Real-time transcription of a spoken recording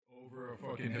over a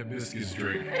fucking hibiscus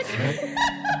drink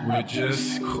would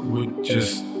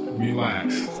just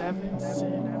relax.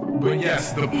 But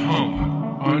yes, the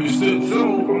pump. Understood. So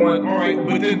I'm like, all right,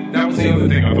 but then that was the other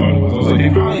thing I thought it was. I was like, they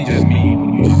probably just mean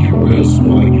when you just get real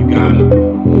swole, like you gotta.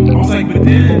 I was like, but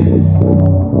then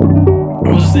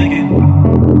I was thinking,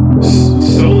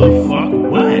 so the fuck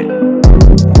what?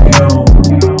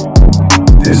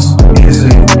 This is a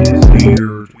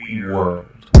weird world.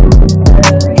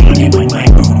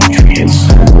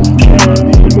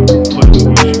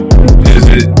 Is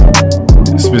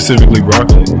it specifically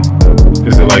broccoli?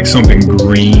 Is it like something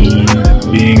green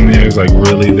being there is like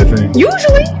really the thing?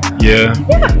 Usually. Yeah.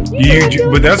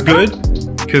 Yeah. But that's good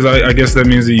because I guess that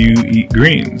means that you eat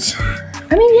greens.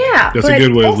 I mean, yeah. That's a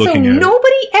good way of looking at it.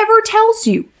 Nobody ever tells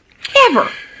you, ever,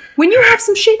 when you have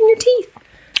some shit in your teeth.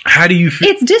 How do you feel?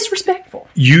 It's disrespectful.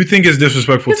 You think it's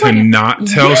disrespectful to not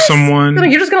tell someone?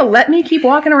 You're just going to let me keep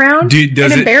walking around and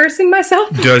embarrassing myself?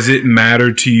 Does it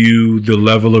matter to you the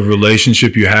level of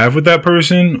relationship you have with that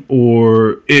person?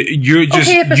 Or you're just...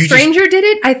 Okay, if a stranger did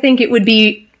it, I think it would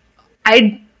be...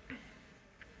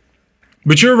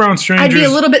 But you're around strangers... I'd be a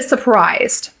little bit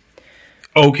surprised.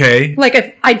 Okay. Like,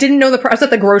 if I didn't know I was at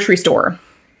the grocery store.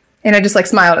 And I just like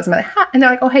smiled at somebody, and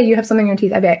they're like, "Oh, hey, you have something in your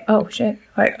teeth." I'd be like, "Oh shit!"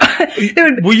 Like,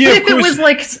 well, yeah, if it was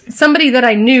like somebody that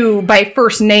I knew by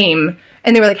first name,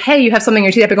 and they were like, "Hey, you have something in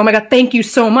your teeth," I'd be like, "Oh my god, thank you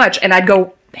so much," and I'd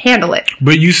go handle it.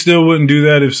 But you still wouldn't do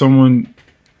that if someone,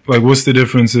 like, what's the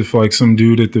difference if like some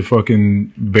dude at the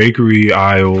fucking bakery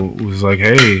aisle was like,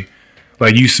 "Hey,"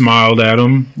 like you smiled at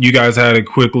him, you guys had a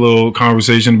quick little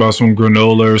conversation about some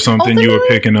granola or something you were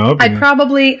picking up.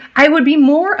 I would be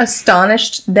more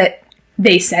astonished that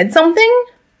they said something.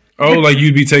 Oh, like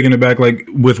you'd be taken aback, like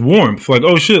with warmth, like,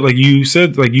 oh shit, like you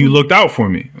said, like you looked out for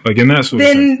me, like in that sort of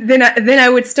sense. Then I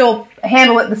would still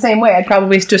handle it the same way. I'd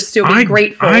probably just still be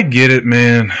grateful. I get it,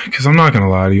 man, because I'm not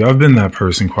gonna lie to you, I've been that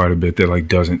person quite a bit that like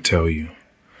doesn't tell you.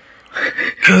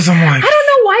 Because I'm like, I don't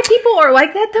know why people are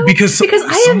like that though. Because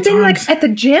I have been like at the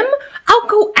gym, I'll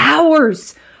go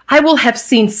hours. I will have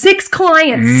seen 6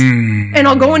 clients and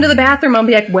I'll go into the bathroom. I'll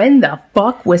be like, when the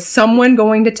fuck was someone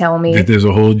going to tell me that there's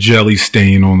a whole jelly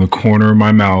stain on the corner of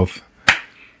my mouth?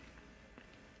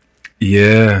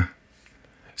 Yeah.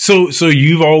 So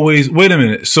you've always, wait a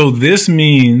minute. So this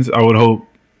means, I would hope,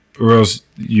 or else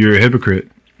you're a hypocrite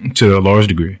to a large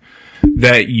degree,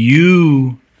 that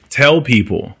you tell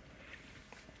people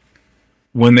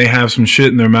when they have some shit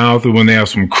in their mouth or when they have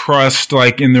some crust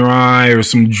like in their eye or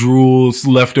some drool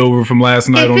left over from last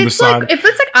night on the side. If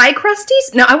it's like eye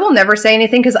crusties, no, I will never say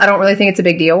anything because I don't really think it's a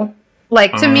big deal.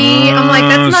 Like, to me, I'm like,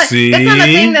 that's not a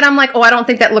thing that I'm like, oh, I don't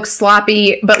think that looks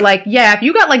sloppy. But like, yeah, if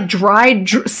you got like dried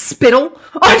spittle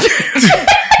on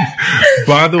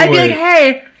by the way, I'd be like,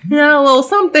 hey, you know, a little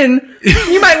something.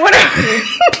 You might want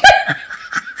to...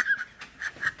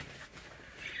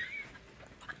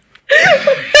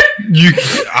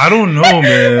 I don't know,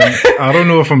 man. I don't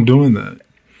know if I'm doing that.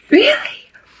 Really?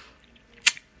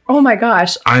 Oh my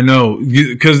gosh. I know,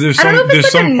 because there's some. I don't know if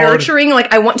it's like a nurturing,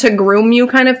 like I want to groom you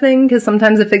kind of thing. Because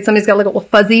sometimes if somebody's got like a little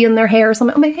fuzzy in their hair or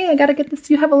something, I'm like, hey, I gotta get this.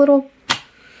 You have a little.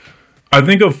 I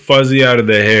think a fuzzy out of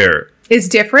the hair is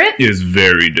different. Is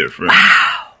very different.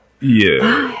 Wow.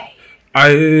 Yeah.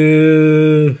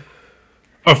 Why?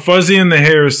 A fuzzy in the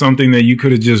hair is something that you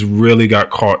could have just really got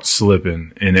caught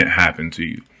slipping and it happened to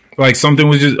you. Like something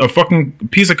was just a fucking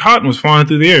piece of cotton was flying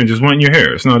through the air and just went in your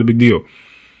hair. It's not a big deal.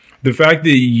 The fact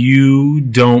that you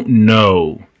don't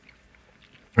know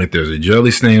if there's a jelly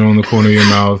stain on the corner of your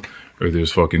mouth or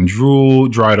there's fucking drool,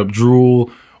 dried up drool,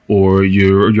 or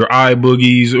your eye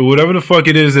boogies or whatever the fuck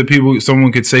it is that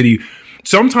someone could say to you.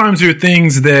 Sometimes there are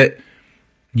things that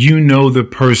you know the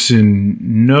person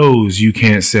knows you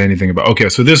can't say anything about. Okay,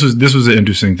 so this was an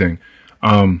interesting thing.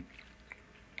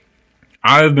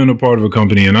 I've been a part of a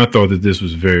company and I thought that this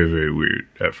was very, very weird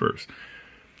at first.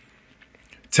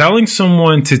 Telling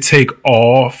someone to take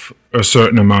off a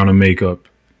certain amount of makeup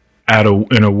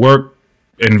in a work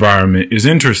environment is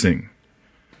interesting,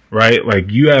 right? Like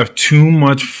you have too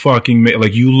much fucking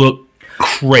like you look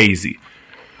crazy.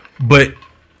 But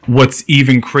what's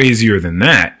even crazier than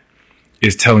that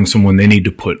is telling someone they need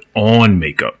to put on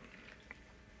makeup,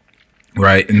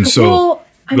 right? And so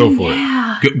go for it.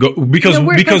 Go, because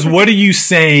what are you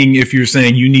saying if you're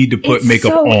saying you need to put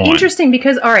makeup on? It's so interesting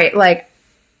because, all right, like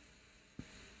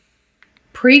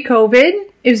pre-COVID,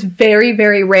 it was very,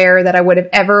 very rare that I would have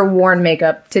ever worn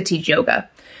makeup to teach yoga.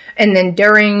 And then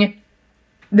during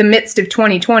the midst of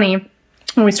 2020,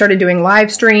 when we started doing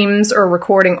live streams or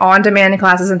recording on-demand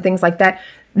classes and things like that,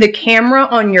 the camera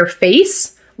on your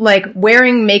face, like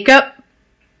wearing makeup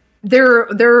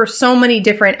there are so many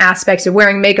different aspects of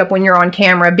wearing makeup when you're on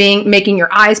camera, making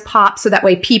your eyes pop so that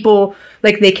way people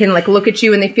like they can like look at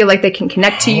you and they feel like they can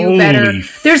connect to you better.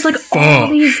 There's like all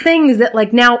these things that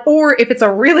like now, or if it's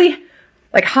a really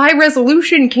like high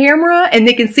resolution camera and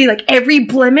they can see like every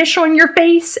blemish on your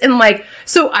face and like,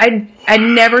 so I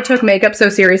never took makeup so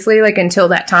seriously like until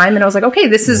that time. And I was like, okay,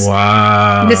 this is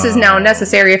now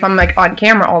necessary if I'm like on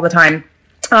camera all the time.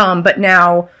 But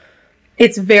now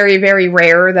it's very, very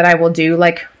rare that I will do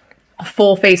like a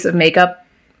full face of makeup.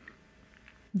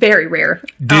 Very rare.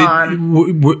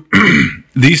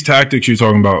 These tactics you're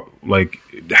talking about, like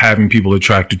having people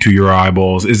attracted to your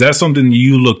eyeballs, is that something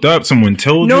you looked up? Someone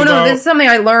told you about? No, this is something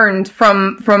I learned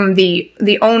from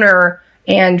the owner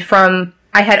and from,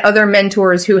 I had other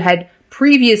mentors who had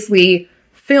previously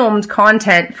filmed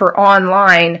content for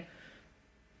online.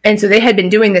 And so they had been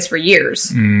doing this for years.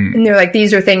 And they're like,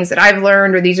 these are things that I've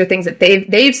learned, or these are things that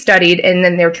they've studied, and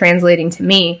then they're translating to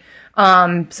me.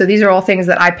 So these are all things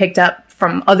that I picked up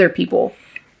from other people.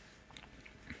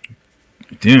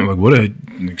 Damn, like what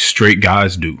like straight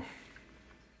guys do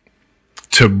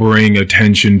to bring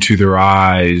attention to their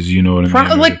eyes, you know what I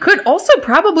mean? Like could also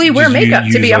probably wear makeup,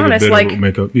 to be honest. Like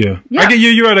makeup, yeah. I get,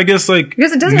 you're right. I guess like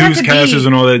because it doesn't newscasters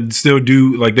and all that still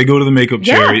do, like they go to the makeup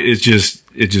chair. It just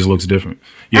looks different.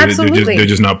 Yeah, absolutely. They're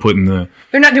just not putting they're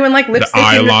not doing like lipstick, the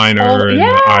eyeliner and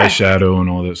the eyeshadow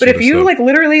and all that. But if you like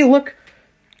literally look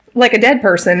like a dead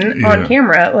person on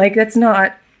camera, like that's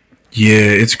not. Yeah,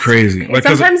 it's crazy. Like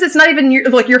sometimes it's not even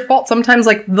your fault. Sometimes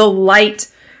like the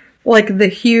light, like the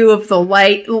hue of the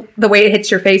light, the way it hits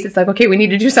your face, it's like, okay, we need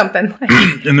to do something.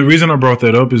 And the reason I brought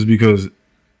that up is because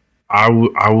I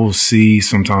will see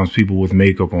sometimes people with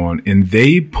makeup on and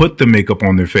they put the makeup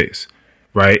on their face,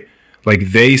 right?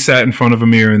 Like they sat in front of a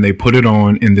mirror and they put it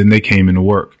on and then they came into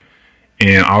work.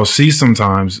 And I'll see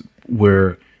sometimes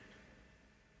where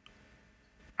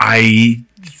I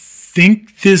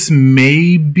think this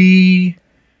may be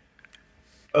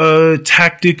a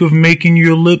tactic of making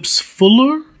your lips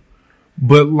fuller,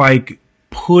 but like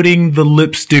putting the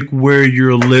lipstick where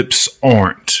your lips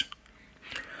aren't.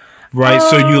 Right,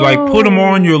 so you like put them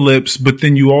on your lips, but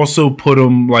then you also put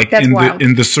them like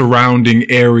in the surrounding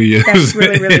areas. That's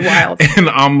really, really wild. And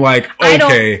I'm like,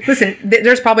 okay, listen.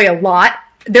 There's probably a lot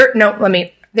there. No,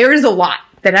 there is a lot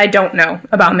that I don't know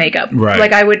about makeup. Right,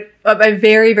 like I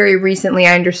very, very recently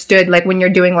I understood like when you're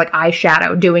doing like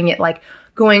eyeshadow, doing it like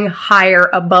going higher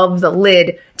above the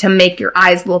lid to make your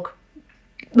eyes look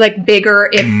like bigger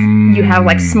if you have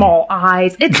like small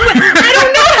eyes. It's I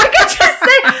don't know. I could just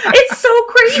say it's so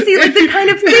crazy, like the kind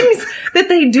of things that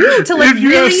they do to like if you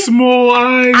really have small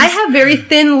eyes. I have very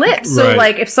thin lips, so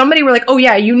like if somebody were like, "Oh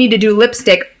yeah, you need to do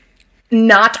lipstick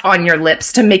not on your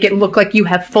lips to make it look like you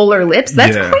have fuller lips,"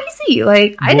 that's crazy.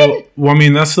 Like I didn't. Well, I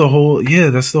mean, that's the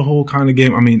whole kind of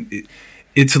game. I mean,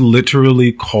 it's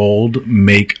literally called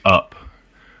makeup.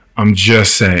 I'm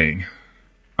just saying.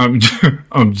 I'm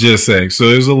just saying. So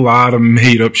there's a lot of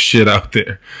made up shit out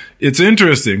there. It's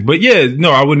interesting. But yeah,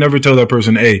 no, I would never tell that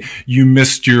person, hey, you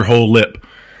missed your whole lip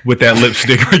with that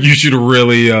lipstick. You should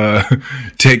really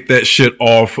take that shit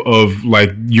off of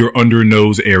like your under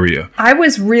nose area. I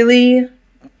was really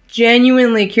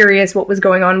genuinely curious what was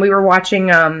going on. We were watching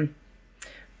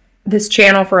this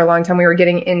channel for a long time. We were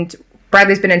getting into...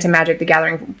 Bradley's been into Magic the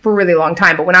Gathering for a really long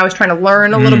time, but when I was trying to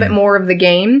learn a little bit more of the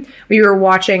game, we were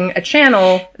watching a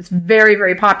channel that's very,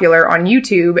 very popular on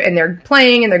YouTube, and they're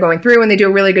playing and they're going through, and they do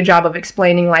a really good job of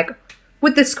explaining like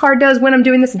what this card does when I'm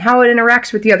doing this and how it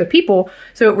interacts with the other people.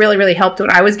 So it really, really helped when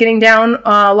I was getting down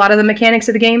a lot of the mechanics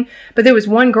of the game. But there was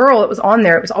one girl that was on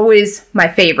there. It was always my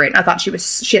favorite. I thought she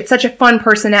had such a fun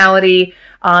personality.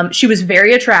 She was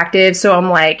very attractive. So I'm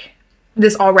like,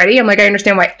 this already. I'm like, I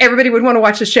understand why everybody would want to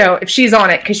watch the show if she's on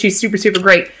it because she's super, super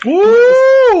great. Ooh!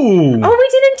 Oh, we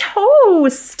didn't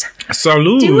toast.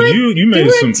 Salud! You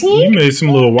made some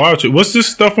little wild shit. What's this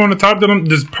stuff on the top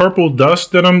this purple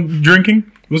dust that I'm drinking?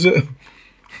 What's it?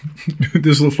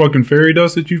 This little fucking fairy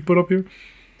dust that you've put up here?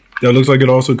 That looks like it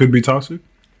also could be toxic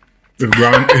if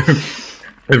grounded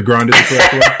the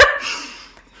correct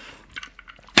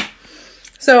way.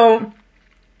 So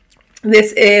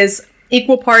this is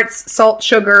equal parts salt,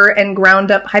 sugar, and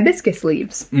ground up hibiscus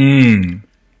leaves.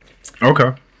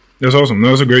 Okay. That's awesome.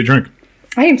 That was a great drink.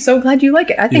 I am so glad you like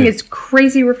it. I think it's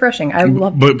crazy refreshing. I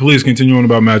love it. But please continue on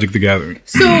about Magic the Gathering.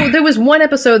 So there was one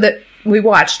episode that we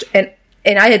watched, and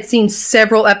I had seen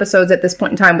several episodes at this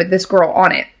point in time with this girl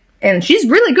on it. And she's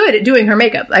really good at doing her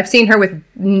makeup. I've seen her with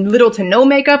little to no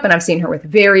makeup, and I've seen her with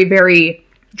very, very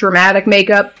dramatic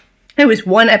makeup. There was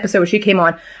one episode she came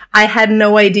on. I had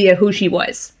no idea who she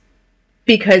was,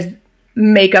 because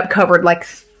makeup covered like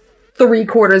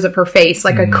 3/4 of her face.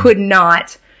 Like I could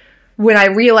not. When I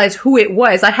realized who it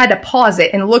was, I had to pause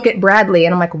it and look at Bradley,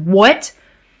 and I'm like, what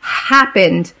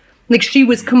happened? Like, she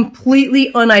was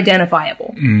completely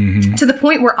unidentifiable to the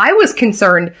point where I was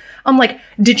concerned. I'm like,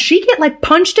 did she get like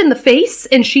punched in the face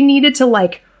and she needed to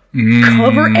like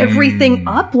cover everything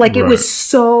up? Like it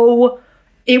was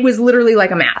literally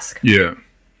like a mask. Yeah.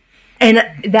 And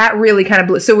that really kind of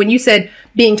blew. So when you said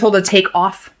being told to take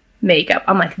off makeup,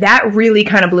 I'm like, that really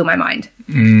kind of blew my mind.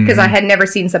 Because I had never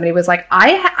seen somebody was like,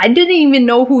 I didn't even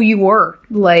know who you were.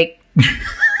 Like,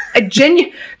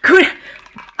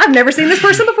 I've never seen this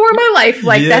person before in my life.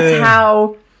 Like,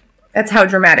 that's how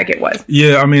dramatic it was.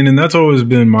 Yeah, I mean, and that's always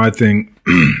been my thing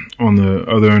on the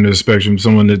other end of the spectrum.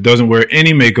 Someone that doesn't wear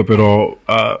any makeup at all,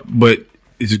 but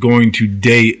is going to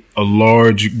date a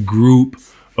large group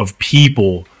of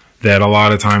people that a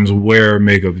lot of times wear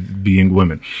makeup, being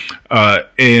women.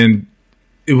 And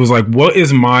it was like, what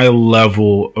is my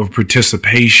level of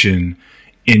participation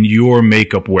in your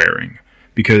makeup wearing?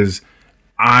 Because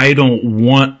I don't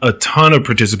want a ton of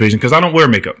participation because I don't wear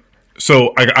makeup.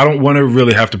 So I don't want to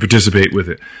really have to participate with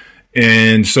it.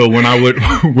 And so when I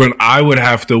would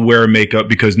have to wear makeup,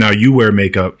 because now you wear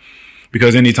makeup,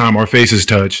 because anytime our faces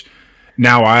touch,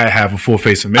 now I have a full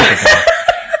face of makeup on.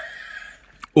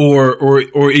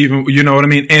 Or even, you know what I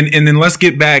mean? And then let's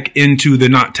get back into the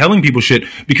not telling people shit,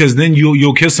 because then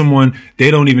you'll kiss someone,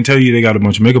 they don't even tell you they got a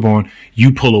bunch of makeup on.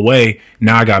 You pull away,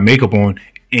 now I got makeup on,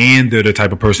 and they're the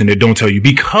type of person that don't tell you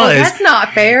because that's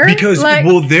not fair. Because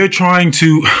they're trying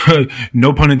to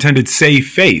no pun intended, save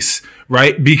face,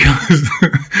 right? Because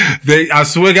I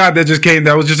swear to God,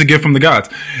 that was just a gift from the gods.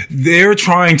 They're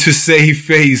trying to save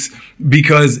face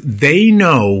because they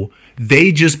know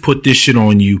they just put this shit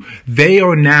on you. They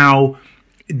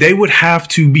would have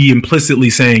to be implicitly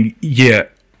saying, yeah,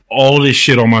 all this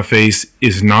shit on my face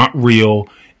is not real.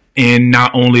 And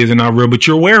not only is it not real, but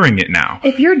you're wearing it now.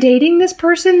 If you're dating this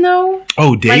person, though.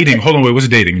 Oh, dating. Hold on, wait. What's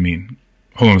dating mean?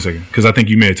 Hold on a second. Because I think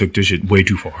you may have took this shit way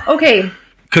too far. Okay.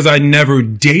 Because I never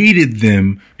dated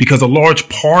them, because a large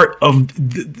part of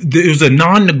there's a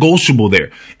non-negotiable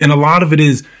there. And a lot of it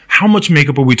is, how much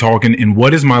makeup are we talking and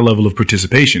what is my level of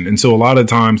participation? And so a lot of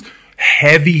times,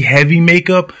 heavy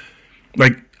makeup,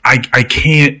 like I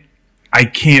can't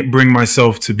bring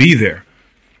myself to be there.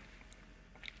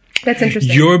 That's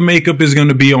interesting. Your makeup is going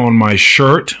to be on my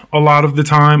shirt a lot of the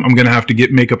time. I'm going to have to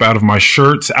get makeup out of my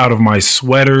shirts, out of my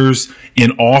sweaters,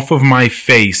 and off of my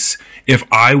face if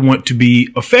I want to be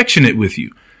affectionate with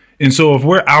you. And so if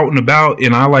we're out and about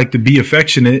and I like to be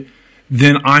affectionate,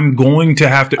 then I'm going to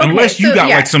have to, unless you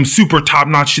got like some super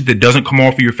top-notch shit that doesn't come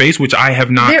off of your face, which I have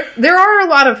not. There are a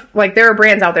lot of, like, there are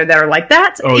brands out there that are like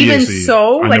that. Oh, even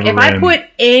so, like, if I put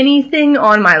anything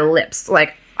on my lips,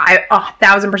 like,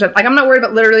 1,000%. Like, I'm not worried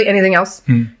about literally anything else,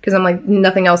 because I'm like,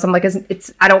 nothing else. I'm like,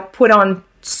 I don't put on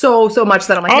so much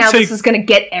that I'm like, this is going to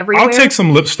get everywhere. I'll take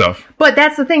some lip stuff. But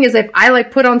that's the thing, is if I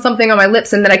like put on something on my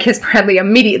lips and then I kiss Bradley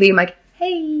immediately, I'm like,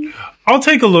 hey. I'll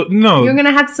take a look. No. You're going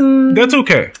to have some. That's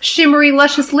okay. Shimmery,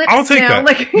 luscious lips. I'll take that.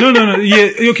 Like, no.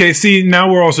 Yeah. Okay. See,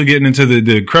 now we're also getting into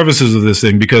the crevices of this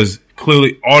thing, because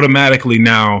clearly, automatically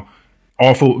now,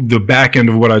 off of the back end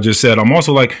of what I just said, I'm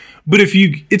also like, but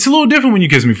it's a little different when you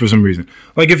kiss me for some reason.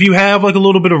 Like, if you have like a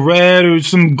little bit of red or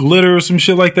some glitter or some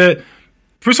shit like that,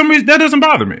 for some reason, that doesn't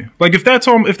bother me. Like, if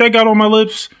that got on my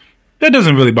lips, that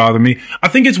doesn't really bother me. I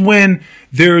think it's when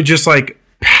there are just like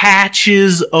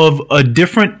patches of a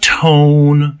different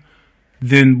tone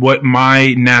than what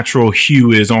my natural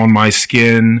hue is on my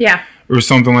skin. Yeah. Or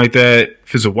something like that.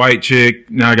 If it's a white chick,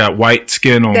 now I got white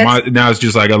skin on now it's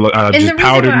just like I just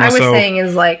powdered myself. And the reason I was saying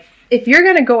is, like, if you're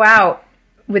going to go out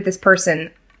with this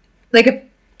person, like,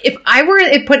 if I were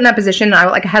put in that position,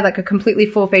 I had like a completely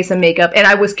full face of makeup, and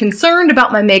I was concerned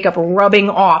about my makeup rubbing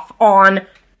off on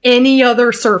any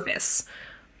other surface.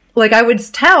 Like, I would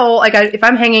tell, like, if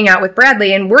I'm hanging out with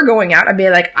Bradley and we're going out, I'd be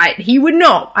like, he would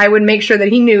know. I would make sure that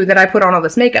he knew that I put on all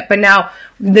this makeup. But now,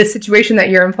 the situation that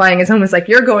you're implying is almost like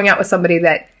you're going out with somebody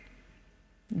that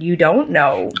you don't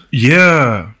know.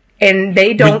 Yeah. And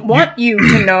they don't want you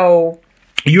to know.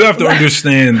 You have to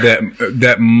understand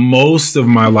that most of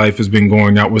my life has been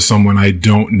going out with someone I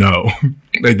don't know.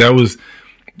 Like, it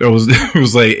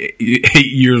was like 8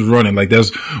 years running. Like,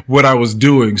 that's what I was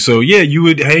doing. So yeah, you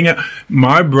would hang out.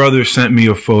 My brother sent me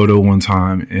a photo one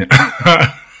time, and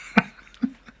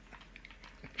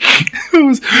it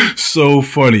was so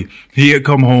funny. He had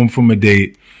come home from a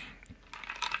date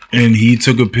and he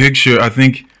took a picture. I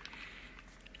think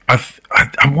I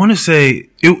want to say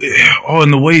it. Oh,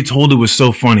 and the way he told it was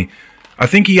so funny. I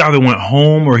think he either went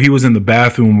home or he was in the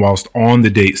bathroom whilst on the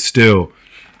date still.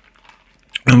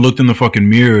 and looked in the fucking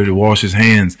mirror to wash his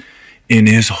hands, and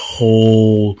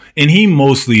he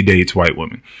mostly dates white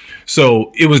women.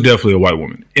 So it was definitely a white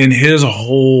woman. And his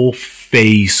whole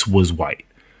face was white.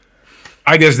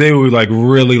 I guess they were like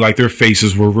really, like their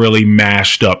faces were really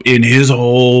mashed up. And his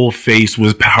whole face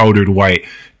was powdered white.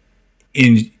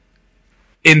 And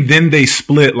then they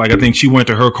split. Like I think she went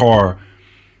to her car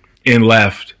and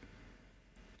left.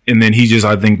 And then he just,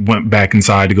 I think, went back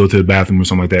inside to go to the bathroom or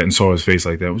something like that and saw his face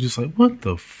like that. It was just like, what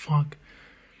the fuck?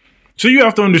 So you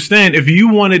have to understand, if he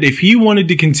wanted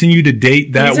to continue to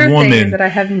date that woman, that I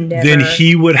have never... then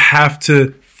he would have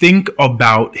to think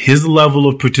about his level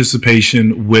of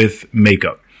participation with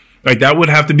makeup. Like that would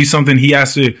have to be something he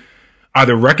has to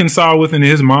either reconcile with in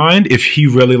his mind if he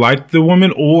really liked the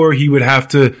woman, or he would have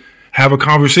to have a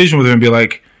conversation with her and be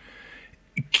like,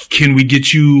 can we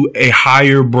get you a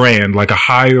higher brand, like a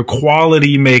higher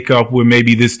quality makeup where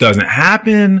maybe this doesn't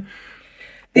happen?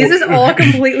 This is all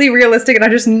completely realistic, and I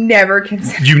just never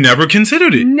considered it. You never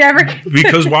considered it. Never considered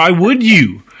Because why would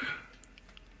you?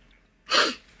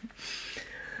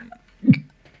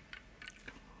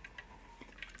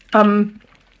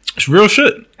 It's real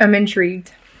shit. I'm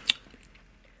intrigued.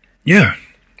 Yeah,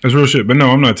 it's real shit. But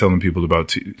no, I'm not telling people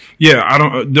about I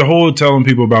don't. The whole telling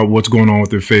people about what's going on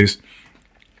with their face,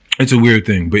 it's a weird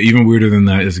thing. But even weirder than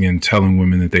that is, again, telling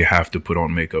women that they have to put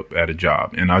on makeup at a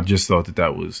job. And I just thought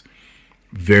that was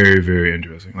very, very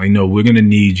interesting. Like, no, we're going to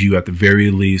need you at the very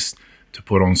least to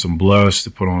put on some blush,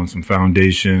 to put on some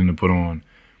foundation, to put on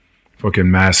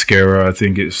fucking mascara. I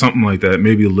think it's something like that.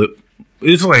 Maybe lip.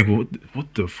 It's like,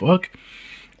 what the fuck?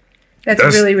 That's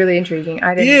really, really intriguing.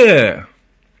 I didn't. Yeah.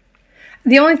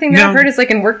 The only thing that I've heard is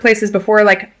like in workplaces before,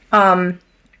 like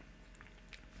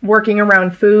working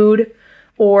around food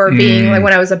or being like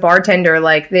when I was a bartender,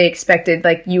 like they expected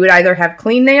like you would either have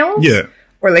clean nails. Yeah.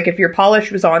 Or like if your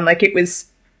polish was on, like it was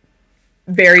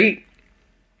very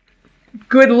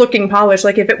good looking polish.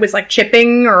 Like if it was like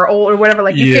chipping or old or whatever,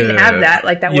 like you couldn't have that.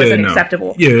 Like that wasn't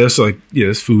acceptable. Yeah, that's like,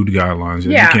 it's food guidelines.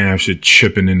 Yeah. You can't have shit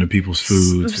chipping into people's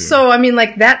food. So, I mean,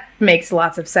 like that makes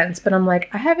lots of sense. But I'm like,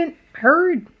 I haven't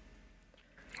heard.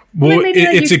 Well,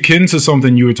 it's akin to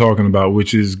something you were talking about,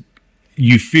 which is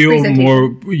you feel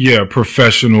more,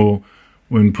 professional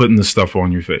when putting the stuff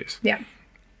on your face. Yeah.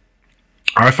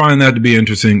 I find that to be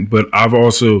interesting, but I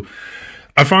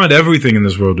find everything in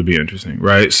this world to be interesting,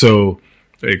 right? So,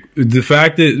 like, the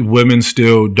fact that women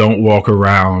still don't walk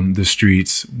around the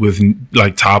streets with,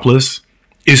 like, topless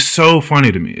is so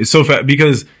funny to me. It's so fat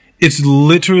because it's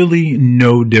literally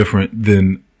no different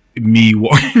than me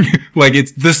walking. Like,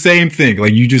 it's the same thing.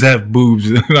 Like, you just have boobs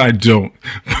and I don't,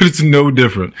 but it's no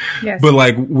different. Yes. But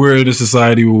like, we're in a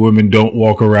society where women don't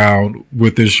walk around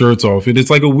with their shirts off, and it's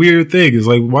like a weird thing. It's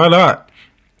like, why not?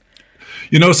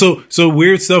 You know, so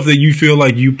weird stuff that you feel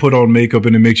like you put on makeup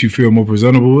and it makes you feel more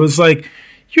presentable. It's like,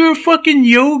 you're a fucking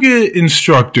yoga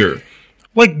instructor.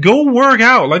 Like, go work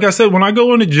out. Like I said, when I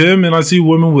go in the gym and I see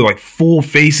women with like full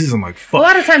faces, I'm like, fuck. A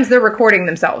lot of times they're recording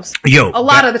themselves. A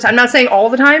lot of the time. I'm not saying all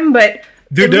the time, but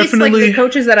they're at least like the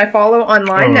coaches that I follow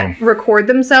online that record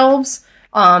themselves,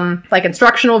 like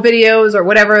instructional videos or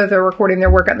whatever, they're recording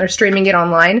their workout and they're streaming it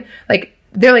online. Like,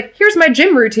 they're like, here's my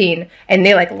gym routine. And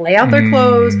they like lay out their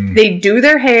clothes. They do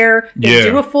their hair. They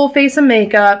do a full face of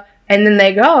makeup. And then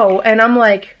they go. And I'm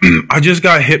like, I just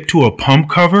got hip to a pump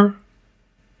cover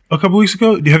a couple weeks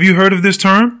ago. Have you heard of this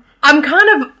term? I'm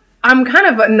kind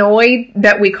of annoyed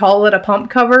that we call it a pump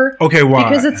cover. Okay, why?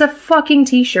 Because it's a fucking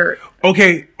t-shirt.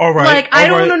 Okay, all right. Like, I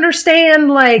don't understand,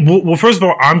 like... Well, first of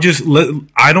all,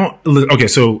 okay,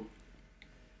 so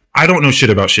I don't know shit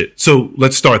about shit. So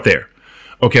let's start there.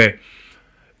 Okay.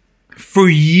 For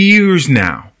years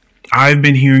now, I've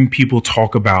been hearing people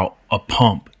talk about a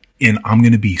pump, and I'm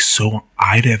going to be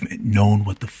I'd have known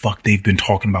what the fuck they've been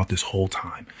talking about this whole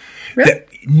time. Really?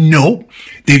 No.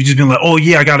 They've just been like, oh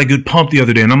yeah, I got a good pump the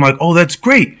other day. And I'm like, oh, that's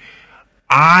great.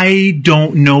 I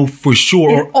don't know for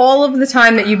sure. In all of the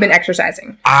time that you've been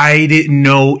exercising. I didn't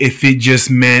know if it just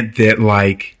meant that,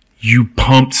 like, you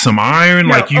pumped some iron,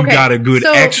 like you got a good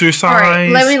exercise. All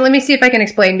right, let me see if I can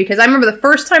explain, because I remember the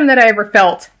first time that I ever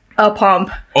felt a pump.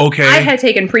 Okay. I had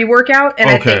taken pre-workout, and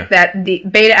I think that the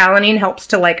beta-alanine helps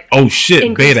to, like... Oh,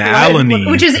 shit, beta-alanine.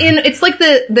 Which is it's like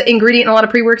the ingredient in a lot of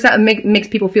pre-workouts that makes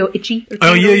people feel itchy.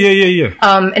 Oh, yeah.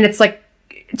 And it's like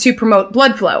to promote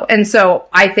blood flow. And so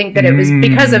I think that it was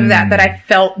because of that I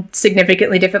felt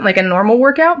significantly different, like a normal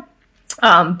workout.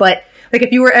 But like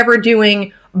if you were ever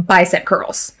doing bicep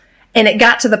curls and it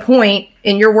got to the point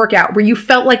in your workout where you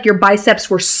felt like your biceps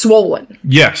were swollen.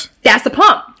 Yes. That's a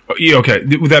pump. Yeah, okay.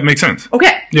 That makes sense.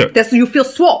 Okay. Yeah. That's you feel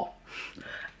swole.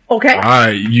 Okay. All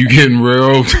right, you getting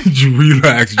real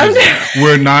relaxed.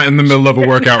 We're not in the middle of a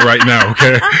workout right now,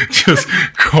 okay? Just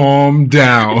calm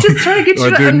down. Just trying to get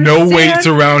you to there's understand. no weights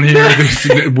around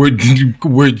here.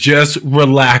 We're just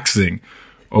relaxing,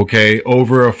 okay?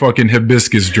 Over a fucking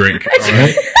hibiscus drink, all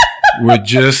right? We're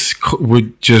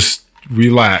just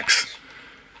relax.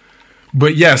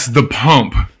 But yes, the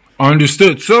pump.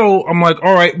 Understood. So I'm like,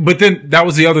 all right. But then that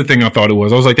was the other thing I thought it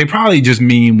was. I was like, they probably just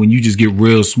mean when you just get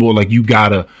real swole, like you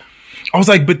gotta. I was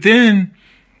like, but then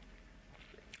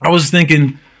I was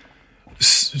thinking,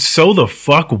 so the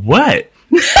fuck what?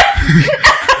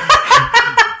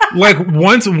 Like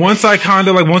once I kind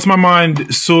of like, once my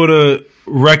mind sort of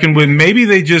reckoned with, maybe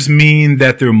they just mean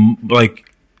that they're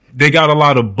like, they got a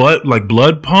lot of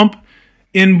blood pump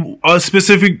in a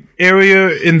specific area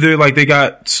in the, like they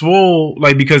got swole,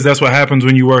 like because that's what happens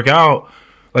when you work out.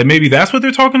 Like maybe that's what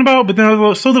they're talking about. But then I was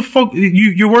like, so the fuck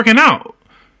you're working out.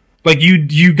 Like you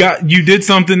did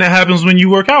something that happens when you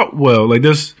work out. Well, like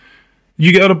this,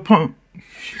 you got a pump.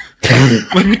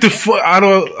 Like what the fuck?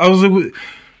 I was like,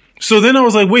 so then I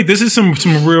was like, wait, this is some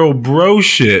real bro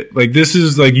shit. Like this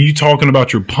is like you talking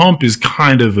about your pump is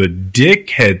kind of a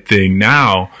dickhead thing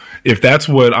now. If that's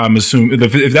what I'm assuming,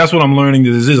 if that's what I'm learning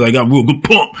this is, I got a real good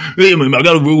pump. Hey, man, I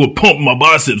got a real good pump in my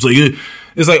biceps. Like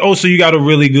it's like, oh, so you got a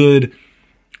really good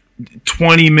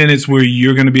 20 minutes where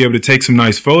you're going to be able to take some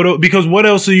nice photo. Because what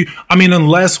else are you? I mean,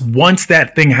 unless once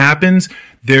that thing happens,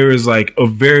 there is like a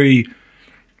very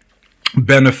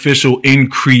beneficial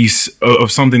increase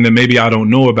of something that maybe I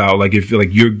don't know about. Like if like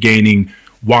you're gaining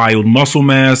wild muscle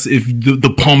mass, if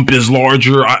the pump is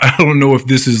larger, I don't know if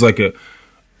this is like a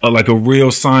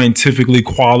real scientifically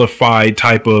qualified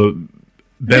type of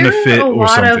benefit or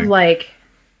something. There's a lot of like,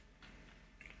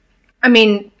 I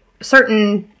mean,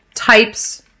 certain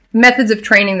methods of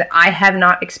training that I have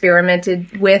not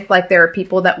experimented with. Like there are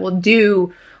people that will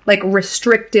do like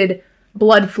restricted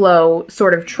blood flow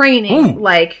sort of training,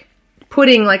 like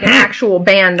putting like an actual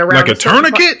band around like a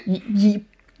tourniquet.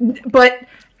 But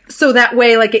so that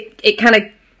way, like it kind of.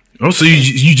 Oh, so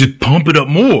you just pump it up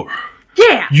more.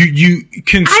 Yeah. You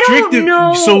constrict I don't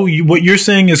know. So what you're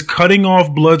saying is cutting off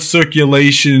blood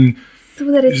circulation. So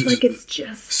that it's like it's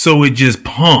just. So it just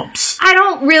pumps. I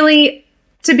don't really.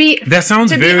 That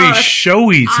sounds very honest,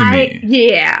 showy to me.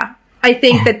 Yeah. I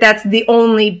think that's the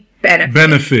only benefit.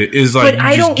 Benefit is like, but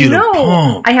I don't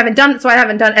know. I haven't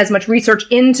done as much research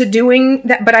into doing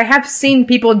that, but I have seen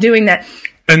people doing that.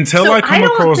 Until I come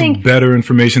across better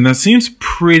information, that seems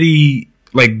pretty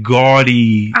like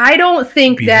gaudy. I don't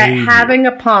think behavior. That having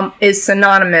a pump is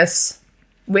synonymous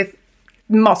with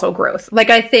muscle growth.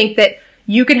 Like I think that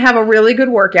you can have a really good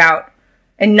workout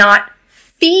and not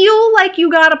feel like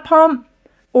you got a pump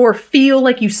or feel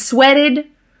like you sweated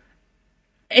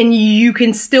and you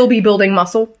can still be building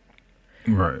muscle.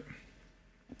 Right.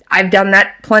 I've done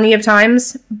that plenty of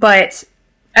times, but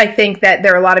I think that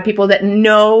there are a lot of people that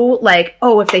know like,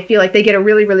 oh, if they feel like they get a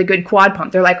really, really good quad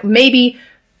pump, they're like,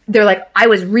 I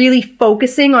was really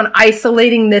focusing on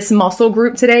isolating this muscle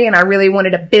group today and I really wanted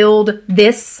to build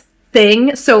this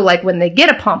thing. So like when they get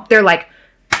a pump, they're like,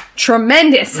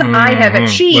 tremendous, I have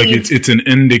achieved. Like it's an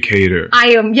indicator.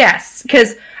 Yes.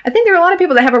 Because I think there are a lot of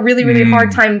people that have a really, really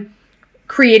hard time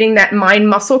creating that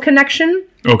mind-muscle connection.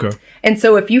 Okay. And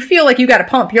so if you feel like you got a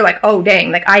pump, you're like, oh,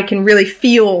 dang, like I can really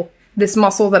feel this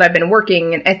muscle that I've been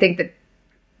working. And I think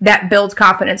that builds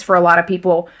confidence for a lot of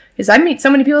people. Because I meet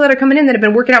so many people that are coming in that have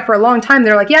been working out for a long time.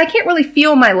 They're like, yeah, I can't really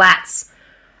feel my lats.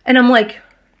 And I'm like,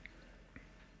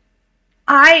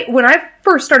 when I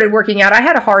first started working out, I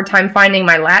had a hard time finding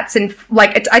my lats. And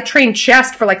like, I trained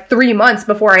chest for like 3 months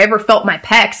before I ever felt my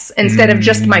pecs instead of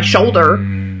just my shoulder.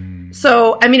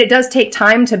 So, I mean, it does take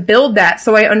time to build that.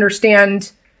 So I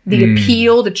understand the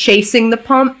appeal to chasing the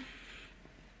pump,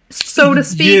 so to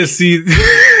speak. Yeah, see,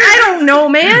 I don't know,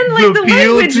 man. Like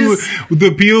the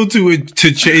appeal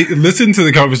to chase. Listen to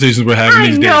the conversations we're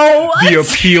having these days. The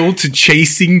appeal to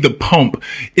chasing the pump,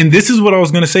 and this is what I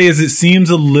was gonna say. Is it seems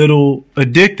a little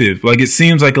addictive. Like it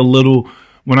seems like a little.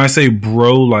 When I say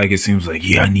bro, like it seems like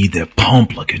I need that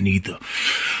pump. Like I need the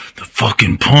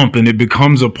fucking pump, and it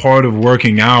becomes a part of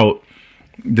working out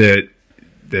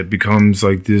that becomes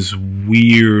like this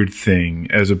weird thing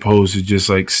as opposed to just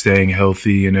like staying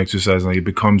healthy and exercising. Like it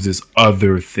becomes this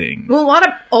other thing. Well, a lot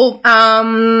of I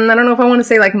don't know if I want to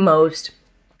say like most,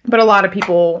 but a lot of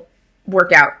people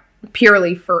work out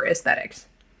purely for aesthetics.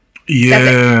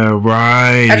 Yeah,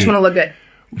 right. I just want to look good.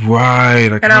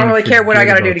 Right. And I don't really care what I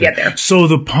got to do to get there. So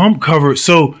the pump cover.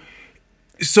 So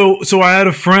I had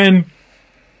a friend.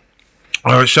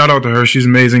 Shout out to her. She's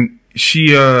amazing.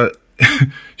 She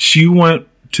went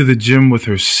to the gym with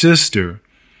her sister,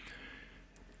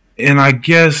 And I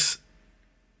guess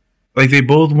like they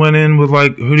both went in with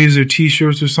like hoodies or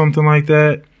t-shirts or something like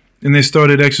that. And they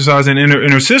started exercising. And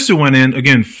her sister went in,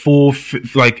 again, full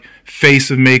like face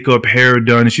of makeup, hair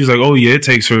done. And she's like, oh yeah, it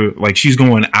takes her, like she's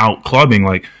going out clubbing,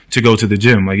 like to go to the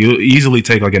gym. Like it'll easily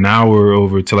take like an hour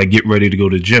over to like get ready to go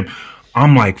to the gym.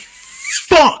 I'm like,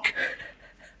 fuck,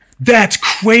 that's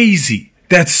crazy.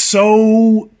 That's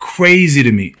so crazy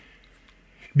to me.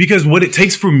 Because what it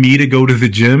takes for me to go to the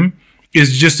gym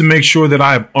is just to make sure that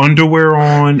I have underwear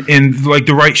on and like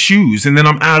the right shoes. And then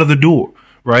I'm out of the door,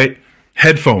 right?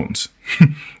 Headphones.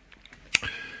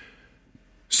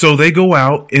 So they go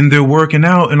out and they're working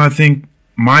out. And I think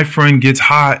my friend gets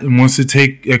hot and wants to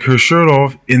take like her shirt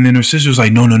off. And then her sister's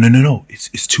like, no.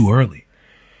 It's too early.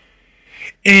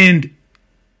 And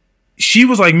she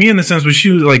was like me in the sense where she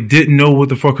was like, didn't know what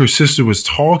the fuck her sister was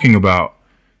talking about.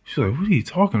 She's like, what are you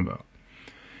talking about?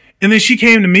 And then she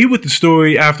came to me with the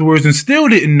story afterwards and still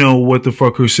didn't know what the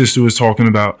fuck her sister was talking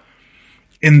about.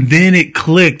 And then it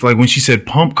clicked, like when she said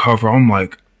pump cover, I'm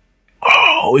like,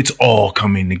 oh, it's all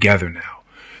coming together now.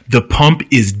 The pump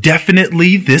is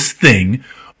definitely this thing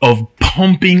of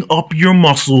pumping up your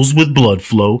muscles with blood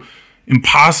flow and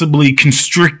possibly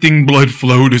constricting blood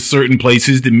flow to certain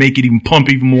places to make it even pump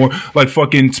even more, like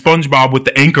fucking SpongeBob with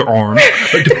the anchor arm.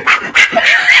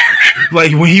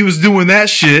 Like when he was doing that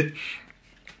shit.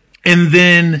 And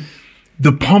then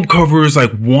the pump cover is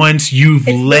like once you've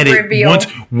let it,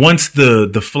 once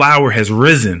the flour has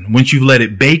risen, once you've let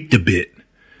it bake a bit,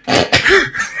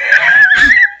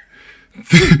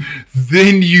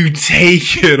 then you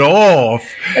take it off.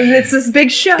 And it's this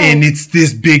big show. And it's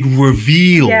this big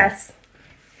reveal. Yes.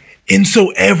 And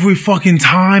so every fucking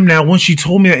time now, once she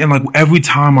told me that, and like every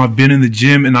time I've been in the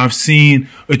gym and I've seen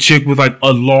a chick with like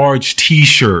a large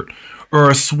t-shirt or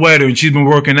a sweater and she's been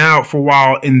working out for a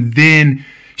while and then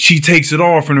she takes it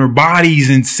off and her body's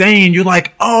insane. You're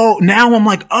like, oh, now I'm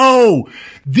like, oh,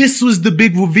 this was the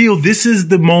big reveal. This is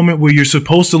the moment where you're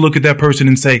supposed to look at that person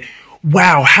and say,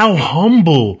 wow, how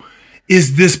humble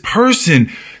is this person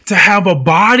to have a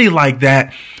body like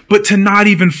that, but to not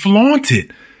even flaunt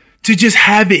it, to just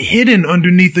have it hidden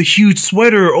underneath a huge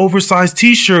sweater or oversized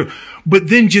t-shirt, but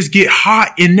then just get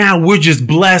hot. And now we're just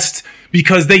blessed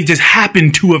because they just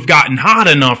happen to have gotten hot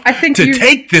enough to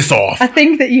take this off. I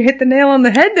think that you hit the nail on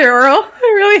the head there, Earl. I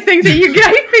really think that you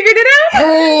guys figured it out.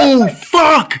 Oh,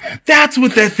 fuck. That's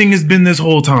what that thing has been this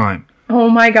whole time. Oh,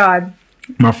 my God.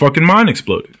 My fucking mind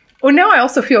exploded. Well, now I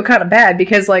also feel kind of bad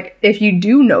because, like, if you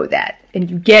do know that and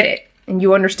you get it and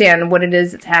you understand what it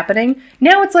is that's happening,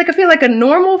 now it's like I feel like a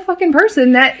normal fucking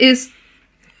person that is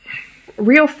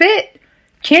real fit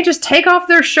can't just take off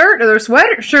their shirt or their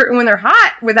sweatshirt when they're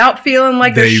hot without feeling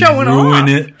like they're showing off. They ruin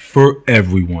it for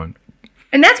everyone.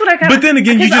 And that's what I kind of... But then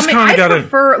again, you just kind of got to... I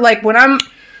prefer, like, when I'm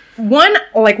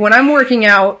working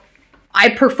out, I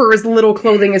prefer as little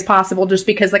clothing as possible just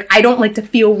because, like, I don't like to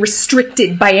feel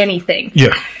restricted by anything.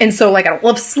 Yeah. And so, like, I don't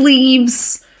love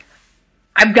sleeves.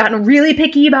 I've gotten really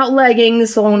picky about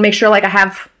leggings, so I want to make sure, like, I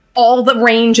have all the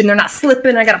range and they're not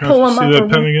slipping. I got to pull them up. See that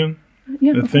pen again?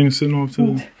 Yeah. That thing sitting off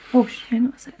to the... Oh, shit.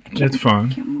 That's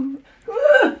fine.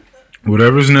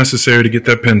 Whatever's necessary to get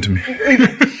that pen to me.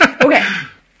 Okay.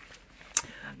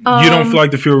 You don't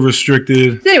like to feel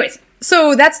restricted. So anyways,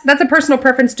 so that's a personal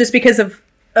preference just because of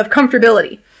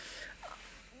comfortability.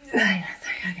 I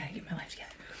gotta get my life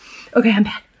together. Okay, I'm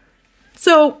back.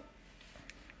 So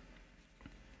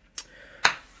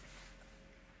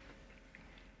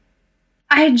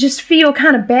I just feel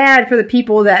kind of bad for the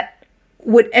people that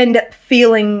would end up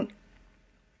feeling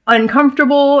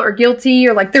uncomfortable or guilty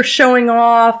or like they're showing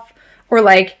off or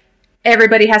like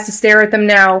everybody has to stare at them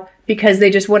now because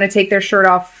they just want to take their shirt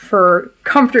off for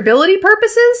comfortability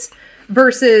purposes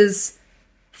versus...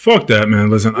 Fuck that,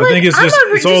 man. Listen, like, I think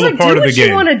it's all a part of the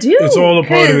game. It's all a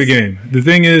part of the game. The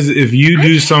thing is, if you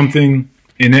do something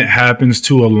and it happens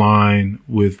to align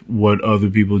with what other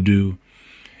people do,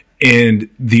 and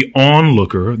the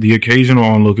onlooker, the occasional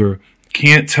onlooker,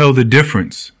 can't tell the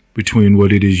difference between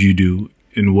what it is you do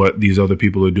and what these other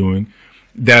people are doing,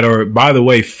 that are, by the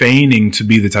way, feigning to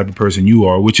be the type of person you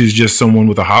are, which is just someone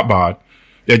with a hot bod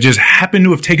that just happened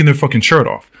to have taken their fucking shirt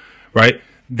off, right?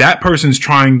 That person's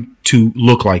trying to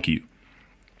look like you.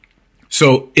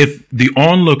 So if the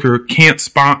onlooker can't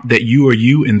spot that you are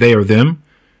you and they are them,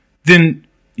 then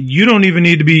you don't even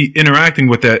need to be interacting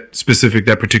with that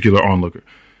particular onlooker,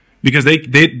 because they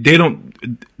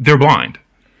don't, they're blind.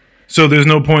 So there's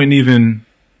no point in even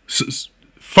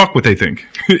fuck what they think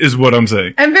is what I'm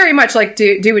saying. I'm very much like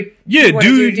do what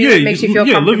makes you feel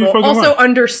comfortable. Also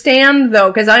understand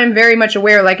though, because I am very much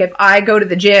aware, like if I go to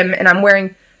the gym and I'm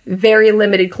wearing very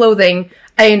limited clothing,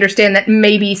 I understand that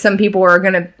maybe some people are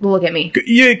going to look at me.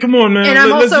 Yeah, come on, man. And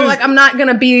I'm also like, I'm not going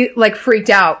to be like freaked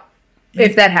out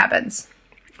if that happens.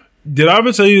 Did I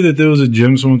ever tell you that there was a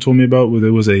gym someone told me about where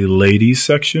there was a ladies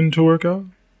section to work out?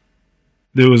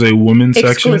 There was a women's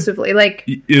section. Exclusively. Like,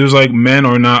 it was like men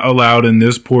are not allowed in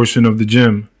this portion of the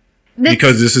gym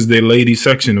because this is the ladies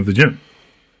section of the gym.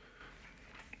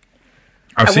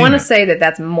 I want to say that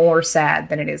that's more sad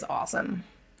than it is awesome.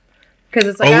 Because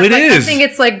it's like, I think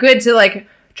it's like good to like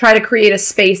try to create a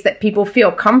space that people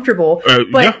feel comfortable.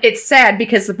 But it's sad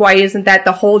because why isn't that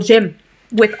the whole gym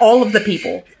with all of the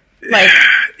people? Like,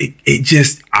 it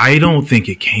just, I don't think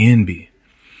it can be.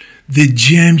 The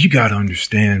gym, you gotta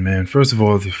understand, man. First of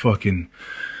all, the fucking,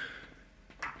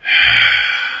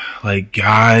 like,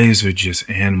 guys are just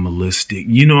animalistic.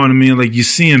 You know what I mean? Like, you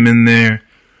see them in there.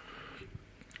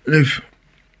 If,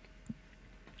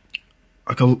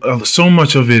 like, so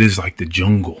much of it is like the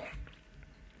jungle.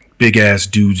 Big ass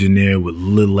dudes in there with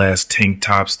little ass tank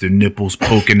tops, their nipples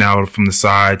poking out from the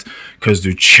sides because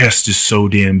their chest is so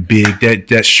damn big.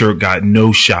 That shirt got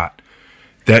no shot.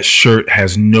 That shirt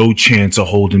has no chance of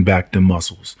holding back the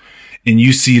muscles. And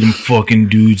you see them fucking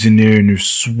dudes in there and they're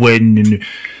sweating. And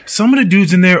some of the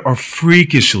dudes in there are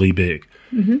freakishly big.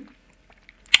 Mm-hmm.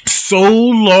 So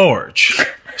large.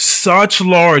 Such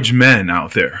large men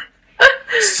out there.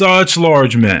 Such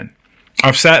large men.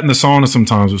 I've sat in the sauna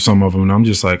sometimes with some of them and I'm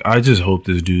just like, I just hope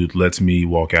this dude lets me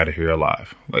walk out of here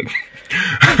alive. Like,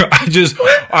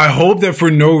 I hope that for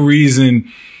no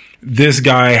reason this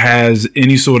guy has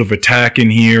any sort of attack in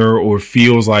here or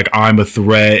feels like I'm a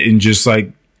threat and just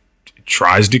like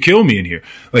tries to kill me in here.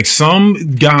 Like,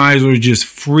 some guys are just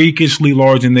freakishly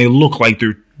large and they look like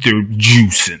they're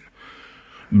juicing.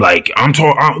 Like,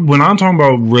 when I'm talking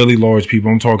about really large people,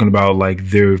 I'm talking about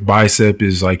like their bicep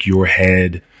is like your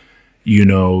head, you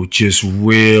know, just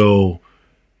real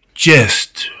large.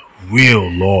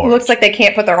 It looks like they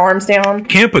can't put their arms down.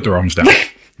 Can't put their arms down.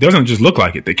 Doesn't just look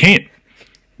like it. They can't.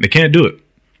 They can't do it.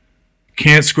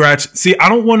 Can't scratch. See, I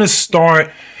don't want to start.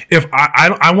 If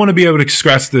I want to be able to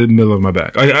scratch the middle of my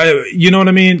back. You know what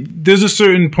I mean? There's a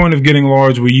certain point of getting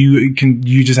large where you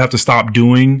just have to stop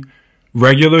doing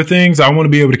regular things. I want to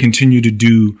be able to continue to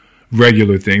do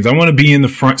regular things. I want to be in the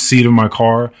front seat of my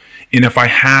car. And if I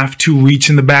have to reach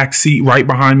in the back seat right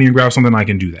behind me and grab something, I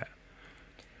can do that.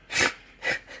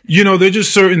 You know, there's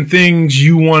just certain things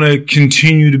you want to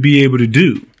continue to be able to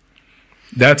do.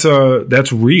 That's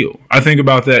real. I think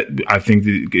about that. I think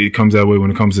that it comes that way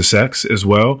when it comes to sex as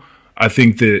well. I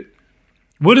think that,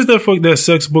 what is that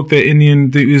sex book that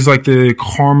Indian is like the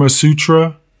Kama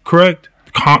Sutra, correct?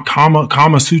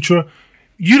 Kama Sutra.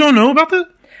 You don't know about that?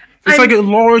 It's like a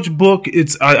large book.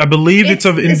 I believe it's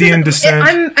of Indian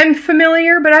descent. I'm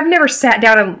familiar, but I've never sat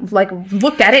down and like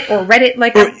looked at it or read it.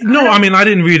 Like, I mean, I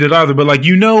didn't read it either. But like,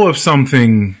 you know of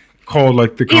something called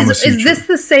like the Kama Sutra. Is this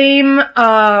the same?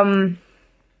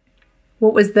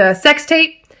 What was the sex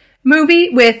tape movie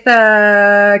with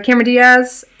Cameron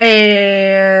Diaz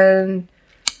and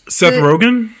Seth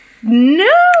Rogen? No,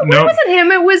 it wasn't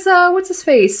him. It was what's his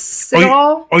face?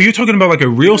 Oh, you're talking about like a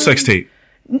real sex tape.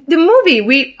 The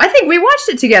movie I think we watched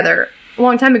it together a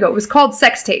long time ago. It was called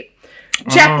Sex Tape.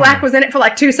 Jack Black was in it for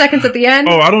like 2 seconds at the end.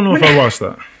 Oh, I don't know if I watched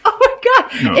that. Oh my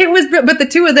god, no. It was. But the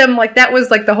two of them, like, that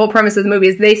was like the whole premise of the movie.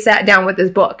 Is they sat down with this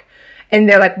book and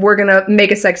they're like, we're gonna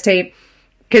make a sex tape.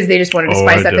 Because they just wanted to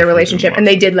spice up their relationship. And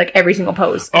they did like every single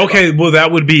pose. Okay, well,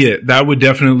 that would be it. That would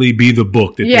definitely be the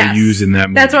book that they use in that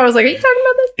movie. That's why I was like, are you talking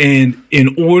about this? And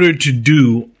in order to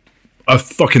do a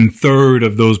fucking third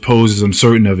of those poses, I'm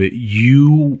certain of it,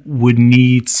 you would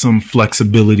need some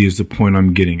flexibility is the point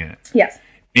I'm getting at. Yes.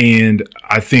 And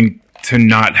I think to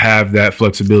not have that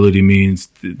flexibility means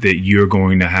that you're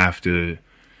going to have to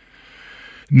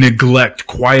neglect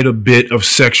quite a bit of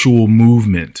sexual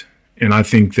movement. And I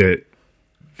think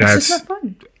that's just not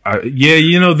fun. Yeah,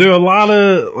 you know, there are a lot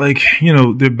of, like, you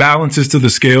know, there are balances to the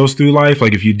scales through life.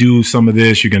 Like, if you do some of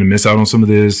this, you're going to miss out on some of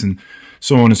this, and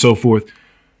so on and so forth.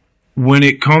 When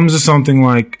it comes to something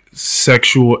like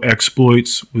sexual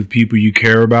exploits with people you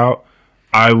care about,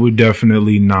 I would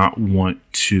definitely not want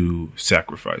to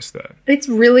sacrifice that. It's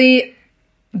really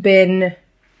been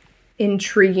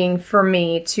intriguing for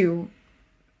me to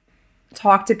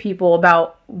talk to people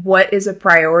about what is a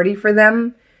priority for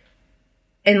them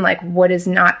and like what is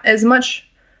not as much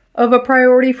of a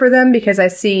priority for them, because I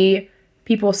see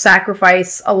people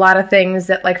sacrifice a lot of things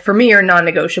that, like, for me are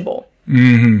non-negotiable.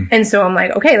 Mm-hmm. And so I'm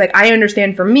like, okay, like, I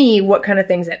understand for me what kind of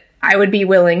things that I would be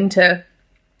willing to.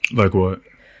 Like what?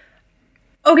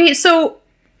 Okay, so,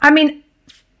 I mean,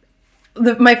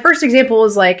 my first example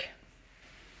is like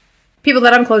people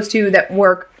that I'm close to that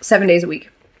work 7 days a week.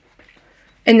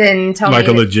 and then tell like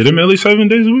me... Like legitimately 7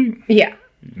 days a week? Yeah.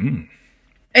 And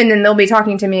then they'll be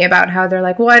talking to me about how they're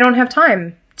like, well, I don't have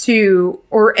time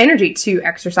or energy to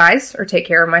exercise or take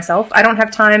care of myself. I don't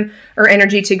have time or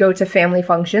energy to go to family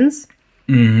functions.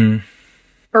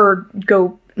 Or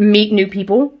go meet new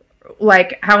people.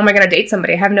 Like, how am I going to date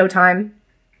somebody? I have no time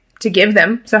to give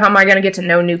them. So how am I going to get to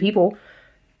know new people?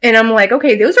 And I'm like,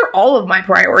 okay, those are all of my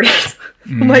priorities.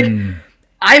 Like,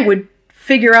 I would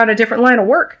figure out a different line of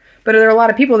work. But there are a lot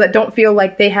of people that don't feel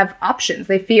like they have options.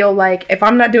 They feel like if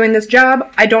I'm not doing this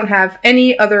job, I don't have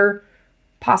any other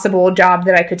possible job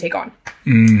that I could take on.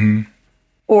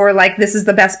 Or like, this is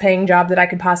the best paying job that I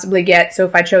could possibly get. So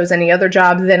if I chose any other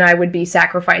job, then I would be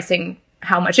sacrificing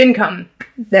how much income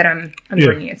that I'm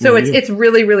bringing in. So it's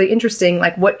really, really interesting,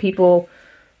 like what people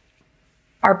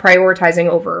are prioritizing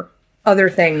over other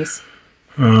things.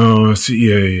 Oh, I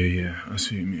see. Yeah. I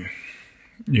see what you mean.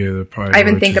 Yeah, the prioritization. I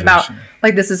even think about,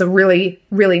 like, this is a really,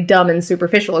 really dumb and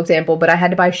superficial example, but I had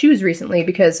to buy shoes recently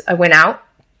because I went out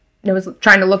and I was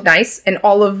trying to look nice, and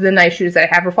all of the nice shoes that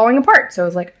I have were falling apart. So I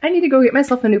was like, I need to go get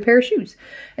myself a new pair of shoes.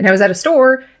 And I was at a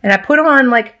store, and I put on,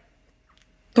 like,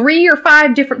 3 or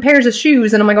 5 different pairs of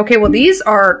shoes, and I'm like, okay, well, these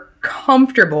are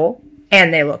comfortable,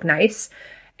 and they look nice.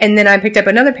 And then I picked up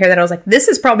another pair that I was like, this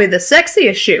is probably the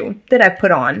sexiest shoe that I've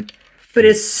put on, but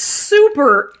is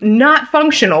super not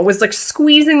functional, was like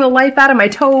squeezing the life out of my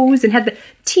toes and had the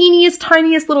teeniest,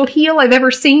 tiniest little heel I've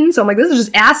ever seen. So I'm like, this is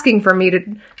just asking for me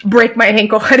to break my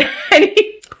ankle at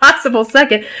any possible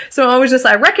second. So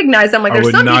I recognized, I'm like,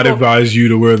 there's some people... I would not advise you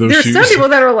to wear those shoes. There's some people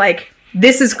that are like,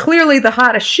 this is clearly the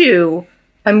hottest shoe.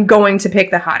 I'm going to pick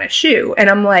the hottest shoe. And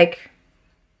I'm like,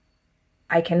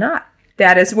 I cannot.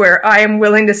 That is where I am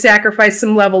willing to sacrifice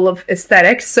some level of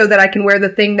aesthetics so that I can wear the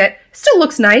thing that still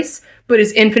looks nice, but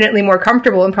is infinitely more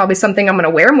comfortable and probably something I'm going to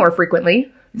wear more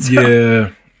frequently. So.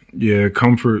 Yeah.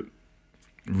 Comfort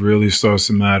really starts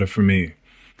to matter for me.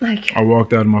 Like, I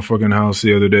walked out of my fucking house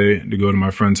the other day to go to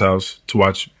my friend's house to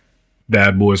watch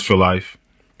Bad Boys for Life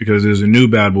because there's a new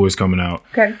Bad Boys coming out.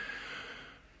 Okay.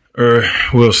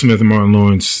 Will Smith and Martin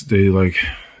Lawrence, they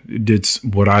did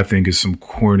what I think is some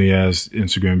corny ass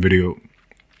Instagram video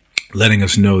letting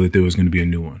us know that there was going to be a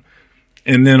new one.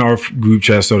 And then our group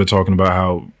chat started talking about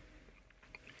how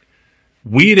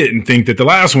we didn't think that the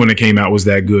last one that came out was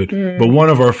that good, but one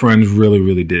of our friends really,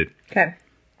 really did. Okay.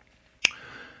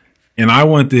 And I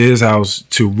went to his house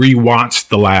to rewatch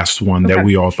the last one that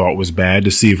we all thought was bad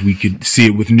to see if we could see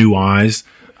it with new eyes.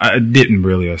 I didn't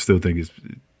really. I still think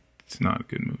it's not a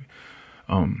good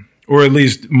movie. Or at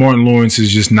least Martin Lawrence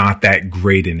is just not that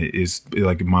great in it, is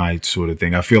like my sort of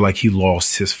thing. I feel like he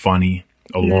lost his funny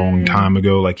a long time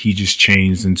ago. Like he just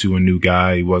changed into a new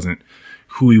guy. He wasn't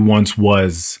who he once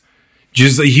was.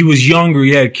 Just like he was younger,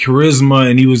 he had charisma,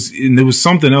 and there was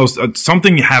something else.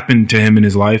 Something happened to him in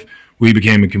his life where he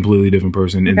became a completely different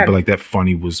person, and but like that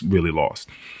funny was really lost.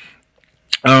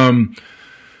 Anywho,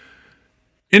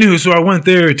 so I went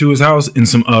there to his house in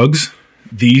some Uggs,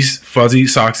 these fuzzy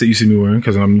socks that you see me wearing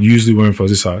because I'm usually wearing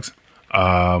fuzzy socks.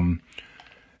 Some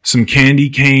candy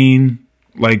cane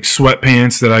like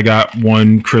sweatpants that I got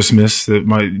one Christmas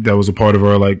that was a part of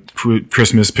our like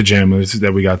Christmas pajamas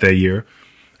that we got that year.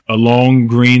 A long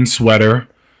green sweater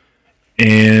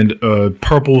and a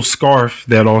purple scarf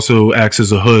that also acts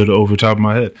as a hood over top of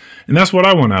my head. And that's what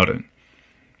I went out in.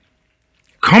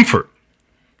 Comfort.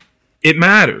 It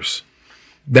matters.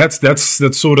 That's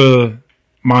sort of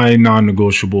my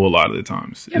non-negotiable a lot of the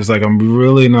times. Yep. It's like I'm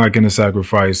really not going to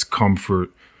sacrifice comfort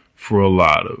for a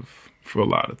lot of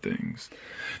things.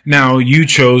 Now, you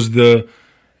chose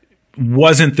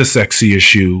wasn't the sexiest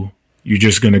shoe. You're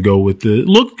just going to go with the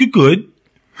look good.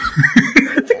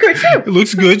 It's a good shoe. It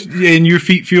looks good, and your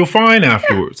feet feel fine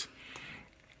afterwards.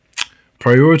 Yeah.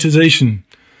 Prioritization.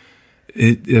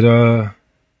 It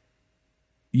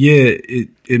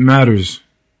matters.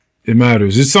 It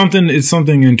matters. It's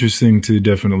something interesting to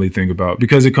definitely think about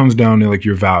because it comes down to like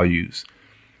your values,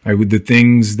 like with the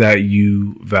things that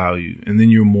you value, and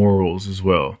then your morals as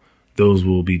well. Those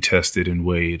will be tested and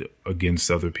weighed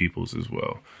against other people's as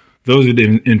well. Those are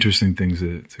the interesting things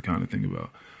to kind of think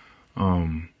about.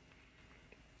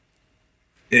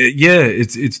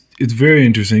 It's very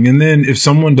interesting. And then if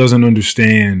someone doesn't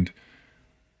understand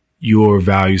your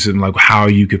values and like how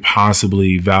you could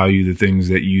possibly value the things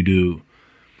that you do,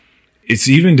 it's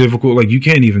even difficult. Like you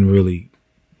can't even really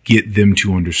get them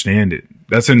to understand it.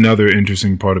 That's another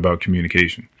interesting part about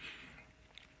communication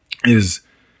is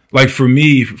like for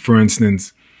me, for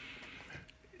instance,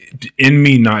 in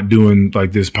me not doing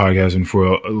like this podcasting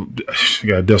for I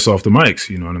gotta dust off the mics,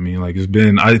 you know what I mean? Like it's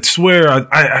been, I swear,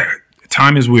 I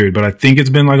time is weird, but I think it's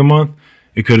been like a month,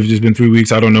 It could have just been 3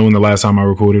 weeks. I don't know when the last time I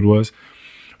recorded was.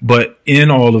 But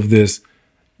in all of this,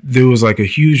 there was like a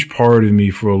huge part of me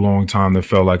for a long time that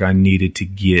felt like I needed to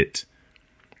get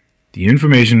the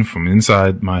information from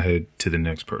inside my head to the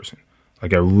next person.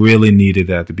 Like I really needed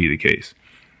that to be the case.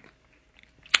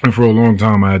 And for a long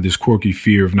time, I had this quirky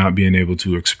fear of not being able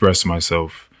to express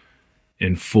myself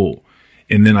in full.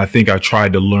 And then I think I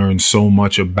tried to learn so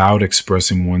much about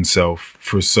expressing oneself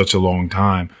for such a long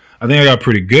time. I think I got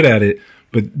pretty good at it,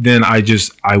 but then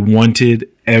I wanted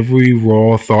every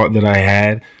raw thought that I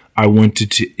had, I wanted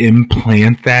to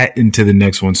implant that into the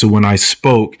next one. So when I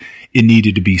spoke, it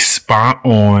needed to be spot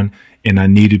on, and I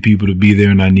needed people to be there,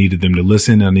 and I needed them to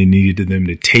listen, and I needed them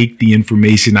to take the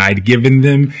information I'd given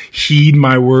them, heed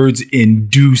my words, and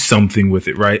do something with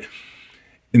it, right?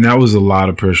 And that was a lot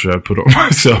of pressure I put on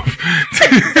myself.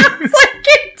 Sounds like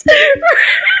it.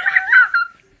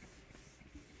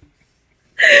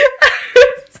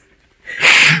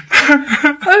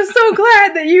 I'm so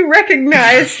glad that you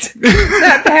recognized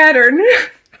that pattern.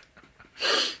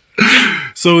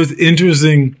 So it's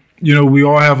interesting. You know, we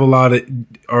all have a lot of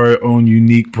our own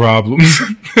unique problems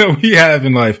that we have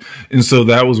in life. And so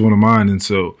that was one of mine. And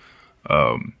so,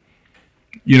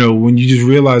 you know, when you just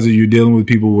realize that you're dealing with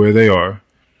people where they are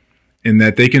and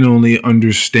that they can only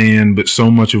understand but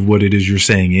so much of what it is you're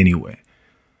saying anyway.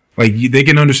 Like they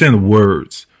can understand the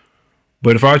words.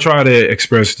 But if I try to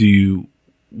express to you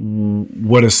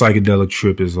what a psychedelic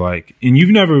trip is like, and you've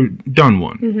never done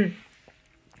one,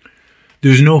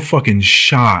 there's no fucking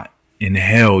shot in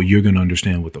hell you're going to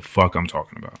understand what the fuck I'm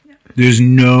talking about. Yeah. There's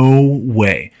no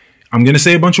way. I'm going to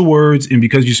say a bunch of words, and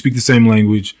because you speak the same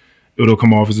language, it'll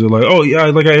come off as like, oh yeah,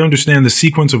 like I understand the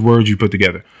sequence of words you put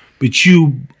together. But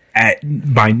you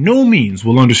by no means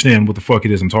will understand what the fuck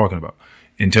it is I'm talking about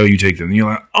until you take them. And you're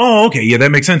like, oh, okay, yeah,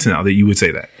 that makes sense now that you would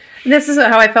say that. This is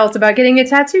how I felt about getting a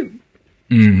tattoo.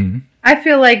 Mm-hmm. I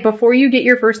feel like before you get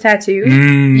your first tattoo,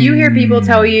 you hear people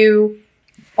tell you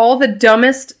all the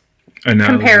dumbest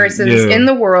comparisons in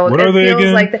the world. What are they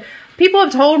again? Like people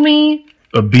have told me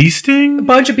a bee sting, a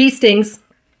bunch of bee stings.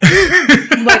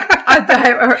 Like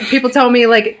I heard people tell me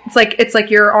like it's like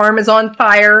your arm is on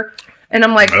fire, and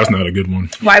I'm like, that's not a good one.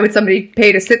 Why would somebody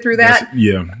pay to sit through that?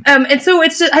 And so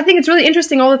it's just, I think it's really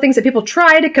interesting all the things that people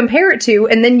try to compare it to,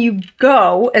 and then you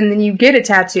go and then you get a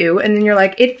tattoo, and then you're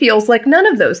like, it feels like none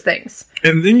of those things,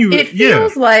 and then it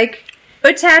feels like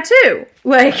a tattoo.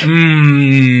 Like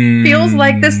feels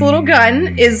like this little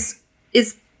gun is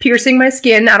piercing my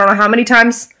skin. I don't know how many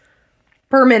times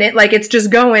per minute. Like it's just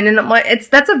going, and I'm like,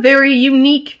 that's a very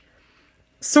unique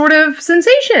sort of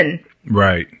sensation.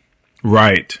 Right.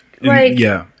 And,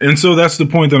 yeah. And so that's the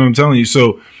point that I'm telling you.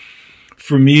 So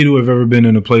for me to have ever been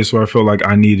in a place where I felt like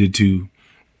I needed to,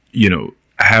 you know,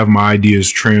 have my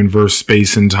ideas transverse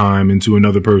space and time into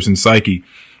another person's psyche,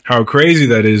 how crazy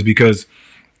that is, because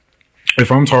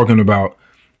if I'm talking about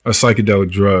a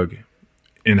psychedelic drug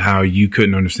and how you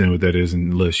couldn't understand what that is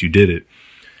unless you did it,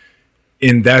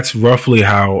 and that's roughly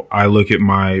how I look at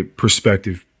my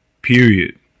perspective,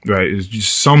 period, right? It's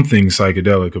just something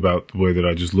psychedelic about the way that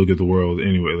I just look at the world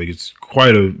anyway. Like it's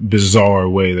quite a bizarre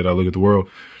way that I look at the world.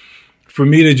 For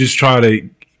me to just try to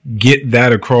get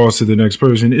that across to the next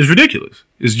person is ridiculous.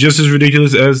 It's just as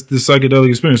ridiculous as the psychedelic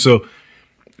experience. So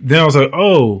then I was like,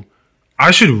 oh, I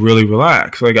should really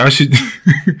relax. Like I should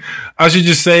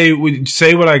just say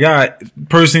what I got.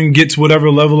 Person gets whatever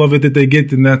level of it that they get,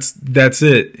 then that's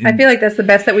it. And I feel like that's the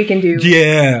best that we can do.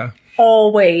 Yeah.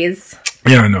 Always.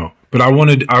 Yeah, I know. But I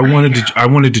wanted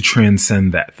to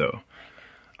transcend that though.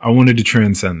 I wanted to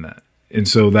transcend that. And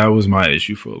so that was my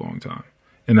issue for a long time.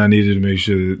 And I needed to make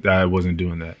sure that I wasn't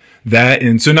doing that.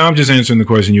 And so now I'm just answering the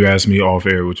question you asked me off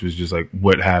air, which was just like,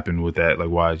 what happened with that? Like,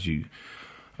 why did you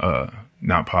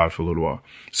not pod for a little while?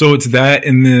 So it's that.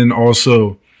 And then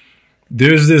also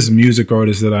there's this music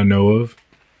artist that I know of,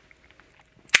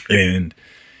 and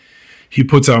he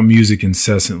puts out music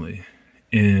incessantly,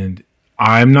 and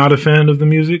I'm not a fan of the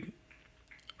music,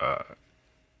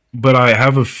 but I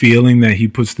have a feeling that he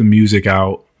puts the music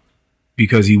out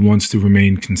because he wants to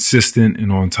remain consistent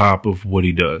and on top of what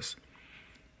he does.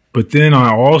 But then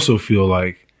I also feel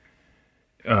like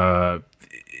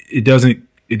it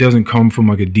doesn't come from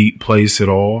like a deep place at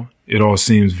all. It all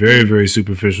seems very, very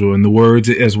superficial in the words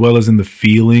as well as in the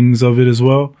feelings of it as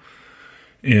well.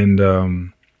 And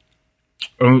I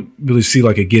don't really see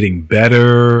like it getting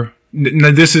better.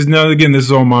 Now, this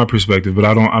is all my perspective, but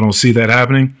I don't see that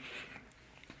happening.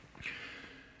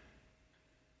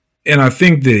 And I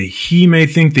think that he may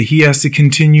think that he has to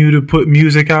continue to put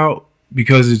music out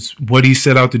because it's what he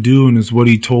set out to do, and it's what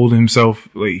he told himself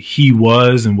like he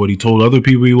was and what he told other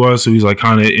people he was. So he's like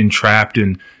kind of entrapped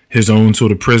in his own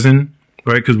sort of prison,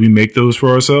 right? Because we make those for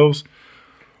ourselves.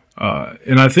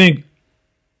 And I think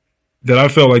that I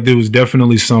felt like there was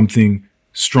definitely something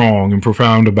strong and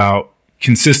profound about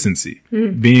consistency,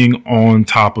 being on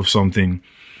top of something,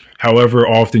 however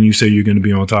often you say you're going to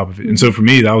be on top of it. And so for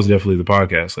me, that was definitely the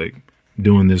podcast, like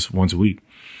doing this once a week.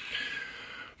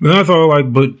 But then I thought,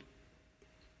 like, but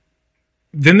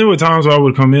then there were times where I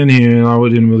would come in here and I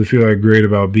didn't really feel like great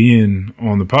about being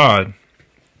on the pod.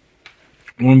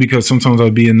 One, because sometimes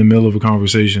I'd be in the middle of a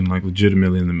conversation, like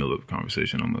legitimately in the middle of a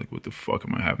conversation. I'm like, what the fuck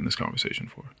am I having this conversation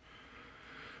for?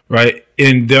 Right?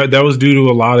 And that was due to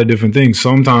a lot of different things.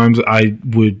 Sometimes I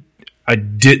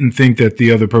didn't think that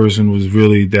the other person was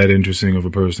really that interesting of a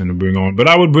person to bring on, but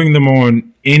I would bring them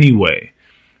on anyway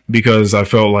because I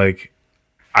felt like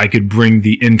I could bring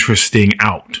the interesting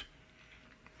out.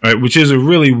 Right? Which is a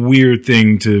really weird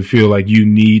thing to feel like you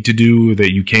need to do or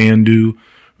that you can do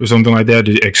or something like that,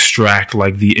 to extract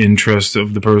like the interest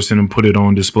of the person and put it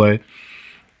on display.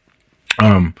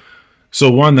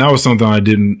 So one, that was something I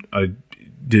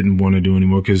didn't want to do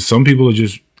anymore because some people are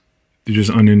just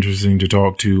uninteresting to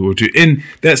talk to and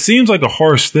that seems like a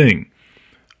harsh thing.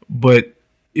 But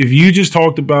if you just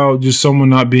talked about just someone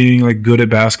not being like good at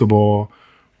basketball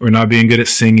or not being good at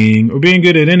singing or being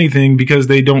good at anything because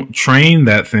they don't train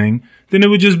that thing, then it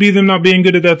would just be them not being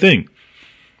good at that thing.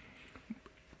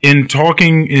 In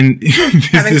talking is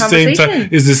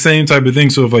the same type of thing.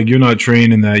 So if like you're not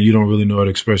trained in that, you don't really know how to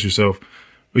express yourself,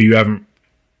 or you haven't.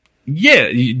 Yeah,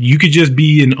 you could just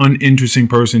be an uninteresting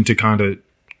person to kind of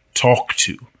talk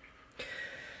to.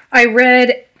 I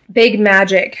read Big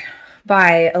Magic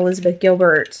by Elizabeth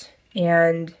Gilbert,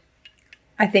 and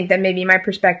I think that maybe my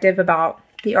perspective about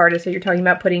the artist that you're talking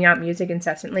about putting out music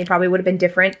incessantly probably would have been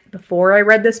different before I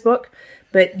read this book.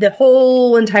 But the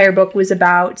whole entire book was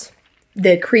about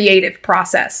the creative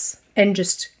process and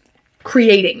just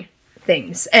creating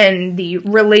things and the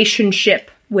relationship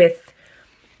with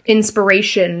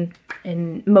inspiration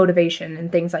and motivation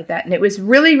and things like that. And it was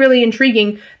really, really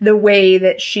intriguing the way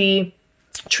that she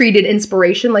treated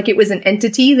inspiration like it was an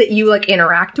entity that you like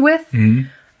interact with.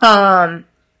 Mm-hmm.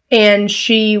 And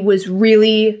she was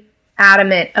really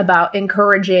adamant about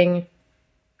encouraging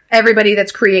everybody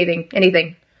that's creating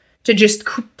anything to just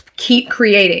keep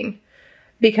creating.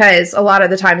 Because a lot of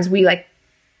the times we like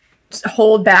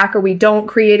hold back or we don't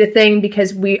create a thing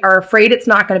because we are afraid it's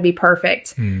not going to be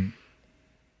perfect. Mm.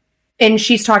 And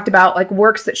she's talked about like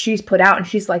works that she's put out. And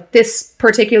she's like, this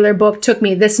particular book took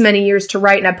me this many years to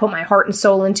write. And I put my heart and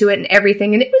soul into it and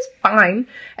everything. And it was fine.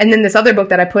 And then this other book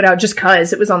that I put out just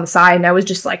because it was on the side. And I was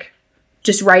just like,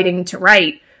 just writing to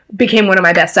write became one of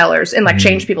my bestsellers and like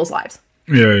changed people's lives.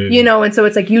 Yeah. You know, and so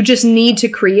it's like, you just need to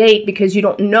create because you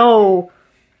don't know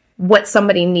what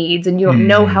somebody needs and you don't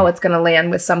know how it's going to land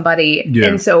with somebody. Yeah.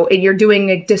 And so you're doing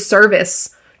a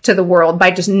disservice to the world by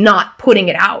just not putting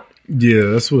it out. Yeah,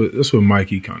 that's what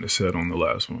Mikey kind of said on the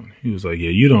last one. He was like,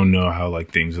 yeah, you don't know how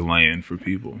like things land for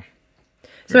people.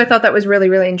 So I thought that was really,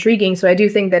 really intriguing. So I do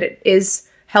think that it is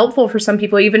helpful for some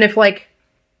people, even if like,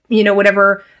 you know,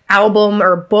 whatever album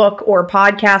or book or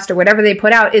podcast or whatever they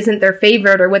put out isn't their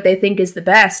favorite or what they think is the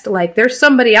best. Like there's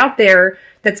somebody out there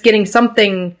that's getting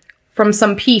something from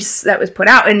some piece that was put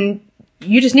out, and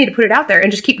you just need to put it out there and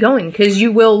just keep going because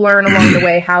you will learn along the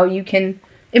way how you can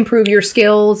improve your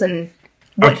skills and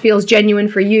what feels genuine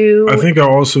for you. I think I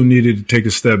also needed to take a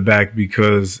step back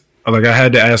because like I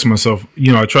had to ask myself,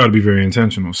 you know, I try to be very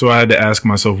intentional. So I had to ask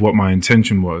myself what my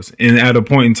intention was. And at a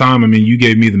point in time, I mean, you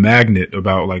gave me the magnet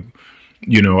about like,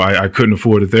 you know, I couldn't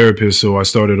afford a therapist, so I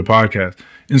started a podcast.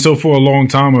 And so for a long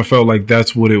time, I felt like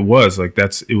that's what it was. Like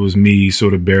it was me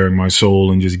sort of bearing my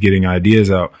soul and just getting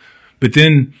ideas out. But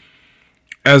then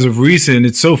as of recent,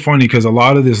 it's so funny because a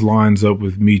lot of this lines up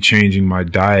with me changing my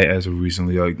diet as of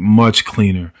recently, like much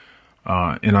cleaner.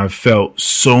 And I've felt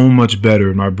so much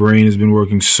better. My brain has been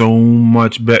working so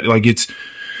much better. Like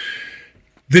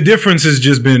the difference has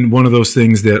just been one of those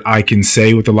things that I can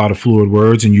say with a lot of fluid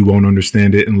words and you won't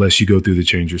understand it unless you go through the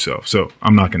change yourself. So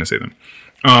I'm not going to say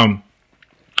them.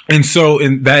 And so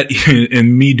in that,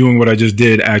 and me doing what I just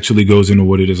did actually goes into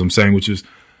what it is I'm saying, which is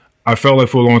I felt like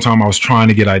for a long time I was trying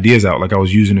to get ideas out, like I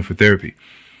was using it for therapy.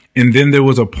 And then there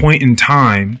was a point in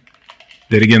time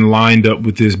that again lined up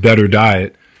with this better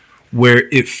diet where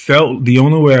it felt, the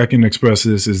only way I can express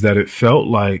this is that it felt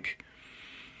like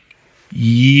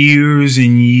years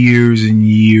and years and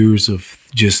years of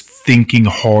just thinking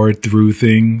hard through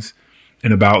things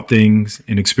and about things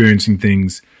and experiencing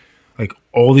things. Like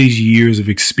all these years of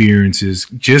experiences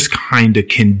just kind of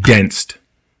condensed,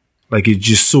 like it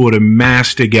just sort of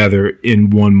mashed together in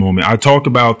one moment. I talk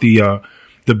about the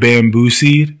bamboo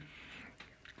seed.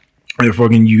 and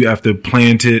fucking you have to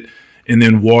plant it and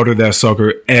then water that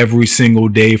sucker every single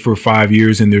day for 5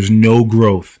 years, and there's no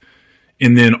growth.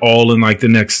 And then all in like the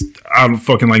next,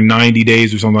 fucking like 90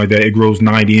 days or something like that, it grows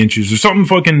 90 inches or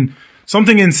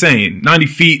something insane. 90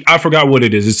 feet. I forgot what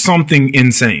it is. It's something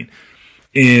insane.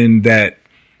 And that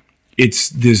it's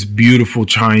this beautiful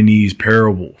Chinese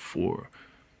parable for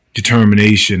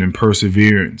determination and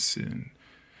perseverance and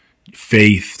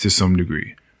faith to some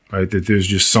degree, right? That there's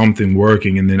just something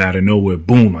working, and then out of nowhere,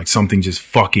 boom, like something just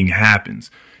fucking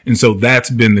happens. And so that's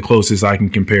been the closest I can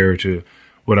compare to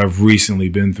what I've recently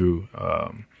been through.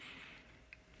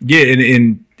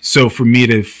 And so for me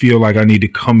to feel like I need to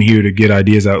come here to get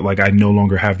ideas out, like I no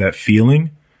longer have that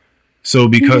feeling. So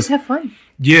because you just have fun.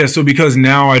 Yeah, so because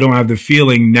now I don't have the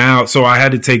feeling now, so I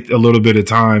had to take a little bit of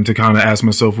time to kind of ask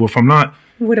myself, well, if I'm not,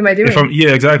 what am I doing?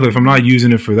 Exactly. If I'm not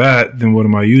using it for that, then what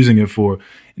am I using it for?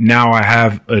 Now I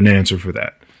have an answer for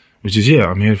that, which is,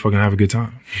 I'm here to fucking have a good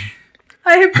time.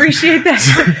 I appreciate that.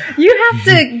 So you have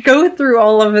to go through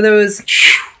all of those.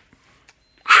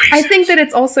 Crazy. I think that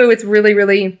it's really,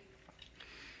 really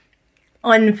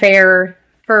unfair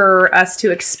for us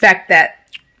to expect that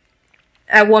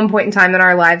at one point in time in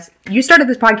our lives, you started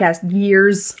this podcast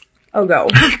years ago.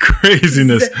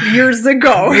 Craziness. Years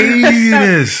ago.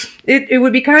 Craziness. It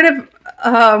would be kind of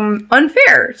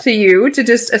unfair to you to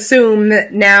just assume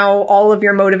that now all of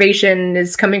your motivation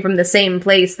is coming from the same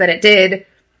place that it did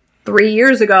 3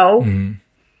 years ago. Mm-hmm.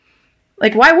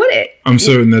 Like, why would it? I'm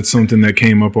certain that's something that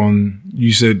came up on,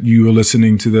 you said you were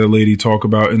listening to that lady talk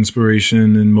about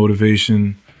inspiration and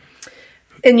motivation.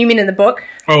 And you mean in the book?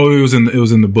 Oh, it was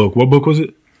in the book. What book was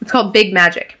it? It's called Big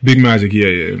Magic. Big Magic, yeah.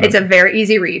 It's a very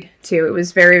easy read, too. It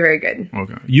was very, very good.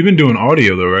 Okay. You've been doing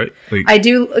audio, though, right? Like, I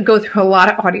do go through a lot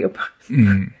of audiobooks.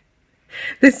 Mm.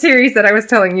 The series that I was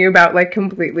telling you about, like,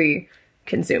 completely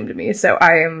consumed me. So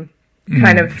I am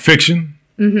kind of... Fiction?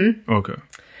 Mm-hmm. Okay.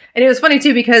 And it was funny,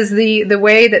 too, because the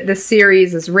way that this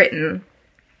series is written,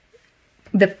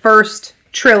 the first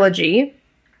trilogy...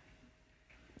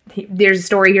 There's a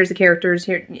story, here's the characters,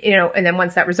 here, and then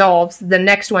once that resolves, the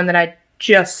next one that I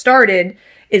just started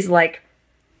is like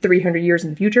 300 years in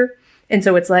the future. And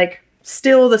so it's like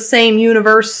still the same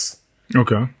universe.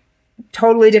 Okay.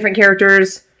 Totally different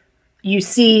characters. You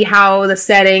see how the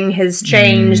setting has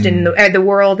changed and the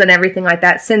world and everything like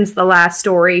that since the last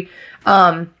story.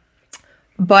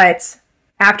 But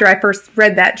after I first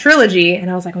read that trilogy, and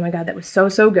I was like, oh my God, that was so,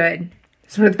 so good.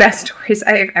 It's one of the best stories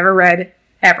I've ever read,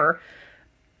 ever.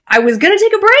 I was going to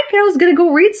take a break and I was going to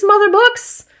go read some other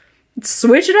books,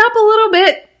 switch it up a little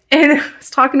bit. And I was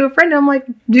talking to a friend and I'm like,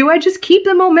 do I just keep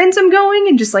the momentum going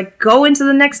and just like go into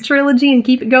the next trilogy and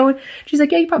keep it going? She's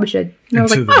like, yeah, you probably should. And I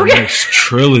was like, oh, yeah. Next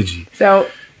trilogy. So,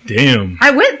 damn.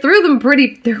 I went through them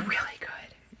they're really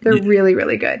good. They're really,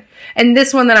 really good. And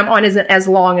this one that I'm on isn't as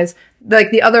long as,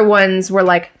 like the other ones were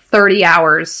like 30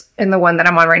 hours and the one that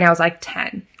I'm on right now is like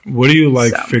 10. What do you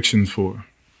like fictions for?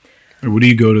 Or what do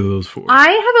you go to those for?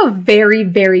 I have a very,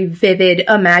 very vivid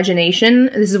imagination.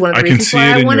 This is one of the reasons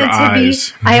why I wanted to be.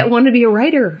 I wanted to be a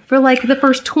writer for like the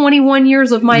first 21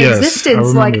 years of my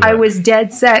existence. I was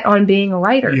dead set on being a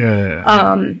writer.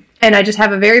 Yeah. And I just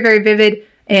have a very, very vivid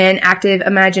and active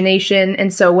imagination.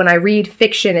 And so when I read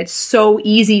fiction, it's so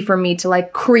easy for me to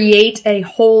like create a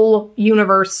whole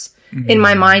universe in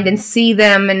my mind and see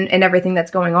them and everything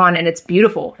that's going on. And it's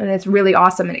beautiful and it's really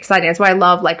awesome and exciting. That's why I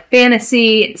love like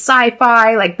fantasy and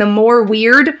sci-fi. Like the more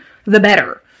weird, the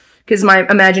better. Because my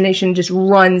imagination just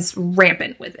runs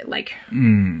rampant with it. Like,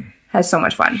 has so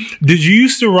much fun. Did you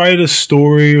used to write a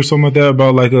story or something like that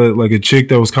about like a chick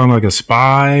that was kind of like a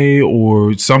spy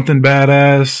or something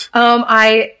badass?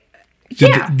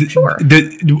 Sure.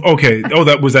 Okay. Oh,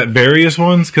 that was that various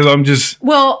ones? Because I'm just...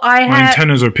 Well, my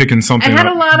antennas are picking something I had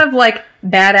a lot of, like,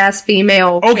 badass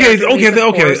female... Okay. There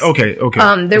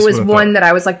That's was one that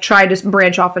I was, like, tried to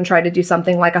branch off and try to do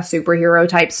something like a superhero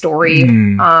type story.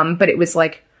 But it was,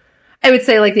 like... I would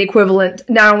say, like, the equivalent...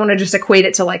 Now, I don't want to just equate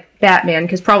it to, like, Batman,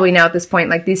 because probably now at this point,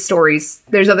 like, these stories...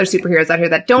 There's other superheroes out here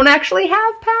that don't actually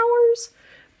have powers,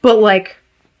 but, like,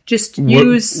 just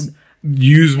use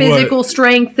physical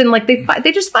strength and like they fight.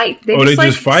 They just fight. They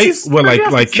just fight. What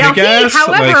like kick ass?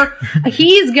 However,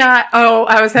 he's got. Oh,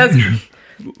 I was hesitant.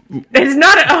 It's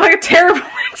not a terrible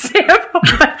example,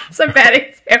 but it's a bad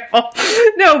example.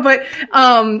 No, but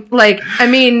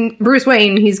Bruce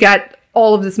Wayne, he's got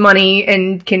all of this money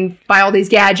and can buy all these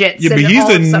gadgets. Yeah, but he's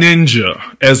a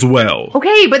ninja as well.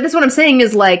 Okay, but this what I'm saying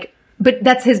is like but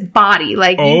that's his body.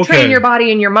 Like, Oh, you okay. train your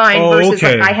body and your mind Oh, versus,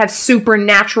 okay. like, I have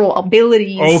supernatural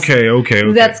abilities.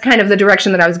 Okay. That's kind of the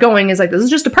direction that I was going, is like, this is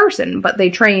just a person, but they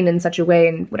train in such a way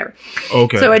and whatever.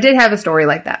 Okay. So I did have a story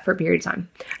like that for a period of time.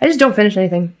 I just don't finish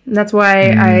anything. And that's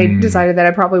why I decided that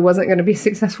I probably wasn't going to be a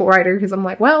successful writer, because I'm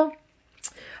like, well...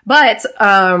 But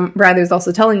Bradley was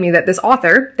also telling me that this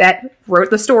author that wrote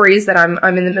the stories that I'm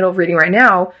in the middle of reading right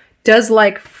now does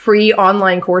like free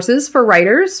online courses for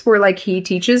writers where like he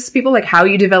teaches people like how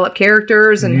you develop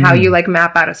characters and how you like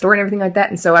map out a story and everything like that.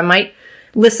 And so I might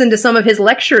listen to some of his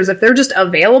lectures if they're just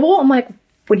available. I'm like,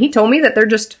 when he told me that they're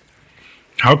just...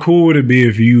 How cool would it be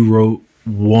if you wrote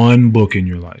one book in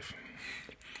your life?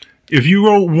 If you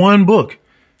wrote one book.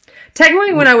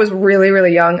 Technically, when I was really,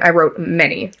 really young, I wrote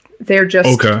many. They're just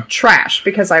Okay. trash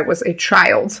because I was a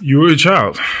child. You were a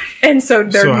child. And so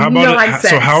they're nonsense.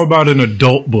 So how about an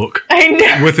adult book I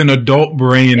know. with an adult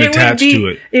brain attached to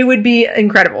it? It would be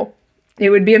incredible.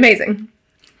 It would be amazing.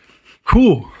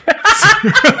 Cool.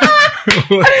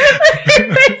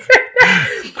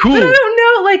 Cool. But I don't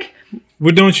know, like...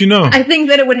 What don't you know? I think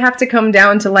that it would have to come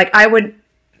down to, like, I would...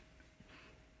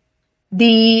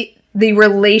 The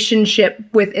relationship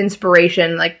with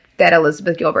inspiration, like, that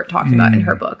Elizabeth Gilbert talks about in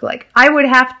her book. Like, I would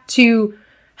have to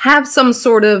have some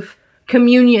sort of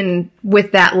communion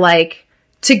with that, like,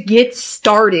 to get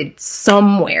started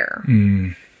somewhere.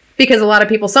 Because a lot of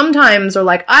people sometimes are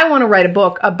like, I want to write a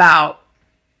book about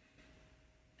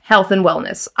health and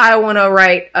wellness. I want to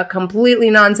write a completely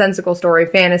nonsensical story,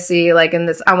 fantasy, like in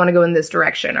this, I want to go in this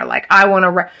direction. Or like, I want to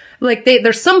write, like,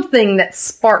 there's something that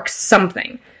sparks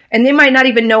something. And they might not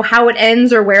even know how it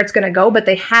ends or where it's going to go, but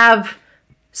they have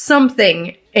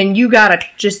something, and you gotta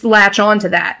just latch on to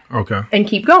that. Okay. And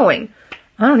keep going.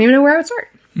 I don't even know where I would start.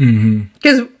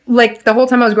 Because, like, the whole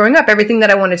time I was growing up, everything that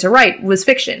I wanted to write was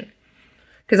fiction.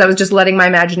 Because I was just letting my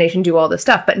imagination do all this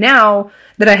stuff. But now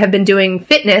that I have been doing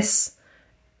fitness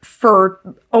for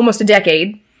almost a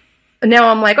decade, now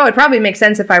I'm like, oh, it probably makes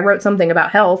sense if I wrote something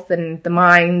about health and the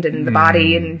mind and the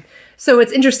body. And so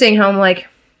it's interesting how I'm like,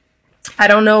 I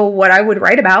don't know what I would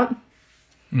write about.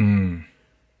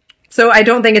 So I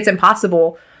don't think it's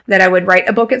impossible that I would write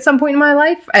a book at some point in my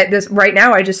life. Right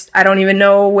now, I don't even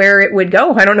know where it would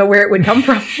go. I don't know where it would come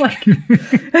from. Like,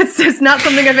 it's just not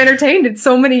something I've entertained in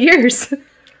so many years.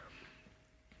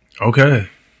 Okay.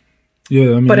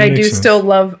 Yeah, I mean, but that I makes do sense. still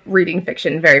love reading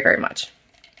fiction very, very much.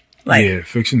 Like, yeah,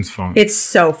 fiction's fun. it's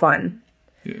so fun.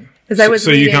 Yeah. Because I was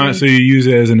so reading, you use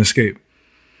it as an escape.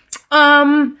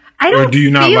 I don't. Or do you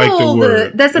not feel like the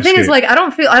word That's the thing, is escape? like I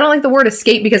don't like the word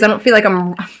escape, because I don't feel like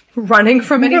I'm running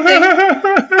from anything.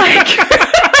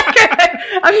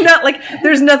 I'm not like,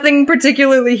 there's nothing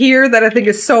particularly here that I think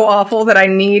is so awful that I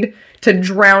need to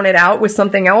drown it out with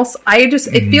something else.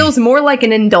 It feels more like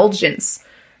an indulgence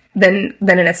than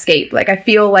an escape. Like, I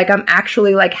feel like I'm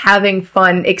actually like having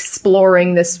fun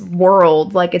exploring this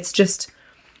world. Like, it's just...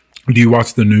 Do you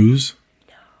watch the news?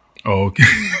 No. Oh, okay.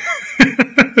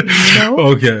 No.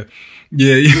 Okay.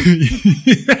 Yeah.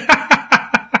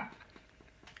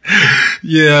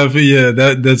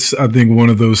 That's I think one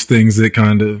of those things that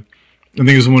I think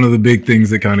it's one of the big things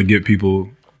that kind of get people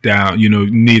down,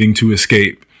 needing to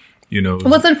escape,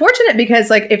 Well, it's unfortunate because,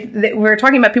 like, if we're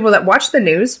talking about people that watch the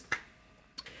news,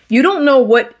 you don't know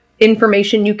what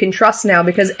information you can trust now,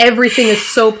 because everything is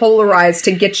so polarized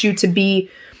to get you to be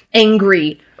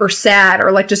angry or sad,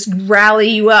 or like just rally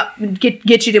you up,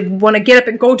 get you to want to get up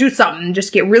and go do something,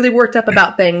 just get really worked up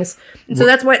about things. And so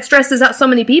that's why it stresses out so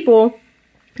many people.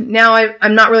 Now,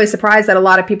 I'm not really surprised that a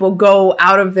lot of people go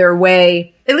out of their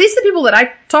way, at least the people that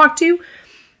I talk to,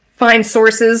 find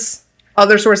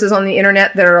other sources on the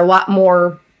internet that are a lot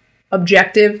more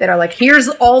objective, that are like, here's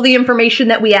all the information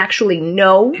that we actually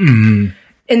know.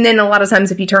 And then a lot of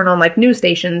times if you turn on like news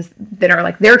stations that are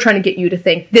like, they're trying to get you to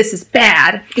think this is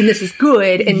bad and this is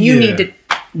good and you need to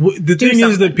The thing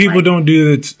is that people don't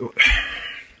do that.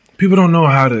 People don't know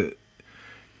how to...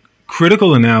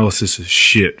 Critical analysis is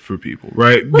shit for people,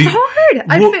 right? Well, it's hard.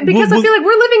 I feel like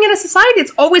we're living in a society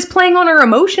that's always playing on our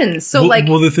emotions. So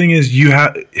the thing is,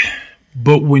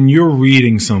 but when you're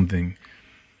reading something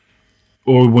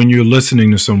or when you're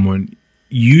listening to someone,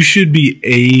 you should be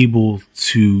able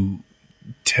to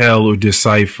tell or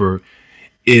decipher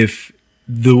if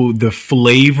the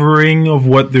flavoring of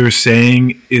what they're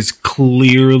saying is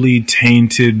clearly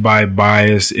tainted by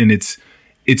bias, and it's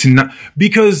not,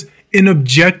 because in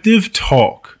objective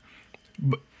talk,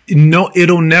 no,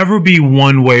 it'll never be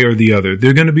one way or the other. There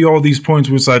are going to be all these points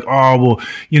where it's like, oh,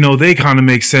 well, they kind of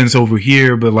make sense over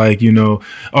here, but like,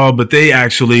 but they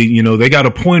actually, they got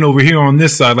a point over here on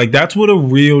this side. Like, that's what a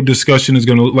real discussion is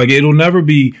going to look like. It'll never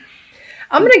be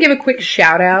I'm going to give a quick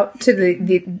shout out to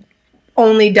the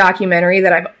only documentary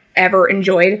that I've ever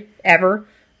enjoyed, ever,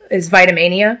 is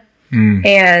Vitamania.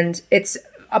 And it's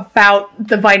about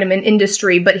the vitamin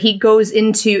industry, but he goes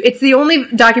into... It's the only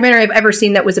documentary I've ever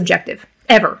seen that was objective.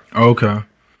 Ever. Okay.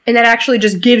 And that actually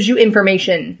just gives you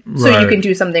information so you can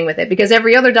do something with it. Because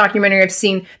every other documentary I've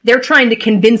seen, they're trying to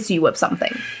convince you of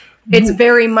something. It's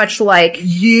very much like,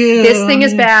 this thing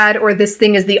is bad, or this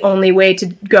thing is the only way to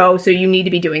go, so you need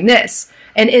to be doing this.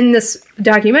 And in this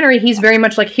documentary, he's very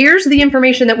much like, here's the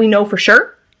information that we know for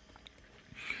sure.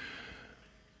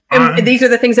 And these are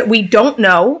the things that we don't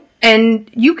know. And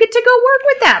you get to go work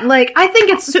with that. Like, I think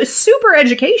it's super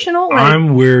educational. Like,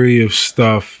 I'm wary of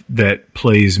stuff that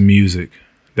plays music,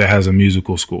 that has a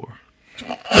musical score.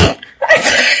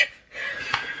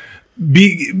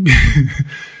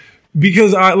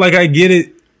 Because I get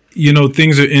it,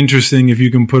 things are interesting if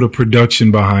you can put a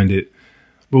production behind it.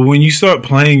 But when you start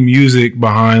playing music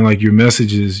behind like your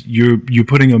messages, you're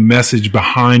putting a message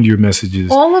behind your messages.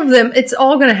 All of them, it's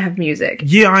all going to have music.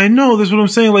 Yeah, I know. That's what I'm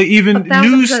saying. Like even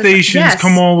news stations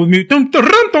come on with music.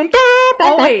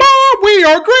 Always. We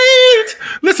are great.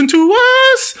 Listen to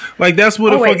us. Like that's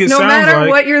what it fucking sounds like. No matter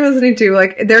what you're listening to,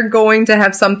 like they're going to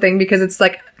have something because it's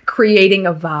like creating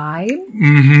a vibe.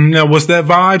 Mm-hmm. Now, what's that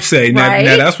vibe say? Right?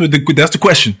 Now that's the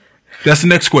question. That's the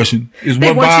next question. Is they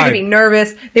what want vibe? you to be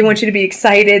nervous. They want you to be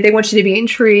excited. They want you to be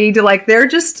intrigued. Like they're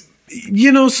just,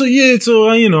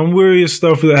 I'm wary of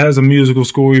stuff that has a musical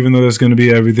score, even though that's going to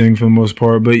be everything for the most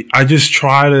part. But I just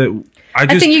try to. I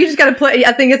think you just got to play.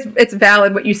 I think it's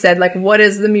valid what you said. Like, what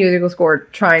is the musical score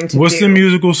trying to do? What's the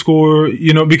musical score?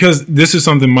 Because this is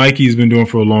something Mikey's been doing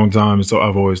for a long time, and so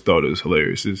I've always thought it was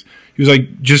hilarious. He was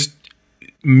like, just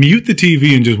mute the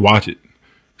TV and just watch it.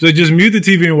 So just mute the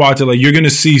TV and watch it. Like you're going to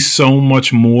see so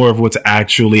much more of what's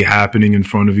actually happening in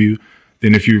front of you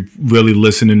than if you're really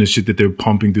listening to shit that they're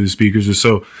pumping through the speakers. Or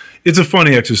so it's a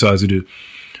funny exercise to do.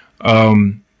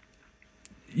 The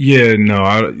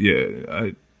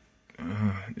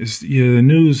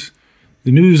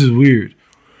news is weird.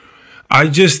 I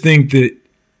just think that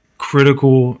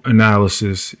critical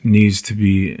analysis needs to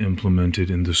be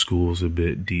implemented in the schools a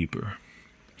bit deeper.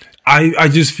 I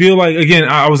just feel like, again,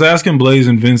 I was asking Blaze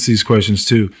and Vince these questions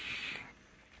too.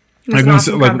 Like when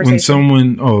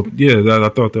someone, I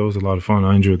thought that was a lot of fun.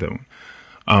 I enjoyed that one.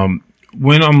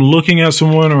 When I'm looking at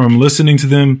someone or I'm listening to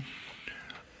them,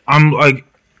 I'm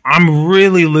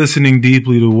really listening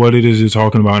deeply to what it is they're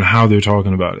talking about and how they're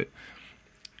talking about it.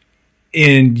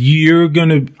 And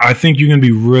I think you're going to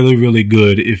be really, really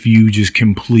good if you just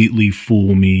completely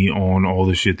fool me on all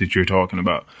the shit that you're talking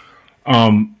about.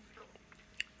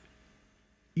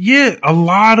 A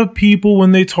lot of people,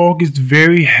 when they talk, it's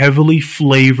very heavily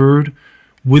flavored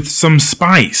with some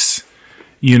spice.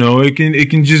 It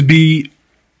can just be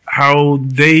how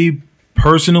they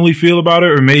personally feel about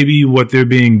it, or maybe what they're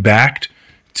being backed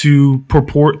to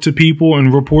purport to people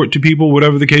and report to people,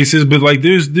 whatever the case is. But like,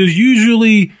 there's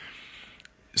usually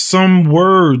some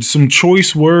words, some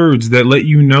choice words that let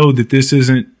you know that this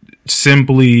isn't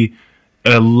simply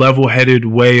a level-headed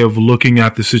way of looking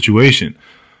at the situation.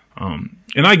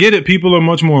 And I get it. People are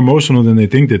much more emotional than they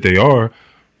think that they are,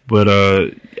 but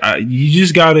you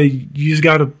just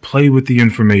gotta play with the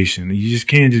information. You just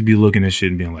can't just be looking at shit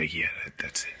and being like, yeah,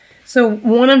 that's it. So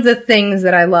one of the things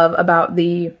that I love about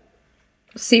the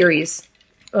series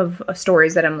of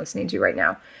stories that I'm listening to right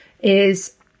now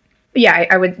is,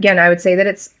 I would say that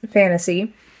it's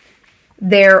fantasy.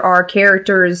 There are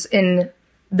characters in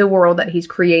the world that he's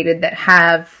created that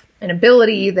have an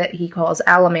ability that he calls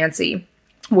allomancy,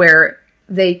 where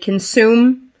they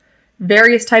consume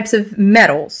various types of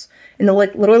metals, and they'll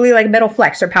literally like metal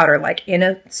flecks or powder, like in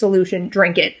a solution,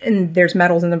 drink it, and there's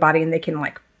metals in the body, and they can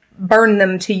like burn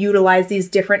them to utilize these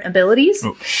different abilities.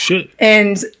 Oh shit!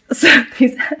 And so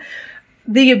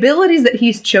the abilities that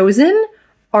he's chosen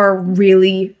are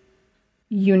really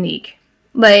unique.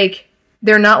 Like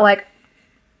they're not like,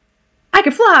 I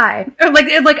can fly, or like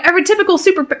every typical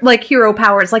super like hero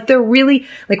powers. Like they're really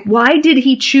like, why did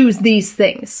he choose these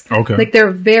things? Okay, like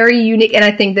they're very unique, and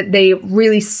I think that they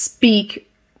really speak.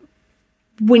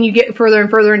 When you get further and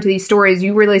further into these stories,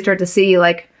 you really start to see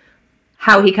like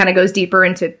how he kind of goes deeper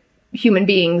into human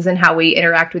beings and how we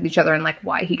interact with each other, and like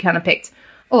why he kind of picked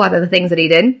a lot of the things that he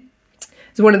did.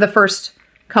 So one of the first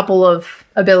couple of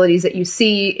abilities that you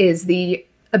see is the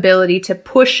ability to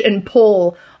push and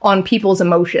pull on people's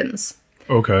emotions.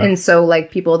 Okay. And so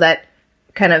like people that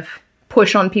kind of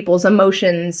push on people's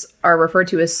emotions are referred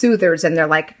to as soothers, and they're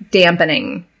like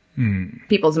dampening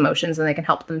people's emotions, and they can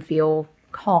help them feel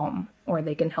calm, or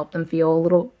they can help them feel a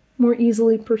little more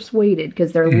easily persuaded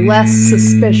because they're less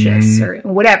suspicious or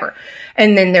whatever.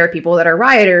 And then there are people that are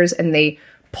rioters and they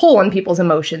pull on people's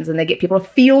emotions and they get people to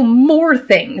feel more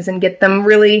things and get them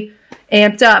really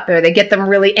amped up, or they get them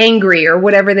really angry or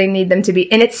whatever they need them to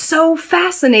be. And it's so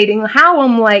fascinating how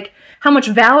how much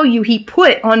value he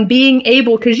put on being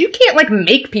able, because you can't like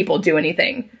make people do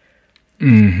anything.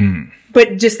 Mm-hmm.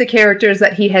 But just the characters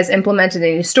that he has implemented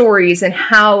in his stories and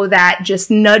how that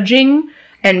just nudging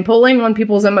and pulling on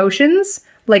people's emotions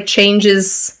like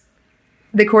changes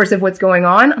the course of what's going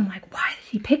on. I'm like, why did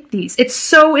he pick these? It's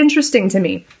so interesting to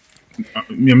me.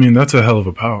 I mean, that's a hell of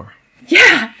a power.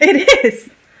 Yeah, it is.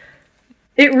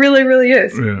 It really, really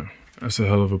is. Yeah, that's a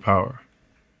hell of a power.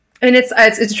 And it's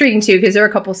intriguing too, because there are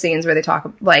a couple scenes where they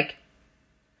talk like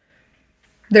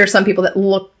there are some people that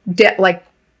look like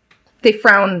they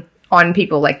frown on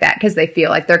people like that because they feel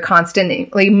like they're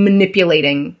constantly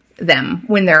manipulating them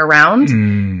when they're around.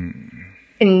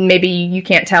 And maybe you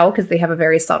can't tell because they have a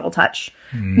very subtle touch.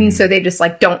 And so they just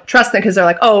like don't trust them because they're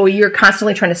like, oh, you're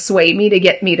constantly trying to sway me to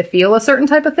get me to feel a certain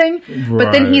type of thing. Right.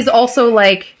 But then he's also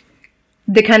like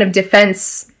the kind of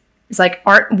defense is like,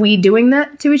 aren't we doing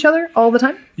that to each other all the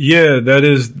time? Yeah,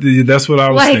 that's what I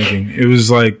was thinking. It was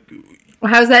like,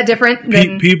 how's that different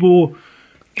than people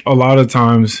a lot of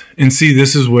times, and see,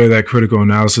 this is where that critical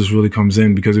analysis really comes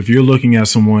in, because if you're looking at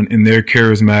someone and they're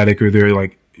charismatic or they're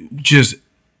like just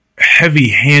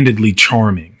heavy-handedly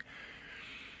charming,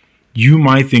 you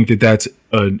might think that that's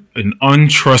an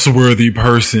untrustworthy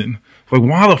person. Like,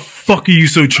 why the fuck are you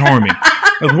so charming?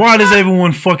 Like, why does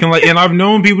everyone fucking like... And I've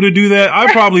known people to do that.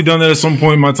 I've probably done that at some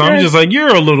point in my time. I'm just like,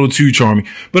 you're a little too charming.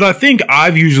 But I think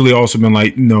I've usually also been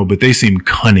like, no, but they seem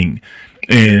cunning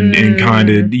and kind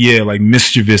of, yeah, like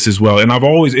mischievous as well. And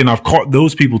I've caught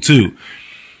those people too.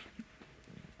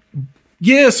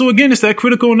 Yeah, so again, it's that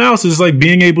critical analysis, like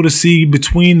being able to see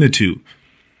between the two.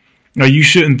 Now, you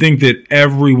shouldn't think that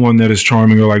everyone that is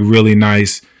charming or like really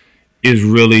nice is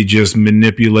really just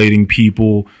manipulating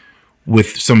people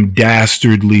with some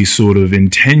dastardly sort of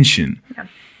intention. Yeah.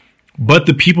 But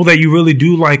the people that you really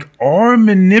do like are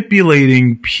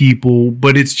manipulating people,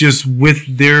 but it's just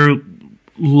with their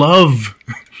love.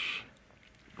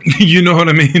 You know what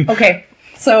I mean? Okay,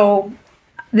 so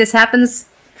this happens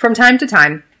from time to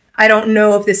time. I don't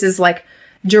know if this is like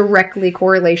directly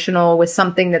correlational with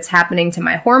something that's happening to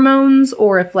my hormones,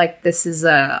 or if like this is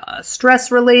a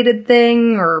stress related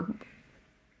thing, or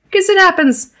because it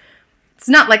happens. It's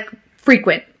not like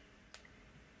frequent,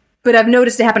 but I've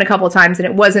noticed it happen a couple of times, and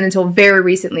it wasn't until very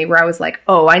recently where I was like,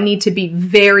 oh, I need to be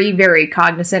very, very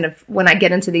cognizant of when I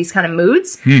get into these kind of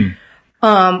moods,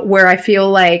 where I feel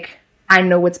like I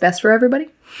know what's best for everybody.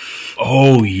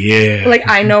 Oh, yeah. Like,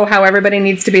 I know how everybody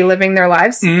needs to be living their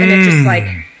lives. And it's just like,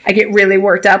 I get really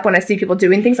worked up when I see people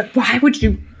doing things. Like, why would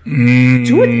you do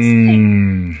this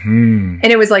thing?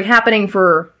 And it was like happening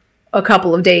for a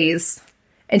couple of days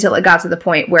until it got to the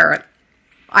point where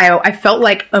I felt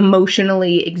like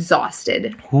emotionally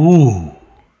exhausted. Ooh.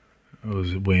 That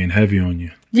was weighing heavy on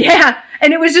you. Yeah.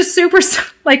 And it was just super,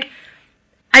 like,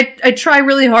 I try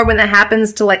really hard when that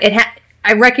happens to like,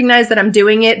 I recognize that I'm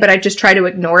doing it, but I just try to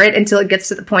ignore it until it gets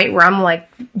to the point where I'm like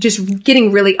just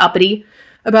getting really uppity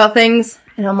about things.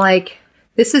 And I'm like,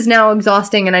 this is now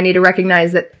exhausting, and I need to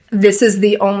recognize that this is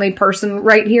the only person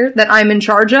right here that I'm in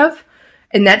charge of.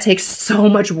 And that takes so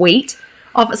much weight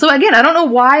off. So again, I don't know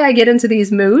why I get into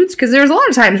these moods, because there's a lot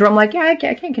of times where I'm like, yeah, I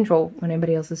can't control what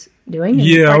anybody else is doing. And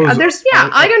yeah, like, I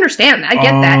understand that. I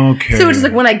get that. Okay. So it's just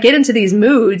like when I get into these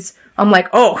moods, I'm like,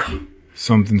 oh,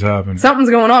 something's happening.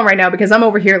 Something's going on right now, because I'm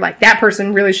over here like, that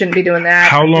person really shouldn't be doing that.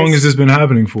 How long has this been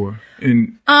happening for?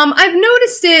 I've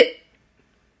noticed it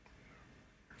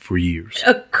for years.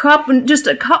 It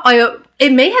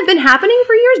may have been happening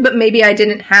for years, but maybe I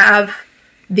didn't have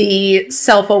the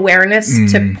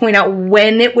self-awareness to point out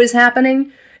when it was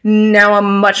happening. Now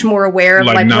I'm much more aware of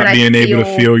like not being able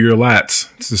to feel your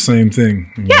lats. It's the same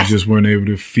thing. Yes. You just weren't able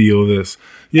to feel this.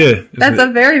 Yeah. That's a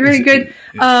very, very good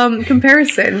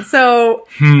comparison. So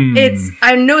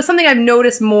I know something I've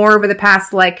noticed more over the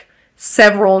past like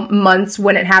several months.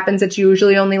 When it happens, it's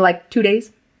usually only like 2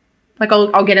 days. Like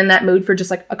I'll get in that mood for just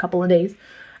like a couple of days.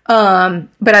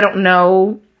 But I don't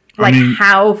know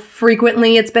how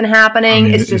frequently it's been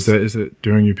happening. It's just, is it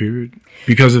during your period?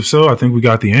 Because if so, I think we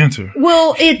got the answer.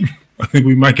 Well, I think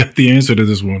we might get the answer to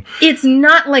this one. It's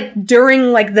not like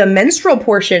during like the menstrual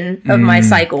portion of my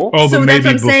cycle. Oh, so that's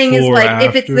what I'm saying is like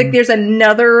if it's like there's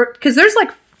another, because there's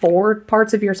like 4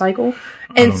 parts of your cycle,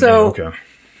 and so okay.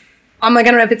 I'm like, I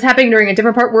don't know if it's happening during a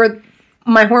different part where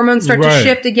my hormones start to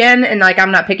shift again, and like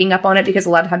I'm not picking up on it because a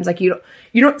lot of times like you're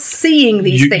not seeing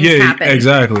these things happen.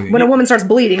 Exactly. When a woman starts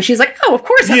bleeding, she's like, "Oh, of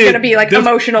course I'm going to be like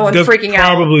emotional and freaking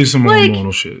out." Probably some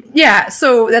hormonal shit. Yeah,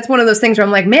 so that's one of those things where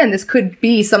I'm like, man, this could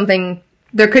be something.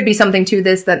 There could be something to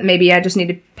this that maybe I just need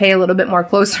to pay a little bit more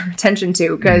closer attention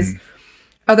to, because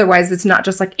otherwise it's not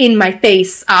just like in my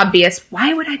face, obvious.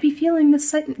 Why would I be feeling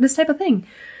this type of thing?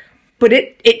 But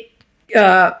it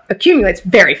accumulates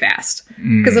very fast,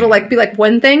 because it'll like be like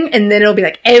one thing and then it'll be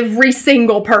like every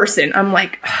single person. I'm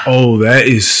like, oh, that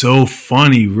is so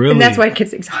funny, really. And that's why it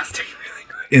gets exhausting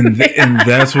really quick. And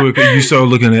that's where you start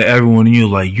looking at everyone and you're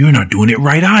like, you're not doing it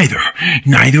right either.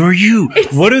 Neither are you.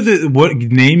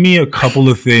 Name me a couple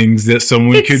of things that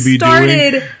someone could be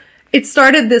doing. It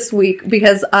started this week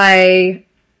because I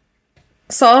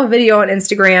saw a video on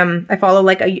Instagram. I follow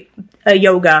like a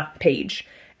yoga page.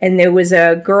 And there was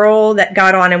a girl that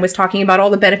got on and was talking about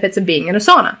all the benefits of being in a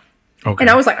sauna. Okay. And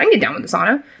I was like, I can get down with the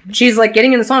sauna. She's like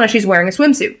getting in the sauna. She's wearing a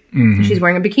swimsuit. Mm-hmm. She's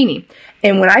wearing a bikini.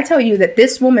 And when I tell you that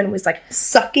this woman was like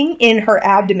sucking in her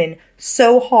abdomen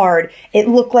so hard, it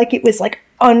looked like it was like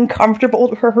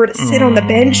uncomfortable for her to sit on the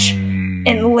bench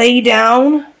and lay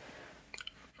down.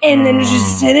 And then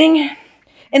just sitting.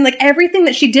 And like everything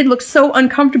that she did looked so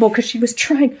uncomfortable because she was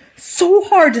trying so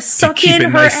hard to suck in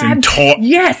her abdomen.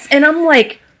 Yes. And I'm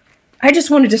like, I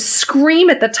just wanted to scream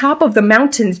at the top of the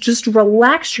mountains, just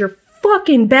relax your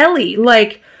fucking belly.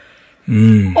 Like,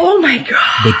 oh my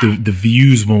God. But the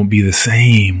views won't be the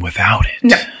same without it.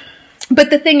 No. But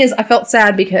the thing is, I felt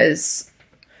sad because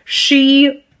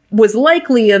she was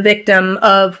likely a victim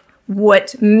of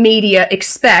what media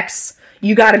expects.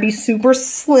 You got to be super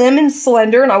slim and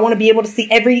slender, and I want to be able to see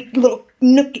every little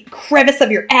nook and crevice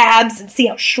of your abs and see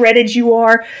how shredded you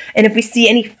are. And if we see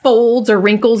any folds or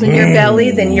wrinkles in your belly,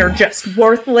 then you're just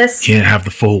worthless. Can't have the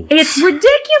folds. It's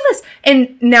ridiculous.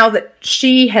 And now that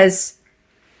she has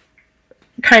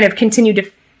kind of continued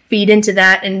to feed into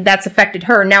that, and that's affected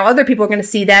her, now other people are going to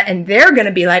see that, and they're going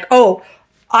to be like, oh,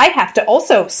 I have to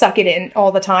also suck it in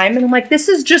all the time. And I'm like, this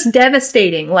is just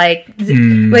devastating. Like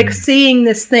seeing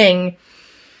this thing,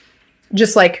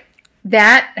 just like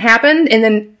that happened, and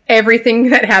then everything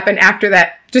that happened after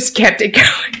that just kept it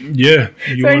going. Yeah.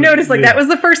 So I noticed that was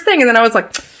the first thing, and then I was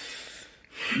like,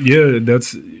 yeah,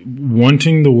 that's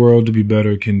wanting the world to be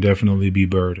better can definitely be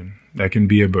burden. That can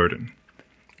be a burden.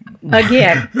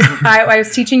 Again, I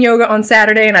was teaching yoga on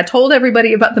Saturday, and I told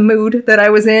everybody about the mood that I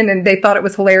was in, and they thought it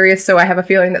was hilarious. So I have a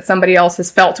feeling that somebody else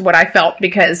has felt what I felt,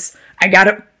 because I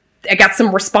got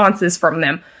some responses from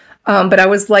them. But I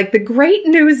was like, the great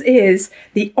news is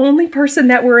the only person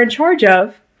that we're in charge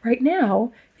of right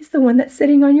now is the one that's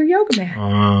sitting on your yoga mat.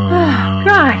 Oh,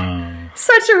 God.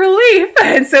 Such a relief.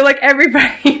 And so like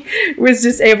everybody was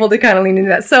just able to kind of lean into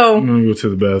that. So I'm going to go to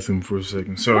the bathroom for a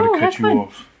second. Sorry to cut you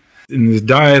off. In this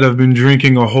diet, I've been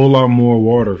drinking a whole lot more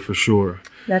water for sure.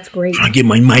 That's great. Trying to get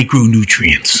my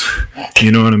micronutrients.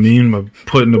 You know what I mean? By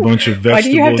putting a bunch of vegetables. Why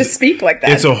do you have to speak like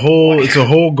that? It's a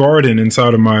whole garden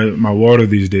inside of my water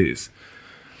these days.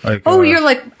 Like, you're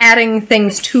like adding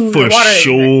things to the water. For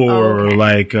sure. Oh, okay.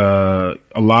 Like a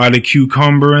lot of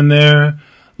cucumber in there,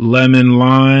 lemon,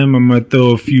 lime. I might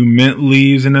throw a few mint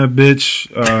leaves in that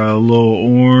bitch. A little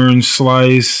orange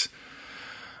slice.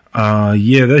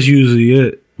 Yeah, that's usually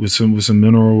it. With some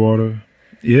mineral water.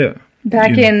 Yeah.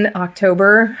 Back in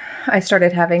October, I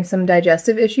started having some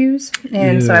digestive issues.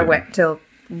 And so I went to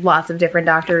lots of different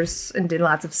doctors and did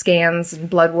lots of scans and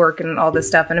blood work and all this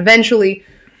stuff. And eventually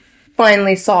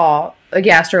finally saw a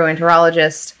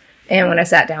gastroenterologist. And when I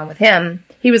sat down with him,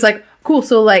 he was like, cool.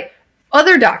 So like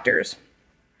other doctors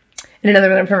and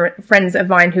another friends of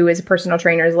mine who is a personal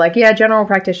trainer is like, yeah, general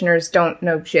practitioners don't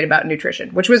know shit about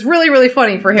nutrition, which was really, really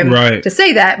funny for him to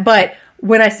say that. But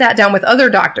when I sat down with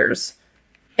other doctors,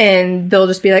 and they'll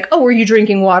just be like, oh, are you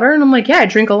drinking water? And I'm like, yeah, I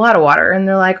drink a lot of water. And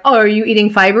they're like, oh, are you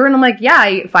eating fiber? And I'm like, yeah,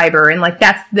 I eat fiber. And like,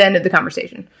 that's the end of the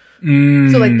conversation.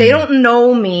 So like, they don't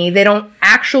know me. They don't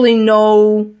actually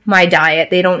know my diet.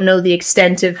 They don't know the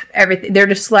extent of everything. They're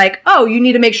just like, oh, you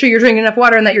need to make sure you're drinking enough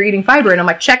water and that you're eating fiber. And I'm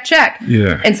like, check.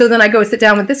 Yeah. And so then I go sit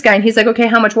down with this guy, and he's like, okay,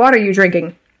 how much water are you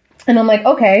drinking? And I'm like,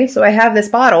 okay, so I have this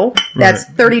bottle that's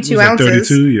 32 ounces.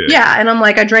 32? Yeah. And I'm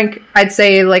like, I'd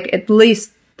say like at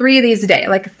least 3 of these a day.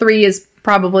 Like 3 is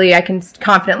probably, I can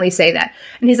confidently say that.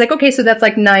 And he's like, okay, so that's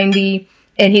like 90.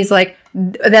 And he's like,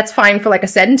 that's fine for like a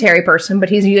sedentary person, but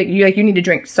he's like, you need to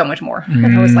drink so much more.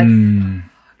 And I was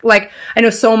like, I know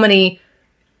so many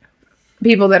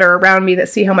people that are around me that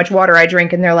see how much water I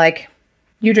drink, and they're like,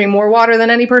 you drink more water than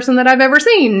any person that I've ever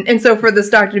seen. And so for this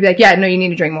doctor to be like, yeah, no, you need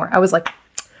to drink more. I was like,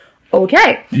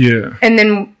 okay. Yeah. And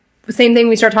then same thing,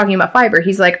 we start talking about fiber.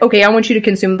 He's like, okay, I want you to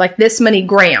consume like this many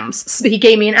grams. So he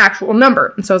gave me an actual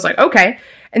number. And so I was like, okay.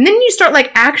 And then you start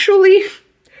like actually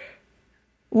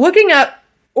looking up,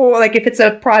 or like if it's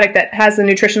a product that has a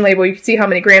nutrition label, you can see how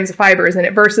many grams of fiber is in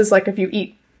it versus like if you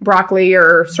eat broccoli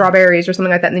or strawberries or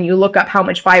something like that, and then you look up how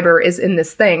much fiber is in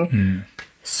this thing.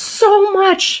 So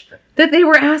much that they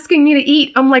were asking me to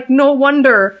eat. I'm like, no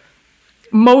wonder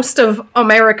most of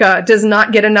America does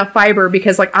not get enough fiber,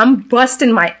 because like I'm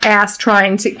busting my ass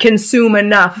trying to consume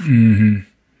enough. And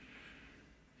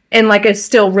like it's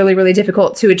still really, really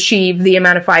difficult to achieve the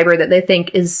amount of fiber that they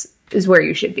think is where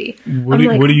you should be. What are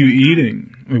you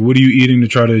eating? Like, what are you eating to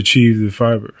try to achieve the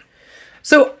fiber?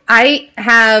 So I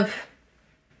have,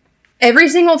 every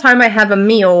single time I have a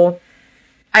meal,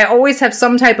 I always have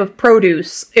some type of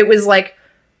produce. It was like,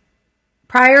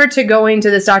 prior to going to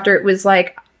this doctor, it was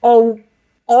like,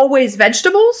 always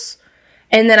vegetables.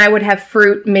 And then I would have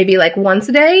fruit maybe like once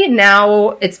a day.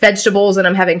 Now it's vegetables and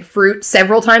I'm having fruit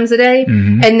several times a day.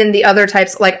 And then the other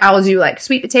types, like I'll do like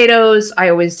sweet potatoes. I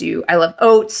love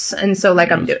oats. And so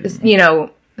like I'm doing, you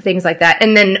know, things like that.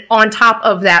 And then on top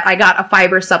of that, I got a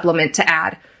fiber supplement to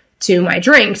add to my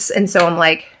drinks. And so I'm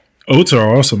like, oats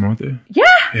are awesome, aren't they? Yeah.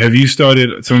 Have you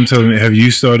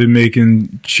started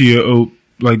making chia oat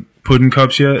like pudding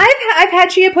cups yet? I've had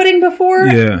chia pudding before.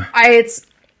 Yeah. It's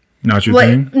not your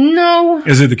like, thing? No.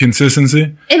 Is it the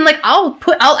consistency? And like I'll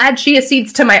add chia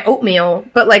seeds to my oatmeal,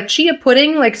 but like chia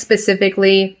pudding, like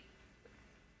specifically,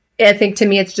 I think to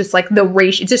me it's just like the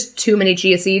ratio. It's just too many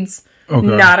chia seeds. Okay.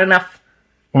 Not enough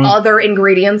other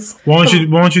ingredients. Why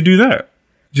don't you do that?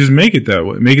 Just make it that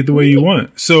way. Make it the way you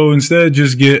want. So instead,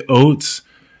 just get oats,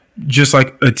 just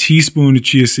like a teaspoon of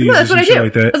chia seeds. No, that's or what I do.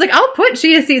 Like that. I was like, I'll put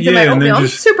chia seeds in my oatmeal. I'm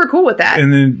super cool with that.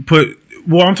 And then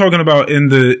I'm talking about in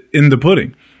the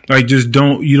pudding. Like,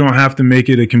 you don't have to make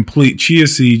it a complete chia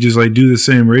seed. Just like do the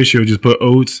same ratio. Just put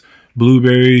oats,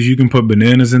 blueberries. You can put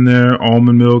bananas in there,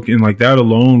 almond milk, and like that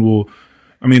alone will.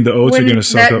 I mean, the oats are going to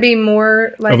suck up. Wouldn't that be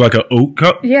more like... Of like an oat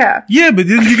cup? Yeah. Yeah, but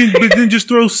then just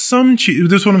throw some chia.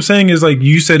 That's what I'm saying is like,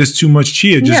 you said it's too much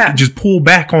chia. Just pull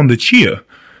back on the chia.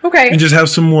 Okay. And just have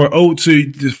some more oats or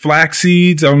flax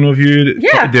seeds. I don't know if you're...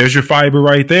 Yeah. There's your fiber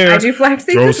right there. I do flax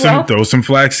seeds Throw some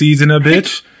flax seeds in that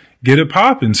bitch. Get it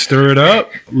popping. Stir it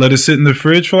up. Let it sit in the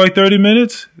fridge for like 30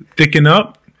 minutes. Thicken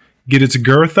up. Get its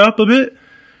girth up a bit.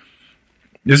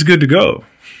 It's good to go.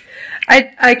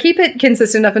 I keep it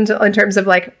consistent enough in terms of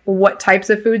like what types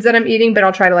of foods that I'm eating, but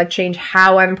I'll try to like change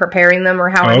how I'm preparing them or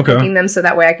how I'm cooking them, so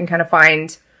that way I can kind of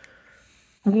find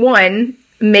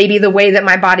maybe the way that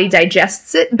my body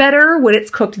digests it better when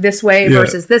it's cooked this way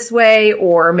versus this way,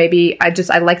 or maybe I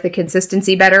like the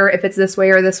consistency better if it's this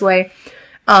way or this way.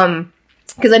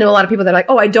 Because I know a lot of people that are like,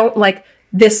 oh, I don't like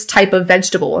this type of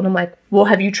vegetable, and I'm like, well,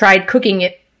 have you tried cooking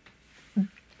it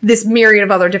this myriad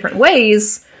of other different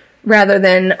ways? Rather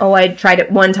than, oh, I tried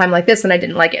it one time like this and I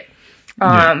didn't like it.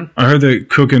 I heard that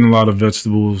cooking a lot of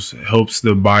vegetables helps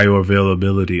the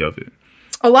bioavailability of it.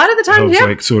 A lot of the time, helps,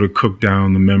 like sort of cook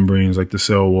down the membranes, like the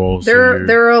cell walls.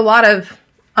 There are a lot of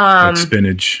like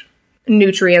spinach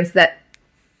nutrients that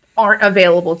aren't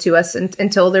available to us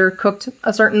until they're cooked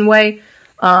a certain way.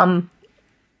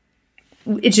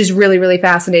 It's just really, really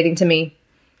fascinating to me.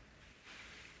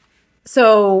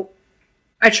 So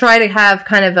I try to have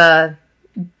kind of a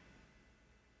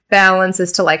balance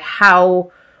as to like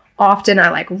how often I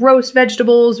like roast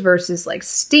vegetables versus like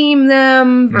steam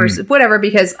them versus whatever,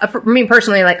 because for me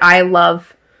personally, like I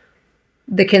love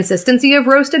the consistency of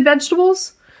roasted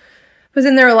vegetables, but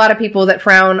then there are a lot of people that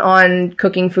frown on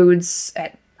cooking foods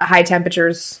at high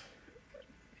temperatures.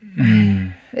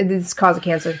 It's cause of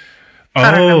cancer.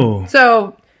 I don't know.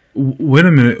 So wait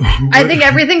a minute. I think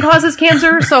everything causes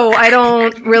cancer, so I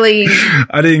don't really...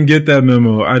 I didn't get that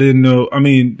memo. I didn't know. I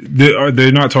mean,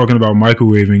 they're not talking about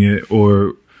microwaving it,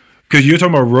 or... Because you're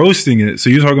talking about roasting it, so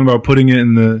you're talking about putting it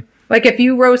in the... Like, if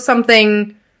you roast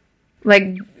something,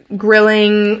 like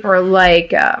grilling, or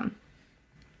like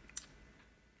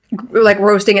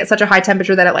roasting at such a high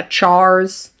temperature that it, like,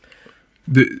 chars...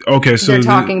 Okay, so they're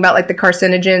talking about, like, the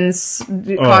carcinogens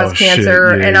cause cancer,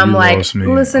 and I'm like,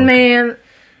 listen, man...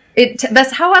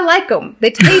 That's how I like them. They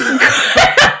taste good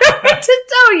to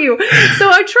tell you. So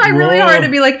I try really hard to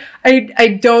be like,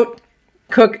 I don't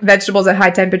cook vegetables at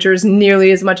high temperatures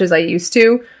nearly as much as I used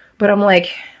to, but I'm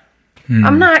like,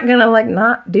 I'm not gonna like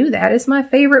not do that. It's my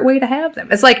favorite way to have them.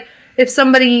 It's like if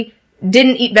somebody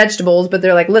didn't eat vegetables, but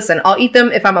they're like, listen, I'll eat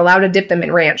them if I'm allowed to dip them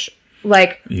in ranch.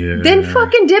 Like, then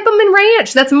fucking dip them in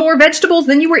ranch. That's more vegetables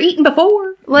than you were eating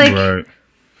before. Like, right.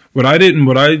 What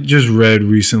I just read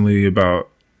recently about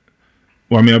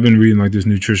well, I mean, I've been reading like this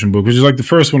nutrition book, which is like the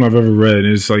first one I've ever read. And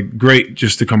it's like great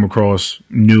just to come across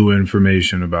new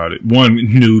information about it. One,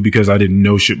 new because I didn't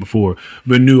know shit before,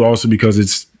 but new also because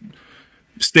it's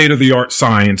state of the art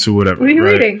science or whatever. What are you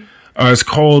reading? It's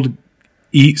called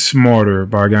Eat Smarter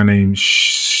by a guy named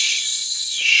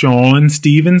Sean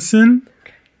Stevenson.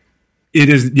 It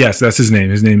is, yes, that's his name.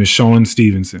 His name is Sean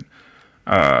Stevenson.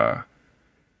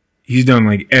 He's done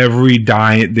like every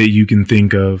diet that you can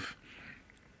think of.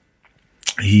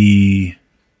 He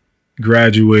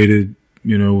graduated,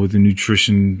 with a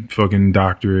nutrition fucking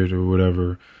doctorate or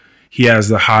whatever. He has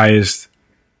the highest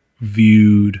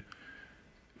viewed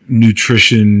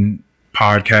nutrition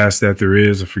podcast that there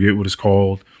is. I forget what it's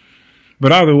called.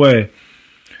 But either way,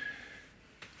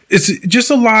 it's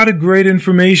just a lot of great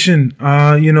information.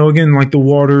 Again, like the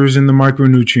waters and the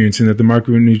micronutrients, and that the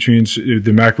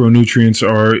macronutrients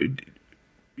are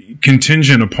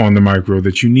contingent upon the micro,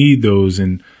 that you need those,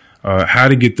 and how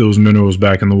to get those minerals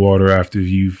back in the water after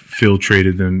you've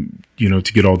filtrated them, to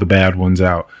get all the bad ones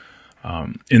out.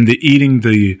 And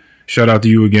shout out to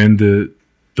you again, the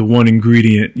one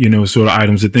ingredient, sort of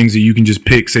items, the things that you can just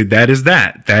pick, say that is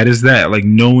that, like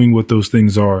knowing what those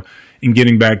things are and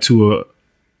getting back to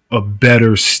a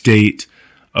better state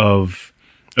of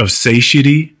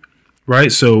satiety,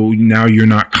 right? So now you're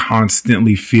not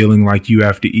constantly feeling like you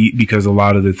have to eat, because a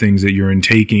lot of the things that you're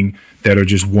intaking that are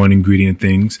just one ingredient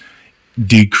things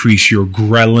decrease your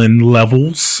ghrelin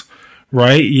levels,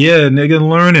 right? Yeah, nigga,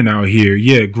 learning out here.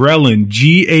 Yeah, ghrelin,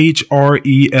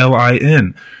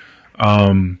 GHRELIN.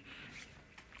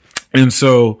 And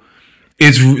so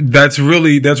that's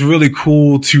really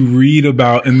cool to read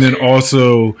about, and then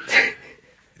also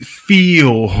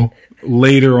feel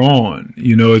later on.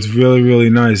 It's really, really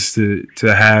nice to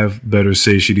have better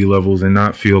satiety levels and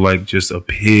not feel like just a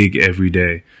pig every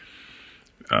day.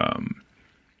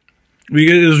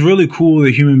 It was really cool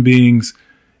that human beings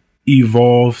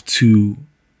evolved to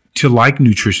like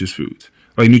nutritious foods.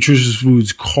 Like nutritious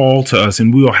foods call to us,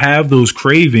 and we'll have those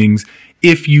cravings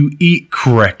if you eat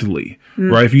correctly,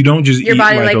 right? If you don't just eat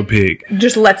like a pig.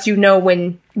 Just lets you know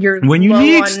when you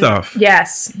need stuff.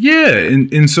 Yes. Yeah.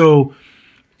 And so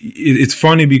it's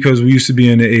funny because we used to be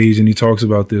in the age, and he talks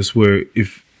about this, where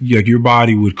if like your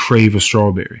body would crave a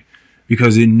strawberry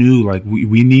because it knew like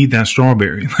we need that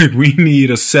strawberry. Like we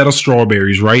need a set of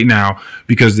strawberries right now,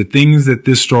 because the things that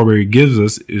this strawberry gives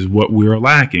us is what we're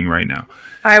lacking right now.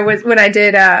 I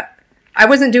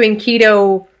wasn't doing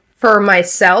keto for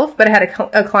myself, but I had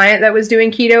a client that was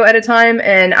doing keto at a time,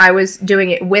 and I was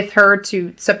doing it with her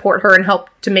to support her and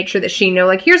help to make sure that she know,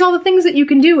 like, here's all the things that you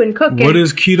can do and cook. What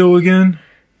is keto again?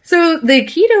 So the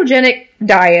ketogenic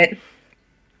diet,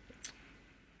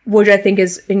 which I think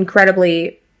is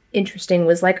incredibly interesting,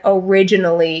 was like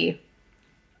originally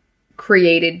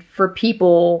created for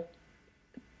people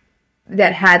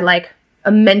that had like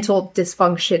a mental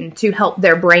dysfunction to help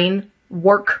their brain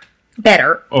work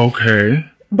better. Okay.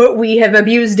 But we have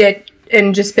abused it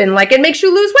and just been like, it makes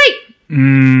you lose weight.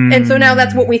 And so now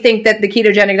that's what we think that the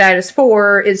ketogenic diet is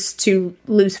for, is to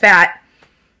lose fat.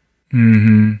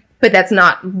 Mm-hmm. But that's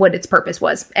not what its purpose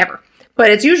was, ever. But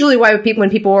it's usually why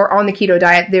when people are on the keto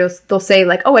diet, they'll say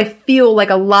like, oh, I feel like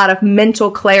a lot of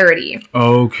mental clarity.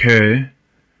 Okay.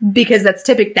 Because that's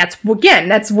kind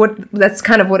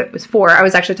of what it was for. I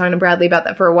was actually talking to Bradley about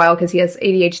that for a while because he has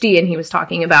ADHD, and he was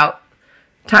talking about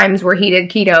times where he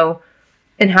did keto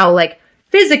and how like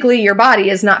physically your body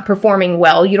is not performing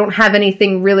well. You don't have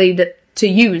anything really to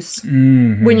use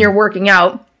when you're working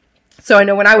out. So I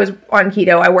know when I was on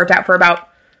keto, I worked out for about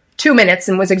 2 minutes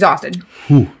and was exhausted.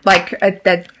 Whew. Like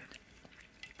that,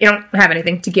 you don't have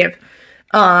anything to give.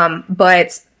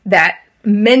 But that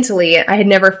mentally, I had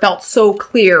never felt so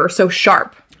clear or so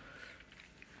sharp.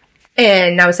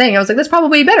 And I was like, that's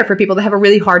probably better for people that have a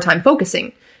really hard time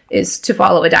focusing, is to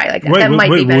follow a diet like that. That might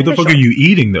be beneficial. What the fuck are you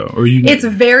eating though? It's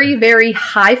very, very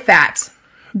high fat,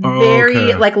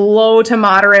 very like low to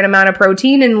moderate amount of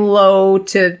protein, and low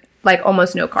to like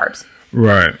almost no carbs.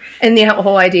 Right. And the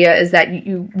whole idea is that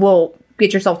you will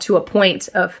get yourself to a point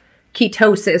of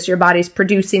ketosis. Your body's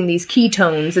producing these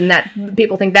ketones, and that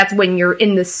people think that's when you're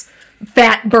in this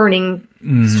fat burning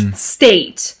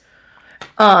state.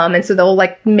 And so they'll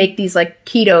like make these like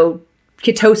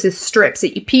ketosis strips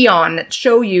that you pee on that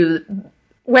show you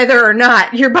whether or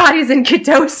not your body's in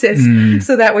ketosis.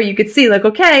 So that way you could see like,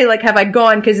 okay, like have I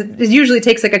gone? Because it usually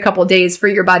takes like a couple of days for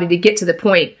your body to get to the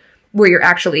point where you're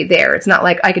actually there. It's not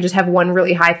like I could just have one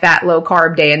really high fat, low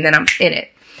carb day and then I'm in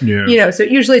it. Yeah. So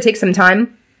it usually takes some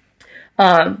time.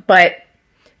 But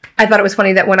I thought it was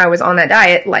funny that when I was on that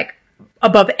diet, like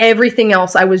above everything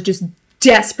else, I was just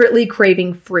desperately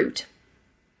craving fruit.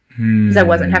 because I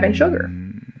wasn't having sugar.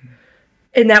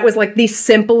 And that was like the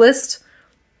simplest,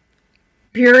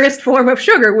 purest form of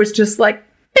sugar, was just like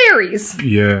berries.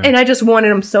 Yeah. And I just wanted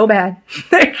them so bad.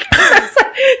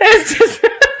 It's just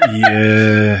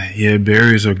yeah,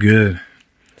 berries are good.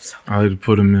 I like to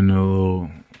put them in a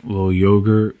little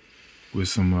yogurt with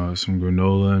some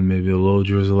granola and maybe a little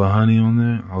drizzle of honey on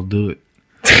there. I'll do it.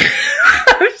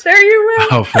 I'm sure you will.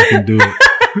 I'll fucking do it.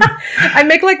 I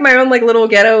make like my own like little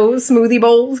ghetto smoothie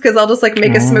bowls, because I'll just like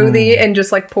make a smoothie and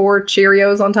just like pour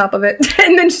Cheerios on top of it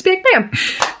and then just bake bam.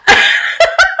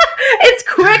 It's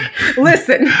quick.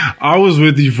 Listen, I was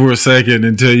with you for a second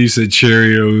until you said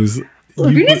Cheerios.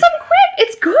 You need something quick.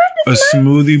 It's good. It's a nice.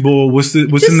 Smoothie bowl. What's in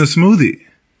the smoothie?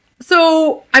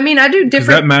 So, I mean, I do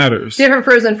that matters. Different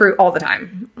frozen fruit all the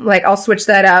time. Like, I'll switch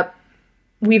that up.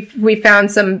 We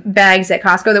found some bags at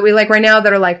Costco that we like right now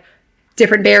that are like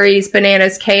different berries,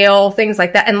 bananas, kale, things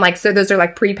like that. And like, so those are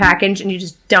like pre-packaged, and you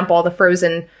just dump all the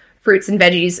frozen fruits and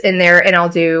veggies in there. And I'll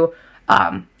do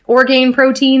Orgain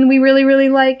protein we really, really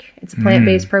like. It's a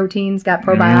plant-based protein. It's got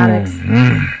probiotics.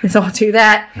 And so I'll do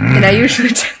that. And I usually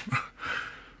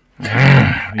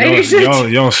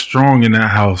y'all strong in that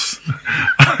house.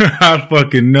 I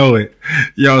fucking know it.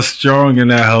 Y'all strong in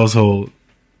that household.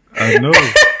 I know.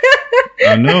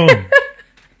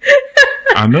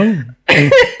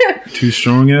 Two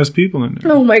strong ass people in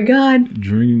there. Oh my god.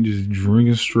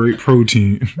 Drinking straight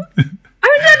protein. I mean,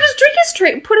 not just drink it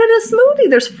straight. Put it in a smoothie.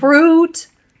 There's fruit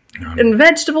and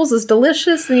vegetables. It's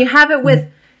delicious, and you have it with.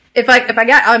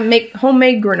 I make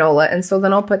homemade granola, and so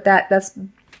then I'll put that. That's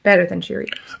better than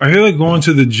Cheerios. I feel like going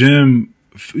to the gym,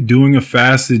 doing a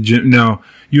fasted gym. Now,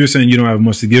 you were saying you don't have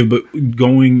much to give, but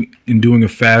going and doing a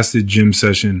fasted gym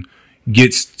session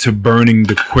gets to burning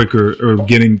the quicker, or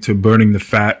getting to burning the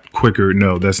fat quicker.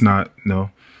 No, that's not.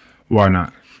 No. Why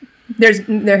not?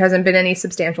 There hasn't been any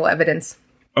substantial evidence.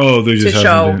 Oh, there just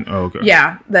hasn't been. Oh, okay.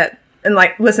 Yeah, and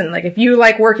like, listen, like if you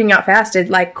like working out fasted,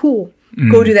 like cool,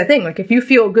 go do that thing. Like if you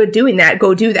feel good doing that,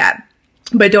 go do that.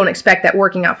 But don't expect that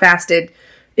working out fasted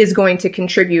is going to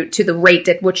contribute to the rate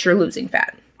at which you're losing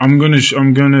fat. I'm gonna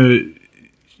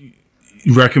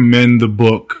recommend the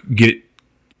book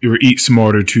Eat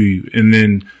Smarter to you, and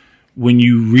then when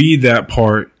you read that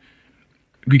part,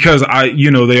 because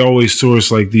they always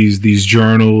source like these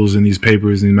journals and these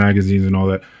papers and magazines and all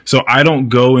that. So I don't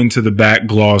go into the back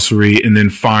glossary and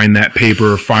then find that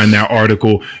paper or find that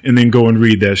article and then go and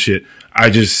read that shit.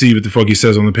 I just see what the fuck he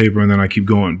says on the paper and then I keep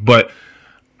going. But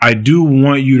I do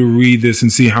want you to read this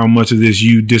and see how much of this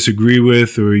you disagree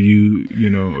with, or or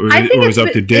is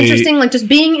up to date. Interesting, like just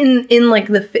being in like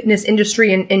the fitness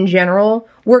industry in general,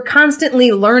 we're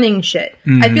constantly learning shit.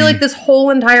 I feel like this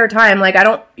whole entire time, like I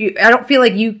don't feel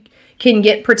like you can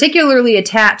get particularly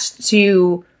attached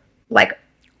to like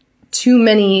too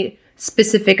many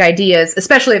specific ideas,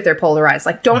 especially if they're polarized.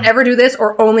 Like don't ever do this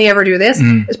or only ever do this.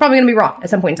 It's probably going to be wrong at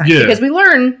some point in time, because we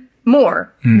learn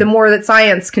more the more that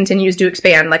science continues to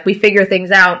expand. Like we figure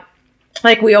things out.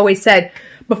 Like we always said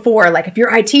before, like if your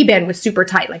IT band was super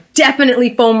tight, like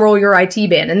definitely foam roll your IT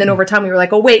band. And then over time we were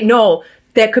like, oh wait, no,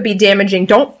 that could be damaging.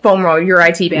 Don't foam roll your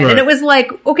IT band. Right. And it was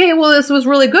like, okay, well this was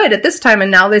really good at this time, and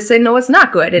now they say no, it's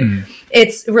not good. And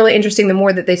it's really interesting the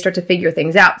more that they start to figure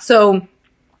things out. So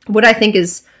what I think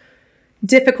is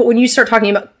difficult when you start talking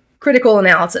about critical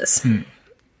analysis.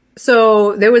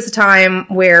 So there was a time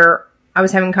where I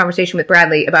was having a conversation with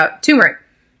Bradley about turmeric,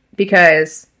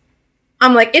 because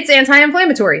I'm like, it's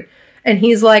anti-inflammatory. And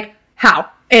he's like, how?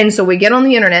 And so we get on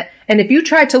the internet, and if you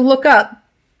try to look up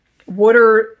what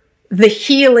are the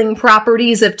healing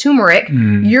properties of turmeric,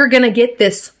 you're going to get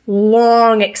this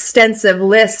long, extensive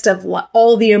list of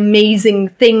all the amazing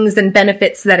things and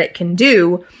benefits that it can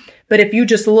do. But if you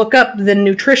just look up the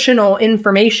nutritional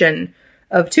information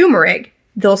of turmeric,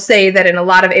 they'll say that in a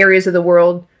lot of areas of the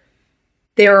world,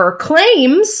 there are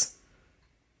claims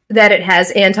that it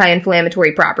has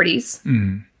anti-inflammatory properties,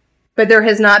 but there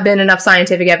has not been enough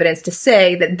scientific evidence to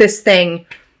say that this thing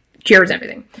cures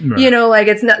everything. Right. Like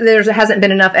there hasn't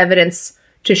been enough evidence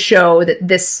to show that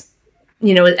this,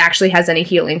 it actually has any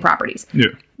healing properties.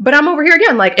 Yeah. But I'm over here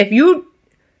again, like if you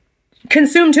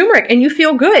consume turmeric and you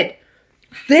feel good,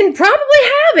 then probably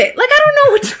have it. Like, I don't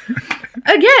know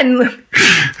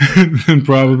again. Then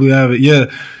probably have it.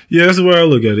 Yeah. Yeah, that's the way I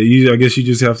look at it. I guess you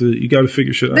just you got to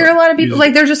figure shit out. There are a lot of people,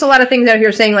 there's just a lot of things out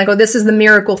here saying, like, oh, this is the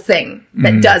miracle thing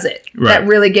that does it. Right. That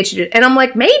really gets you to, and I'm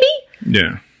like, maybe.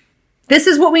 Yeah. This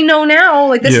is what we know now.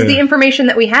 Like, this is the information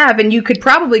that we have, and you could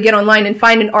probably get online and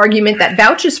find an argument that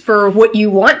vouches for what you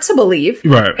want to believe.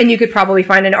 Right. And you could probably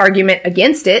find an argument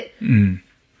against it.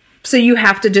 So you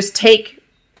have to just take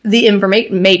the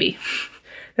information, maybe.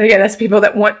 Again, that's people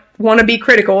that want want to be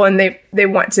critical and they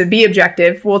want to be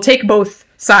objective will take both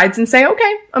sides and say,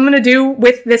 okay, I'm going to do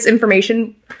with this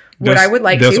information what I would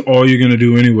like That's all you're going to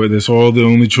do anyway. That's all the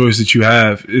only choice that you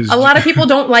have. Is a lot of people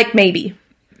don't like maybe.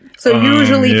 So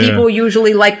usually people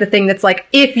usually like the thing that's like,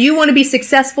 if you want to be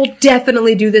successful,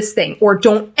 definitely do this thing. Or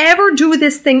don't ever do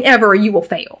this thing ever, or you will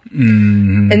fail.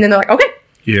 Mm-hmm. And then they're like, okay.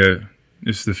 Yeah.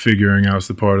 It's the figuring out's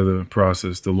the part of the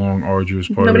process, the long, arduous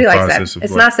part Nobody of the likes process. That.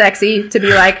 It's not sexy to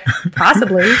be like,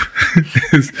 possibly.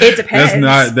 It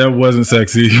depends. That wasn't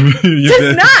sexy.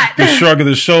 It's not. The shrug of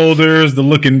the shoulders, the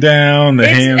looking down, the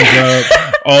hands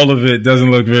up, all of it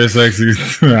doesn't look very sexy.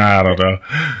 I don't know.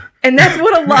 And that's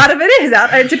what a lot of it is.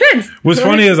 It depends. What's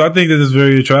funny is I think that it's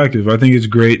very attractive. I think it's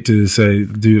great to say,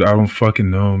 dude, I don't fucking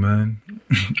know, man.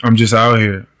 I'm just out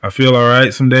here. I feel all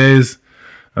right some days.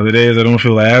 Other days I don't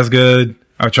feel as good.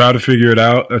 I try to figure it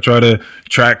out. I try to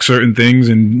track certain things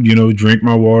and, drink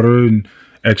my water and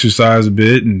exercise a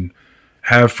bit and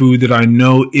have food that I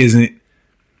know isn't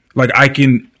like I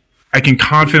can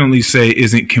confidently say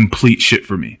isn't complete shit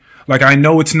for me. Like I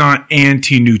know it's not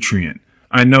anti-nutrient.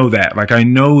 I know that. Like, I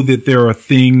know that there are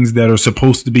things that are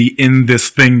supposed to be in this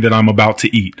thing that I'm about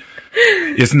to eat.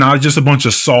 It's not just a bunch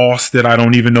of sauce that I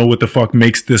don't even know what the fuck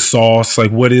makes this sauce.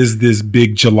 Like, what is this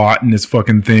big gelatinous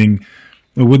fucking thing?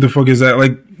 What the fuck is that?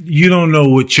 Like, you don't know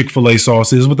what Chick-fil-A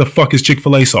sauce is. What the fuck is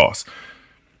Chick-fil-A sauce?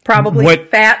 Probably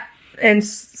fat and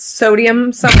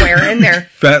sodium somewhere in there.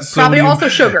 Fat, sodium. Probably also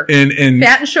sugar. And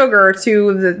fat and sugar are two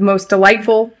of the most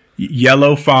delightful.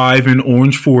 Yellow 5 and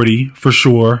orange 40 for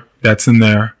sure. That's in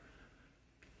there.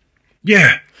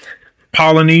 Yeah.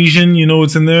 Polynesian, you know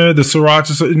what's in there? The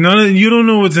sriracha. You don't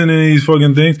know what's in any of these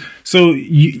fucking things. So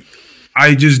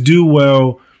I just do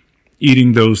well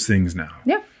eating those things now.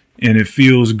 Yeah. And it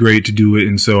feels great to do it.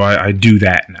 And so I do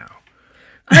that now.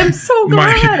 I'm so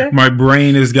glad. My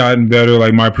brain has gotten better.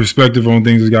 Like my perspective on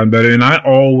things has gotten better. And I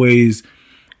always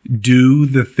do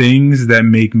the things that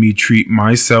make me treat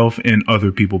myself and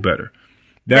other people better.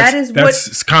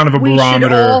 That's kind of a barometer.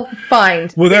 We should all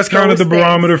find. Well, that's kind of the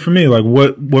barometer for me. Like,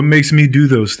 what makes me do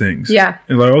those things? Yeah.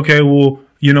 And like, okay, well,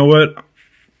 you know what?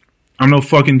 I'm no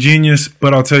fucking genius,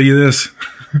 but I'll tell you this: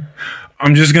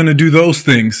 I'm just gonna do those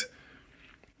things.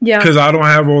 Yeah. Because I don't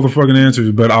have all the fucking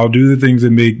answers, but I'll do the things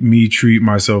that make me treat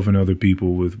myself and other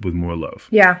people with more love.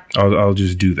 Yeah. I'll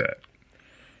just do that.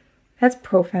 That's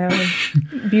profound.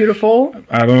 Beautiful.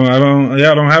 I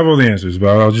don't have all the answers,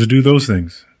 but I'll just do those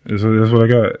things. That's what I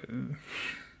got.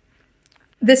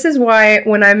 This is why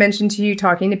when I mentioned to you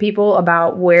talking to people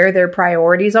about where their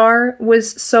priorities are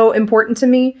was so important to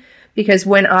me. Because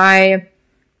when if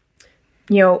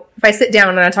I sit down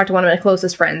and I talk to one of my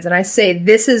closest friends and I say,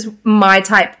 this is my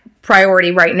type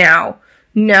priority right now.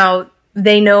 Now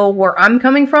they know where I'm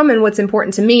coming from and what's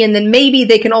important to me. And then maybe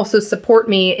they can also support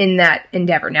me in that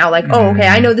endeavor. Now, like, oh, okay,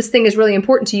 I know this thing is really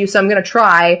important to you. So I'm going to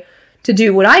try to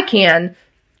do what I can.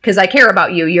 Because I care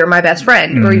about you, you're my best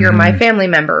friend, or you're my family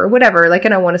member, or whatever, like,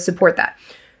 and I want to support that.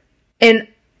 And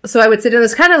so I would sit down,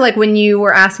 it's kind of like when you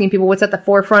were asking people what's at the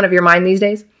forefront of your mind these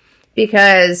days,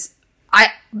 because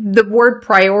the word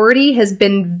priority has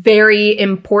been very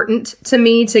important to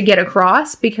me to get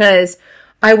across, because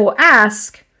I will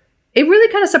ask, it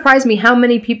really kind of surprised me how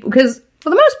many people, because for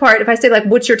the most part, if I say, like,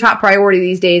 what's your top priority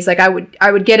these days, like, I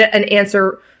would get an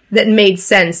answer that made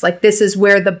sense, like, this is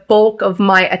where the bulk of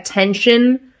my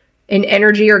attention and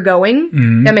energy are going.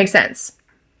 Mm-hmm. That makes sense.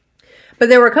 But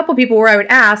there were a couple people where I would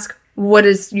ask, what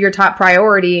is your top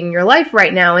priority in your life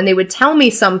right now? And they would tell me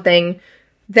something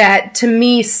that to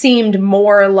me seemed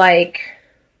more like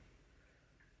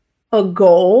a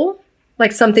goal,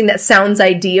 like something that sounds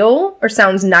ideal or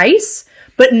sounds nice,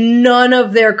 but none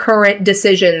of their current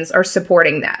decisions are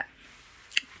supporting that.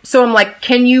 So I'm like,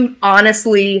 can you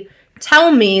honestly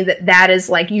tell me that is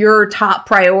like your top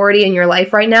priority in your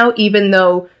life right now, even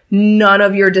though none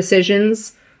of your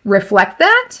decisions reflect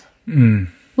that?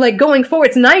 Like going forward,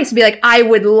 it's nice to be like, I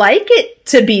would like it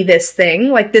to be this thing.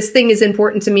 Like this thing is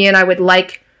important to me and I would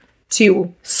like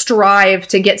to strive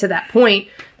to get to that point.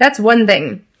 That's one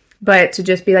thing. But to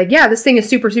just be like, yeah, this thing is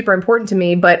super, super important to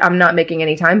me, but I'm not making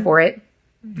any time for it.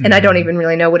 And I don't even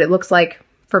really know what it looks like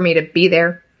for me to be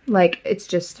there. Like, it's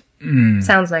just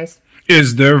sounds nice.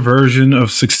 Is their version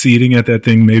of succeeding at that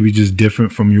thing maybe just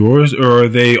different from yours? Or are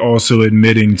they also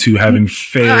admitting to having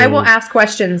failed? I will ask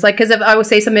questions. Like, because if I will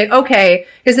say something, okay,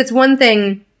 because it's one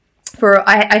thing for,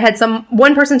 I had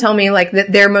one person tell me like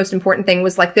that their most important thing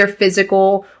was like their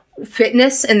physical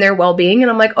fitness and their well-being.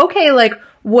 And I'm like, okay, like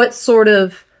what sort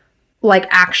of like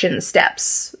action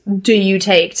steps do you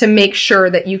take to make sure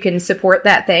that you can support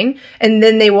that thing? And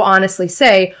then they will honestly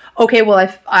say, okay, well,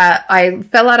 I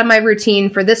fell out of my routine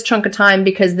for this chunk of time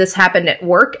because this happened at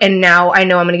work. And now I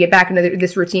know I'm going to get back into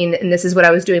this routine. And this is what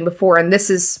I was doing before. And this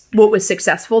is what was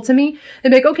successful to me. They'd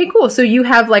be like, okay, cool. So you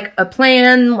have like a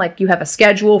plan, like you have a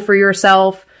schedule for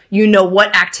yourself. You know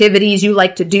what activities you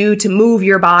like to do to move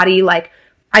your body. Like,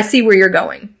 I see where you're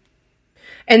going.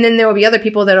 And then there will be other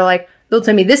people that are like, they'll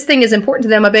tell me this thing is important to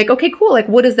them. I'll be like, okay, cool. Like,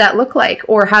 what does that look like?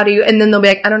 Or how do you, and then they'll be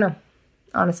like, I don't know,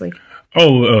 honestly.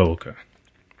 Oh, okay.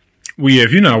 Well, yeah,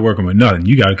 if you're not working with nothing,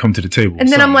 you got to come to the table. And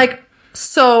then I'm like,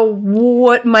 so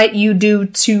what might you do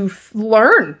to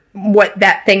learn what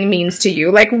that thing means to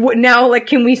you? Like now, like,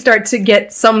 can we start to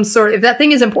get some sort of, if that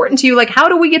thing is important to you, like, how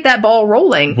do we get that ball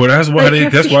rolling? Well, that's why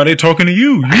why they're talking to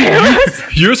you.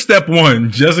 You're step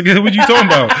one. Jessica, what you talking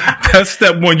about? That's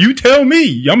step one. You tell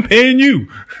me. I'm paying you.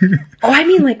 Oh, I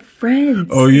mean like friends.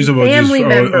 Oh, you're about family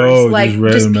members. Like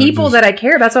just people that I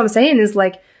care about. That's what I'm saying is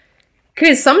like,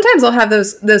 because sometimes I'll have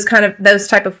those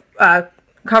type of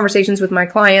conversations with my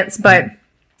clients, but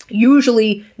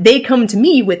usually they come to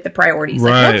me with the priorities.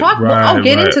 Like I'll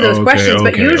get into those questions,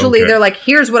 but usually they're like,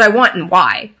 here's what I want and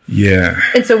why. Yeah.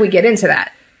 And so we get into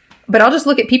that. But I'll just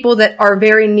look at people that are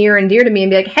very near and dear to me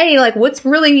and be like, hey, like what's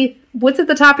at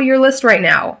the top of your list right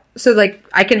now? So like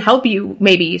I can help you,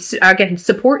 maybe I can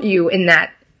support you in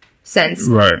that sense.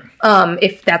 Right.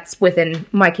 If that's within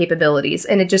my capabilities.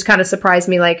 And it just kind of surprised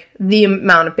me, like the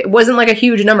amount of, it wasn't like a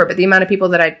huge number, but the amount of people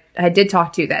that I did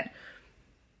talk to that.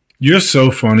 You're so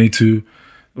funny too.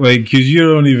 Like, cause you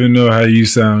don't even know how you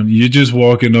sound. You're just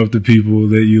walking up to people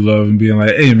that you love and being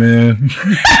like, hey man.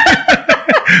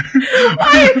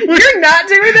 Why? You're not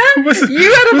doing that?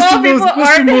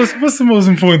 What's the most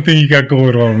important thing you got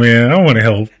going on, man? I want to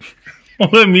help.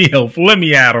 Let me help. Let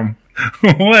me at him.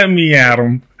 Let me at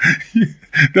him.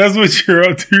 That's what you're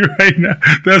up to right now.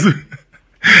 That's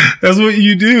what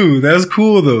you do. That's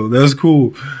cool though. That's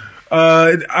cool.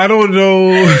 I don't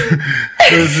know.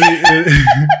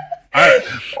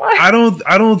 I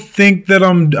don't think that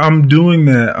I'm doing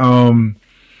that.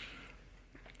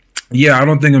 Yeah, I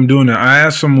don't think I'm doing that. I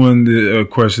asked someone a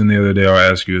question the other day. I'll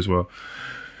ask you as well.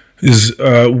 Is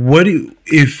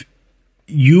if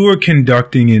you are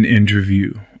conducting an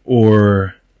interview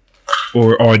or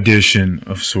audition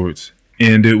of sorts,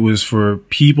 and it was for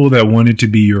people that wanted to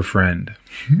be your friend?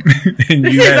 And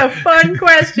this is a fun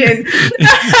question.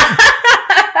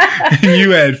 And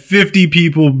you had 50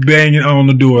 people banging on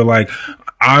the door like,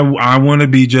 I want to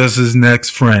be Jess's next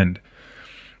friend.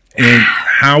 And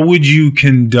how would you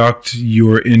conduct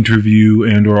your interview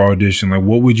and or audition? Like,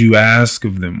 what would you ask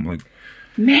of them? Like,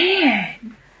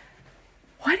 man,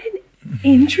 what an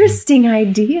interesting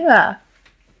idea.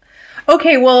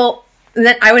 Okay, well,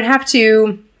 then I would have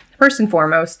to, first and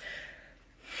foremost,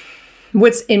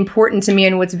 what's important to me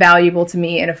and what's valuable to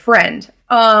me in a friend.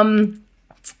 I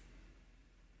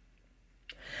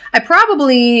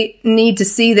probably need to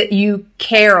see that you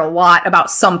care a lot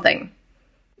about something.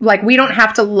 Like, we don't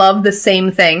have to love the same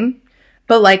thing,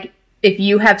 but like, if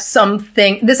you have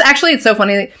something, it's so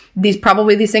funny.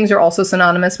 These things are also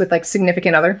synonymous with like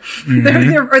significant other. Mm-hmm.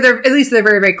 they're at least they're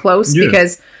very, very close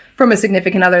because from a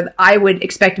significant other, I would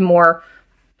expect more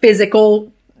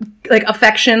physical like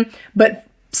affection, but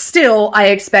still I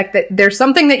expect that there's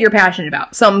something that you're passionate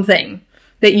about, something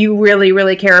that you really,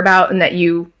 really care about and that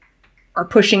you are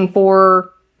pushing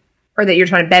for, or that you're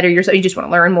trying to better yourself. You just want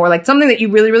to learn more, like something that you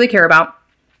really, really care about.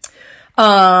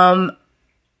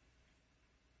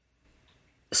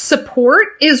 Support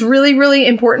is really, really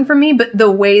important for me, but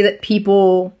the way that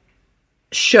people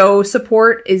show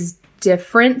support is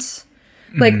different.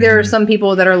 Like, there are some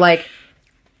people that are like,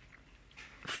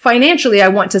 financially, I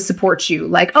want to support you.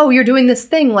 Like, oh, you're doing this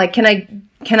thing. Like, can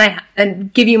I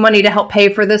and give you money to help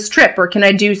pay for this trip? Or can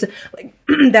I do, like,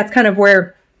 that's kind of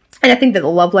where, and I think that the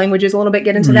love languages a little bit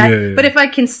get into that. Yeah. But if I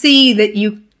can see that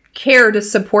you care to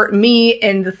support me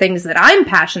and the things that I'm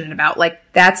passionate about, like,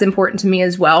 that's important to me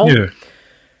as well. Yeah.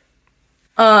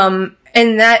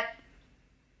 And that,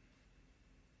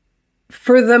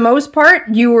 for the most part,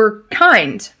 you were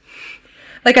kind.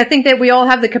 Like, I think that we all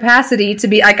have the capacity to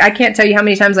be, I can't tell you how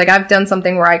many times, like, I've done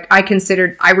something where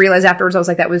I realized afterwards, I was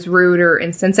like, that was rude or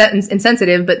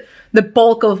insensitive, but the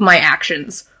bulk of my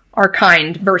actions are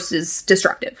kind versus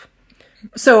destructive.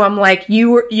 So I'm like,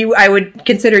 I would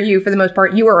consider you, for the most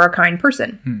part, you are a kind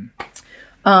person.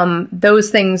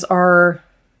 Those things are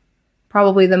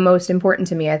probably the most important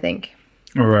to me, I think.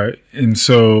 All right. And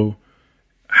so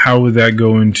how would that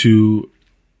go into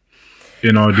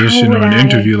an audition or an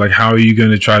interview? Like, how are you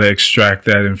going to try to extract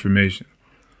that information?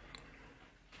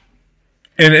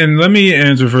 And let me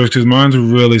answer first because mine's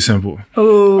really simple.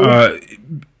 Oh.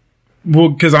 Well,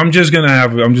 because I'm just gonna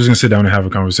sit down and have a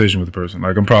conversation with the person.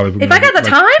 Like I'm probably if I got the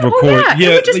time, record. Oh, yeah,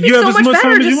 it would just be so much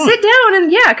better. Just sit down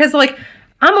and because like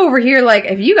I'm over here like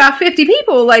if you got 50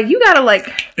 people, like you gotta like.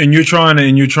 And you're trying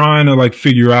to like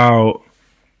figure out.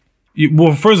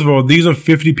 Well, first of all, these are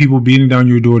 50 people beating down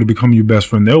your door to become your best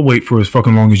friend. They'll wait for as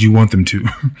fucking long as you want them to.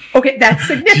 Okay, that's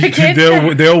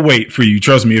significant. they'll wait for you.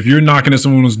 Trust me. If you're knocking at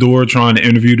someone's door trying to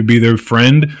interview to be their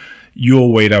friend,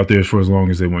 you'll wait out there for as long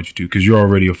as they want you to because you're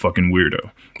already a fucking weirdo,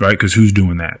 right? Because who's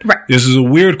doing that? Right. This is a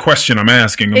weird question I'm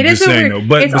asking. I'm just saying, though,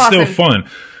 but it's awesome. Still fun.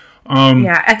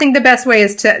 Yeah, I think the best way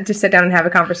is to sit down and have a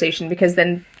conversation because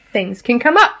then things can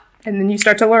come up. And then you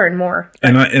start to learn more.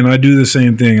 And I do the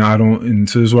same thing. And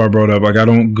so this is why I brought up, like, I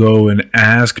don't go and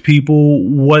ask people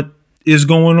what is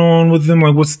going on with them,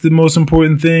 like what's the most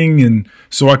important thing, and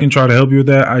so I can try to help you with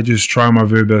that. I just try my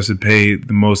very best to pay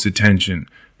the most attention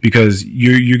because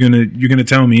you're gonna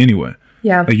tell me anyway.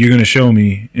 Yeah. Like you're gonna show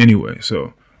me anyway.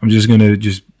 So I'm just gonna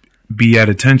be at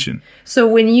attention. So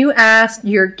when you ask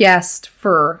your guest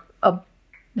for a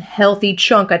healthy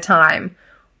chunk of time,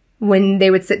 when they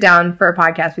would sit down for a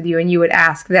podcast with you and you would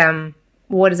ask them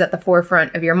what is at the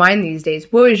forefront of your mind these days,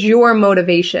 what was your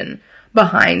motivation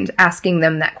behind asking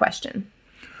them that question?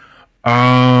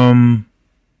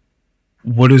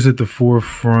 What is at the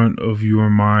forefront of your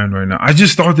mind right now? I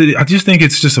just think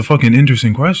it's just a fucking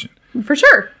interesting question. For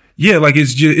sure. Yeah, like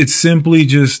it's simply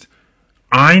just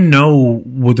I know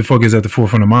what the fuck is at the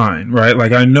forefront of mine, right?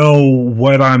 Like I know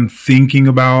what I'm thinking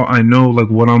about. I know like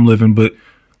what I'm living, but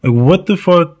like what the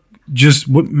fuck just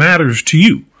what matters to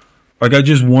you? Like I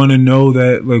just want to know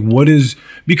that like what is,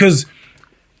 because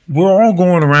we're all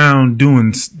going around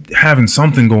having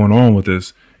something going on with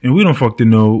us and we don't fucking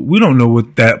know. We don't know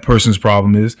what that person's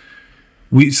problem is.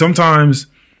 We sometimes,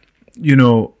 you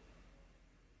know,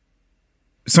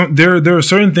 there are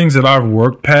certain things that I've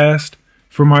worked past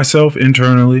for myself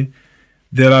internally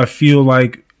that I feel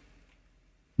like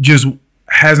just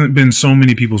hasn't been so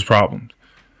many people's problems.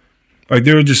 Like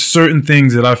there are just certain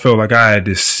things that I felt like I had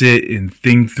to sit and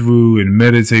think through and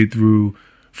meditate through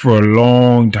for a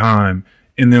long time.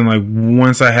 And then like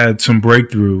once I had some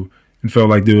breakthrough and felt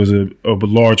like there was a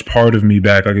large part of me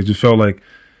back, like it just felt like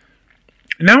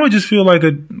now I just feel like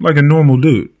a normal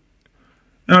dude.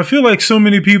 And I feel like so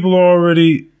many people are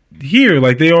already here.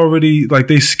 Like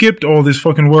they skipped all this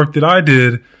fucking work that I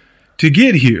did to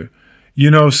get here.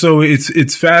 You know, so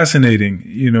it's fascinating,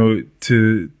 you know,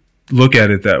 to look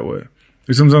at it that way.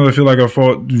 Sometimes I feel like I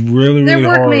fought really, really hard.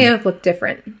 Their work may have looked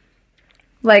different.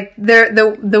 Like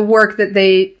the work that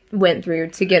they went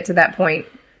through to get to that point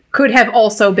could have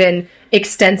also been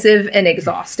extensive and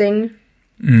exhausting,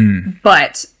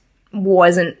 but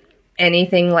wasn't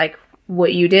anything like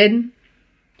what you did.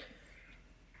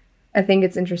 I think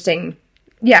it's interesting,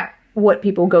 what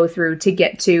people go through to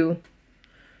get to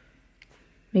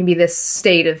maybe this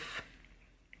state of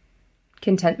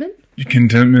contentment.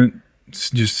 It's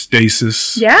just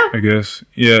stasis. Yeah. I guess.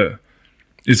 Yeah.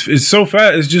 It's so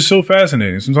it's just so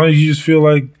fascinating. Sometimes you just feel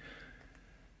like,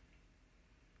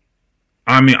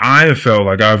 I mean, I have felt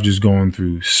like I've just gone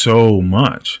through so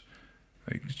much,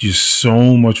 like just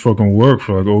so much fucking work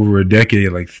for like over a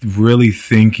decade, like really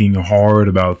thinking hard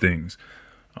about things.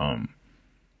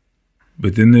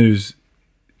 But then there's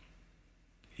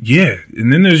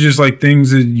just like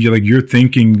things that your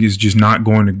thinking is just not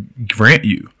going to grant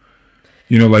you.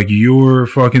 You know, like your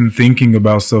fucking thinking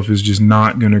about stuff is just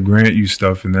not going to grant you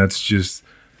stuff. And that's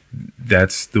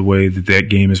the way that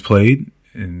game is played.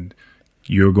 And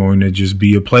you're going to just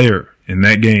be a player in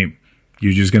that game.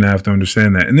 You're just going to have to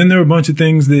understand that. And then there are a bunch of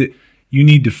things that you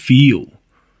need to feel,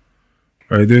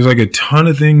 right? There's like a ton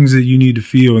of things that you need to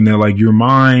feel. And they're like your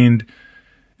mind,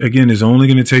 again, is only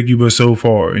going to take you but so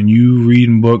far. And you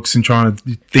reading books and trying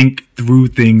to think through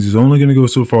things is only going to go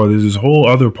so far. There's this whole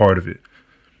other part of it.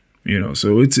 You know,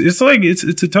 so it's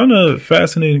a ton of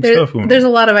fascinating stuff going on. There's a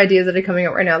lot of ideas that are coming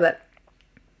up right now that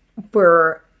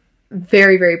were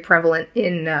very, very prevalent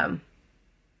in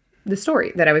the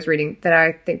story that I was reading that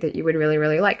I think that you would really,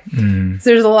 really like. So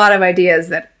there's a lot of ideas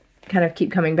that kind of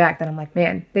keep coming back that I'm like,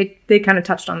 man, they kind of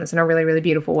touched on this in a really, really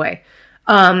beautiful way.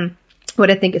 What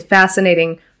I think is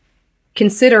fascinating,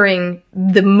 considering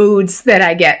the moods that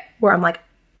I get where I'm like,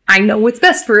 I know what's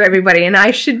best for everybody and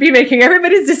I should be making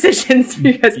everybody's decisions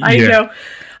because I know.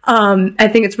 I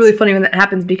think it's really funny when that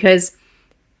happens because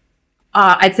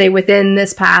I'd say within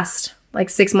this past like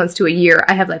 6 months to a year,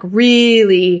 I have like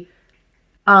really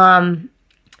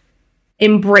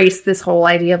embraced this whole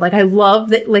idea of like, I love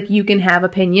that like you can have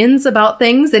opinions about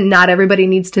things and not everybody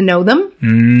needs to know them.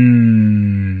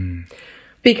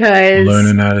 because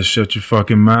learning how to shut your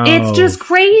fucking mouth. It's just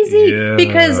crazy. Yeah.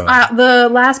 Because the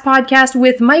last podcast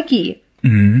with Mikey,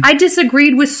 I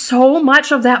disagreed with so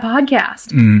much of that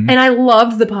podcast, and I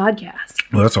loved the podcast.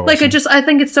 Well, that's awesome. Like, I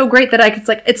think it's so great that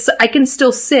I can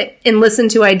still sit and listen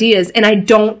to ideas, and I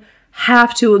don't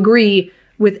have to agree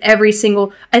with every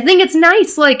single. I think it's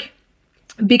nice, like,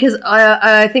 because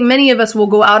I think many of us will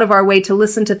go out of our way to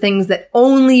listen to things that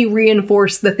only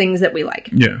reinforce the things that we like.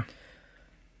 Yeah.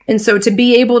 And so to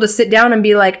be able to sit down and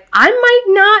be like, I might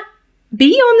not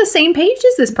be on the same page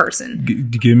as this person.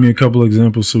 Give me a couple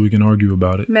examples so we can argue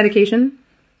about it. Medication.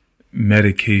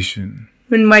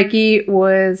 When Mikey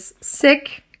was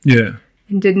sick. Yeah.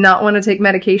 And did not want to take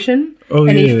medication. Oh,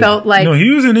 and he felt like... No,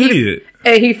 he was an idiot.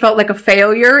 He felt like a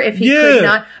failure if he could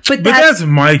not. But that's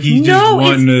Mikey just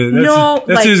wanting to...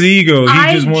 That's his ego.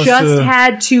 He just wants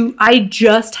to... I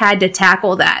just had to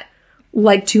tackle that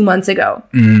like 2 months ago.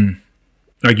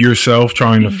 Like yourself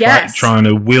trying to fight, trying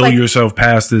to will yourself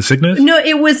past the sickness? No,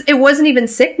 it wasn't even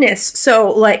sickness.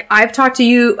 So, like, I've talked to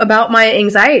you about my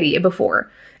anxiety before.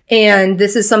 And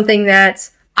this is something that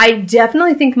I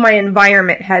definitely think my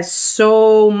environment has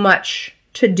so much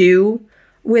to do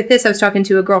with this. I was talking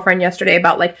to a girlfriend yesterday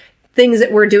about, like, things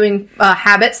that we're doing,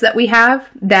 habits that we have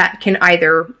that can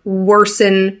either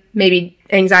worsen maybe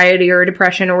anxiety or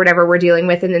depression or whatever we're dealing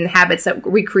with, and then the habits that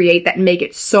we create that make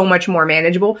it so much more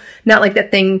manageable. Not like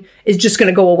that thing is just going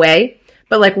to go away,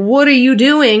 but like, what are you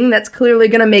doing that's clearly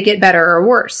going to make it better or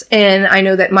worse? And I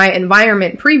know that my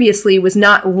environment previously was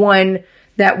not one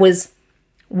that was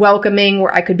welcoming,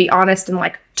 where I could be honest and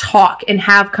like talk and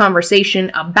have conversation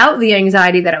about the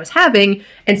anxiety that I was having.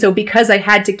 And so because I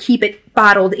had to keep it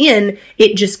bottled in,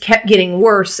 it just kept getting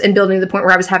worse and building to the point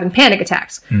where I was having panic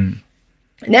attacks. And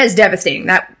that is devastating.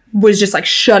 That was just like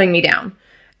shutting me down.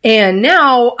 And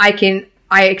now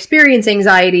I experience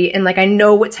anxiety and like I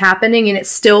know what's happening, and it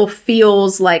still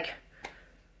feels like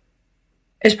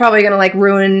it's probably going to like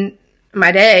ruin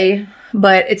my day,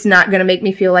 but it's not going to make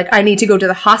me feel like I need to go to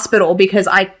the hospital because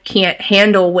I can't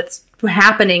handle what's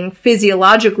happening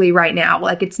physiologically right now.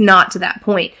 Like, it's not to that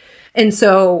point. And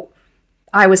so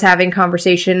I was having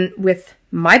conversation with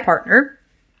my partner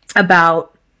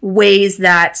about ways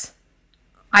that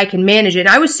I can manage it. And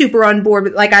I was super on board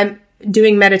with, like, I'm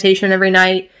doing meditation every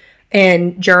night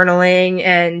and journaling,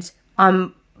 and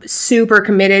I'm super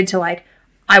committed to, like,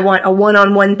 I want a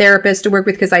one-on-one therapist to work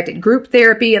with because I did group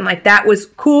therapy, and like that was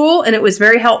cool and it was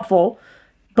very helpful.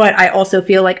 But I also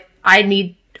feel like I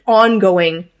need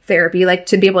ongoing therapy, like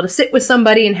to be able to sit with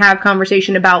somebody and have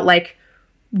conversation about like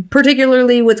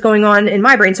particularly what's going on in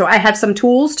my brain. So I have some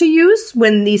tools to use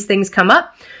when these things come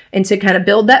up and to kind of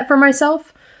build that for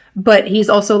myself. But he's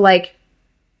also like,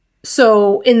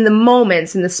 so in the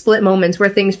moments, in the split moments where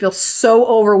things feel so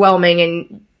overwhelming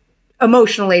and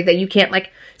emotionally that you can't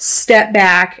like step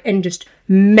back and just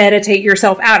meditate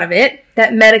yourself out of it,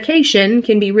 that medication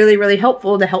can be really, really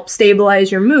helpful to help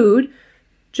stabilize your mood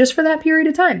just for that period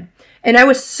of time. And I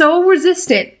was so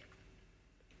resistant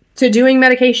to doing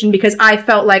medication because I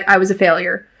felt like I was a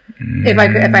failure if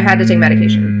I had to take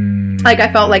medication. Like,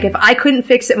 I felt like if I couldn't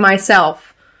fix it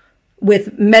myself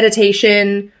with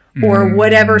meditation or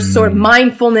whatever sort of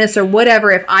mindfulness or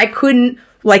whatever, if I couldn't,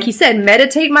 like he said,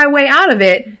 meditate my way out of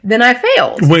it, then I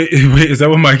failed. Wait, is that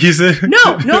what Mikey said?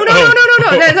 No. That's what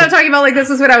I'm talking about. Like, this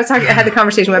is what I was talking. I had the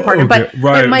conversation with my partner, but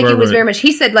Mikey was very much.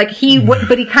 He said like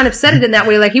but he kind of said it in that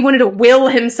way, like he wanted to will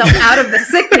himself out of the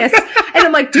sickness. And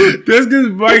I'm like, dude, that's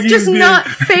it's just not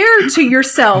fair to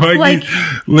yourself. Mikey, like,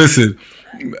 listen,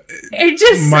 it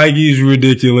just Mikey's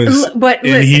ridiculous, but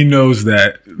and he knows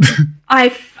that.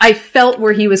 I felt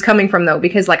where he was coming from though,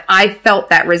 because like I felt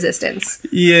that resistance.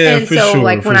 Yeah, and so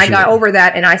like when I got over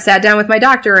that and I sat down with my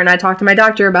doctor and I talked to my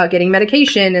doctor about getting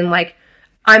medication, and like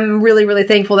I'm really, really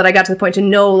thankful that I got to the point to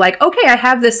know like, okay, I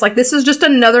have this, like this is just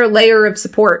another layer of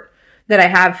support that I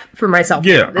have for myself.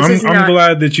 Yeah, I'm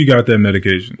glad that you got that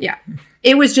medication. Yeah.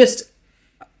 It was just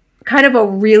kind of a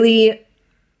really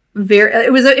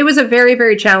it was a very,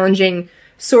 very challenging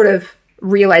sort of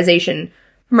realization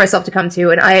for myself to come to,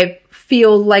 and I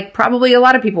feel like probably a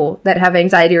lot of people that have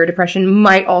anxiety or depression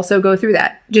might also go through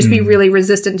that. Just be really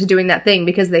resistant to doing that thing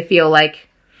because they feel like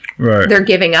they're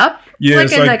giving up. Yeah,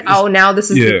 like oh, now this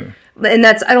is and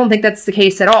that's, I don't think that's the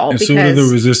case at all. And because so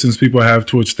the resistance people have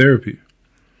towards therapy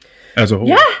as a whole.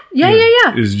 Yeah.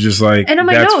 It's just like, and I'm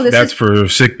like, that's for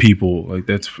sick people. Like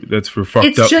that's for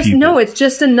fucked up people. No, it's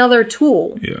just another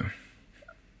tool. Yeah.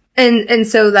 And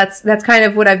so that's kind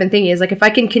of what I've been thinking is like, if I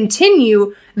can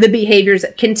continue the behaviors,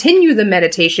 continue the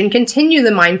meditation, continue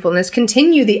the mindfulness,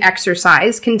 continue the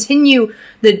exercise, continue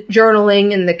the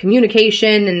journaling and the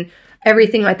communication and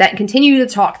everything like that, and continue to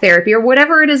talk therapy or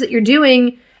whatever it is that you're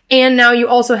doing. And now you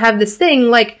also have this thing,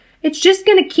 like, it's just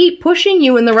going to keep pushing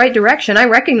you in the right direction. I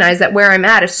recognize that where I'm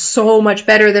at is so much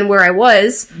better than where I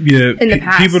was in the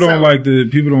past. People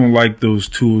don't like those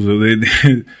tools.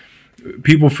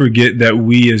 People forget that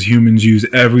we as humans use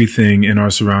everything in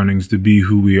our surroundings to be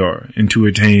who we are and to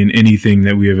attain anything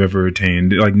that we have ever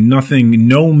attained. Like nothing,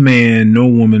 no man, no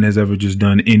woman has ever just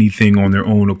done anything on their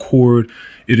own accord.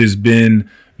 It has been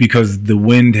because the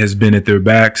wind has been at their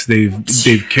backs.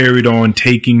 They've carried on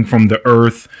taking from the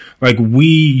earth. Like we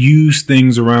use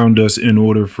things around us in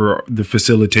order for the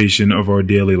facilitation of our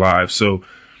daily lives. So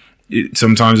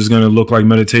sometimes it's going to look like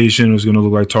meditation. It's going to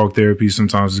look like talk therapy.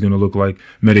 Sometimes it's going to look like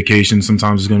medication.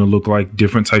 Sometimes it's going to look like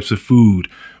different types of food.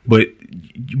 But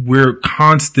we're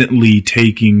constantly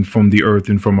taking from the earth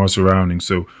and from our surroundings.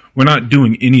 So we're not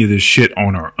doing any of this shit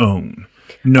on our own.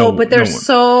 No, but there's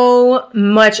so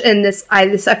much in this.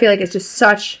 I feel like it's just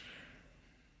such.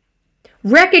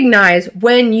 Recognize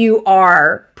when you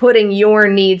are putting your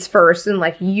needs first and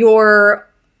like you're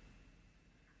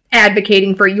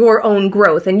advocating for your own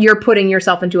growth and you're putting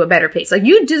yourself into a better place. Like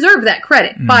you deserve that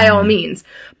credit by all means.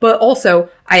 But also,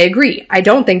 I agree. I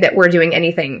don't think that we're doing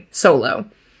anything solo.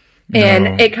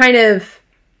 And it kind of,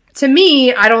 to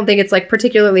me, I don't think it's like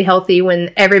particularly healthy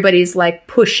when everybody's like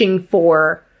pushing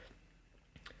for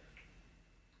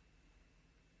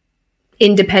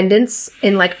independence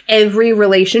in like every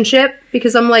relationship,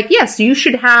 because I'm like, yes, you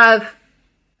should have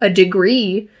a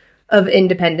degree of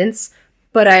independence,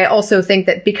 but I also think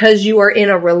that because you are in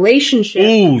a relationship.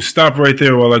 Ooh, stop right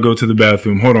there while I go to the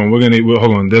bathroom. Hold on,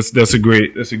 hold on. That's a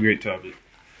great topic.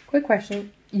 Quick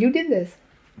question: you did this?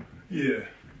 Yeah.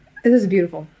 This is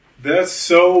beautiful. That's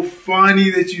so funny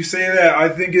that you say that. I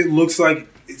think it looks like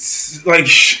it's like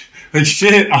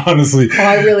shit, honestly. Oh,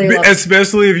 I really love it.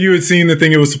 Especially if you had seen the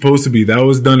thing it was supposed to be. That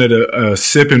was done at a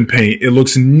sip and paint. It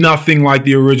looks nothing like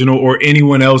the original or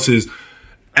anyone else's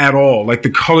at all. Like the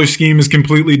color scheme is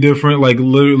completely different. Like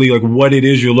literally like what it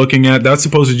is you're looking at. That's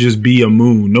supposed to just be a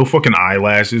moon. No fucking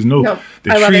eyelashes. No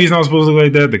the tree's not supposed to look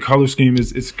like that. The color scheme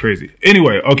it's crazy.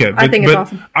 Anyway, okay. I think it's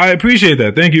awesome. I appreciate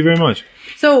that. Thank you very much.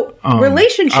 So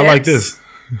relationships. I like this.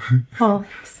 Oh,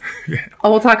 yeah.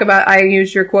 We'll talk about, I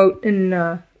used your quote in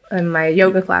my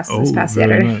yoga class this past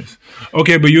Saturday. Nice.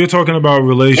 Okay, but you were talking about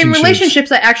relationships. In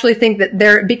relationships, I actually think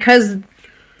that because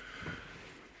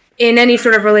in any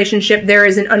sort of relationship, there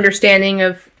is an understanding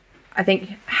of, I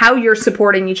think, how you're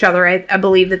supporting each other. I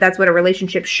believe that that's what a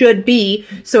relationship should be.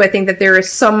 So I think that there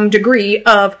is some degree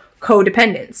of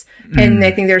codependence. And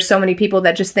I think there's so many people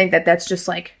that just think that that's just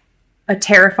like a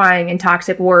terrifying and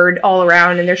toxic word all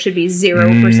around, and there should be 0%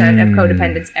 of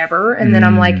codependence ever. And then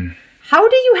I'm like, how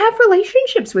do you have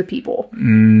relationships with people?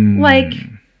 Like,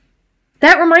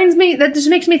 that just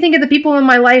makes me think of the people in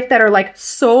my life that are like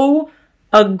so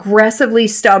aggressively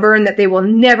stubborn that they will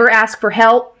never ask for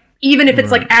help, even if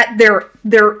it's like at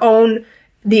their own,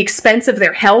 the expense of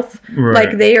their health.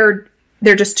 Like they're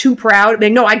just too proud.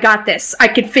 Like, no, I got this. I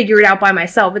could figure it out by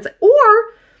myself. It's like,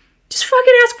 or just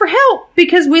fucking ask for help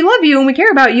because we love you and we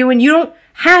care about you and you don't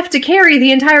have to carry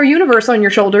the entire universe on your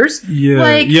shoulders. Yeah.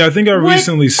 I think I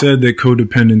recently said that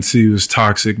codependency was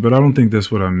toxic, but I don't think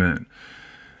that's what I meant.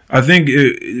 I think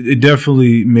it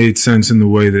definitely made sense in the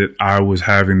way that I was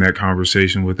having that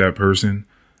conversation with that person.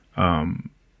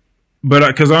 But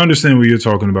because I understand what you're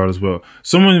talking about as well.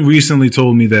 Someone recently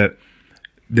told me that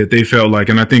they felt like,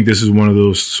 and I think this is one of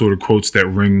those sort of quotes that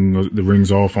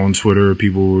rings off on Twitter.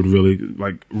 People would really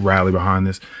like rally behind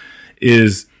this.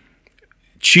 Is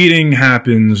cheating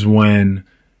happens when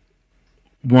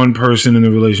one person in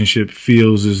the relationship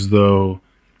feels as though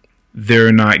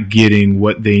they're not getting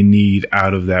what they need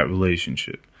out of that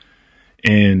relationship.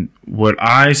 And what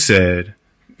I said,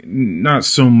 not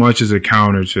so much as a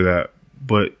counter to that,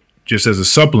 but just as a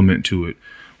supplement to it,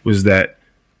 was that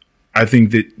I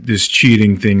think that this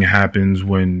cheating thing happens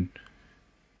when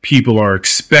people are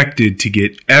expected to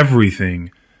get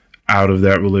everything out of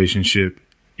that relationship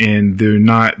and they're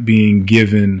not being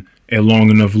given a long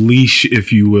enough leash,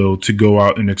 if you will, to go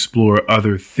out and explore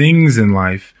other things in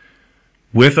life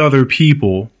with other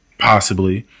people,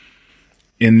 possibly,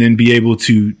 and then be able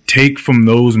to take from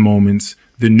those moments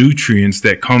the nutrients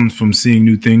that comes from seeing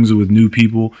new things with new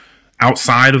people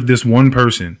outside of this one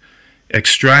person.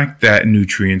 Extract that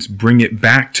nutrients, bring it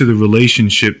back to the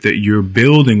relationship that you're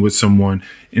building with someone,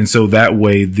 and so that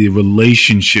way the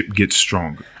relationship gets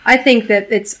stronger. I think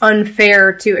that it's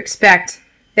unfair to expect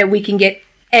that we can get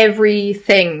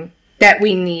everything that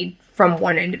we need from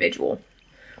one individual.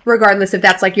 Regardless if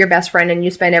that's like your best friend and you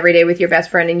spend every day with your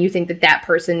best friend and you think that that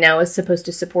person now is supposed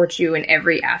to support you in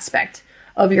every aspect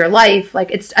of your life.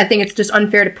 Like, I think it's just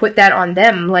unfair to put that on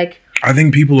them. Like, I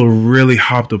think people are really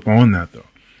hopped up on that, though.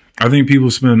 I think people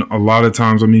spend a lot of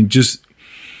times, I mean, just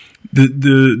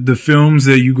the films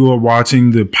that you go up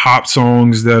watching, the pop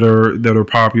songs that are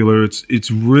popular,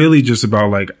 it's really just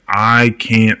about like, I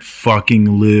can't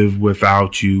fucking live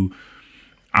without you.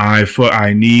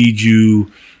 I need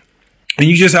you. And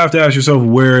you just have to ask yourself,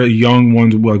 where young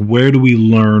ones, like, where do we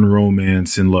learn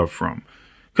romance and love from?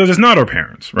 Because it's not our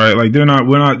parents, right? Like,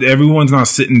 everyone's not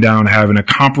sitting down having a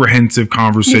comprehensive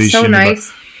conversation. It's so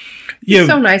nice. It's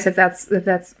so nice if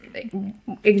that's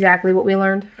exactly what we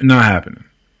learned. Not happening.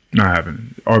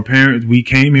 Our parents, we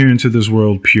came here into this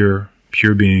world pure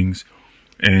beings,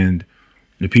 and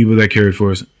the people that cared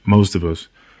for us, most of us,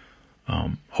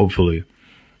 hopefully,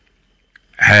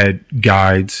 had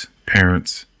guides,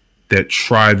 parents that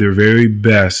tried their very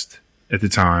best at the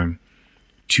time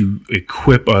to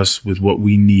equip us with what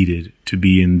we needed to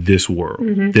be in this world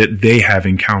that they have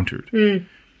encountered.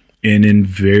 And in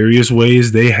various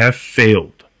ways, they have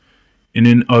failed. And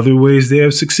in other ways, they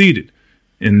have succeeded.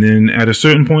 And then at a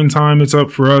certain point in time, it's up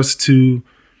for us to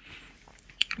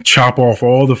chop off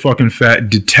all the fucking fat,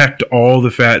 detect all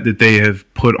the fat that they have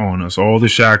put on us, all the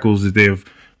shackles that they have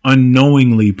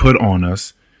unknowingly put on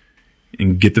us,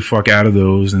 and get the fuck out of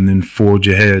those, and then forge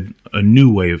ahead a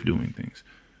new way of doing things.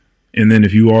 And then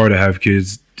if you are to have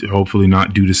kids, to hopefully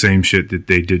not do the same shit that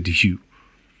they did to you.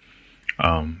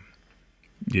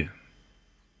 Yeah.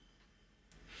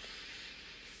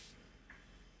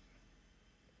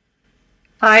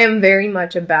 I am very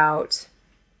much about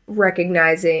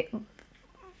recognizing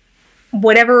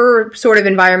whatever sort of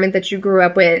environment that you grew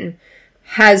up in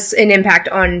has an impact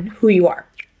on who you are.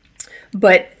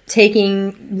 But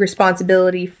taking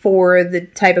responsibility for the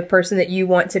type of person that you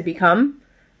want to become,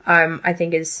 I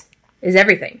think is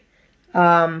everything.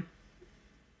 And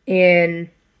damn,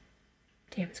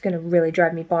 it's going to really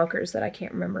drive me bonkers that I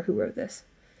can't remember who wrote this.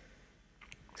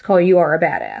 It's called "You Are a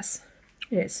Badass."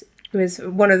 It was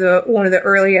one of the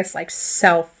earliest like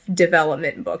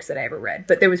self-development books that I ever read.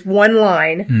 But there was one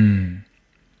line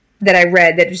that I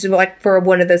read that just like for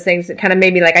one of those things that kind of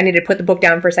made me like I needed to put the book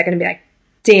down for a second and be like,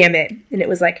 damn it. And it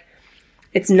was like,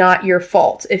 it's not your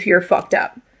fault if you're fucked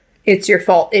up. It's your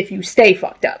fault if you stay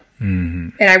fucked up.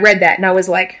 And I read that and I was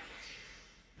like,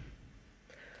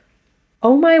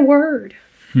 oh my word.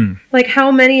 Like,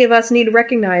 how many of us need to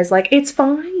recognize, like, it's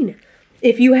fine.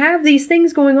 If you have these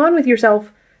things going on with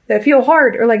yourself that feel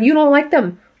hard or like you don't like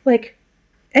them, like,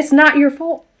 it's not your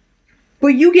fault.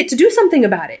 But you get to do something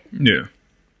about it. Yeah.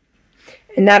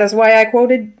 And that is why I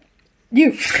quoted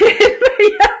you.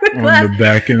 On the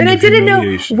back end. And I didn't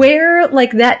know where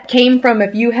like that came from,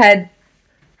 if you had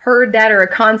heard that or a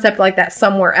concept like that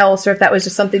somewhere else, or if that was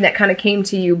just something that kind of came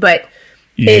to you. But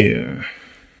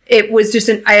it was just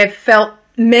I have felt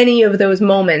many of those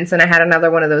moments, and I had another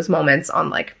one of those moments on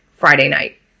like Friday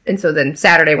night. And so then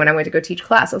Saturday when I went to go teach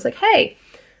class, I was like, hey,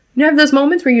 you have those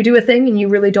moments where you do a thing and you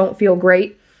really don't feel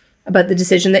great about the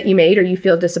decision that you made, or you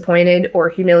feel disappointed or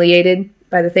humiliated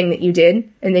by the thing that you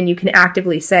did. And then you can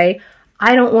actively say,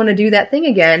 I don't want to do that thing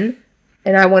again,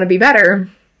 and I want to be better.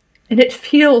 And it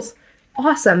feels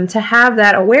awesome to have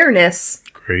that awareness.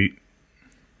 Great.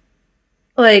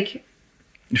 Like,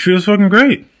 it feels fucking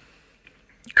great.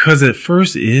 Because at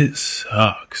first it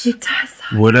sucks. It does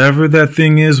suck. Whatever that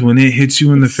thing is, when it hits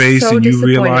you in the face and you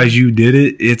realize you did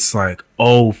it, it's like,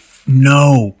 oh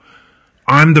no,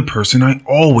 I'm the person I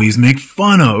always make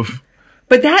fun of.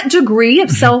 But that degree of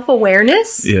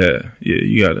self-awareness. Yeah,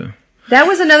 you gotta. That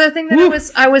was another thing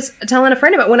that I was telling a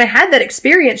friend about. When I had that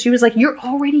experience, she was like, you're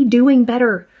already doing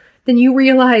better than you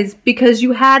realize because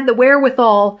you had the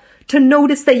wherewithal to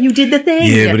notice that you did the thing.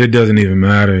 Yeah, but it doesn't even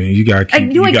matter. You gotta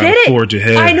forge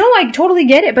ahead. I know, I totally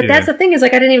get it. But that's the thing is,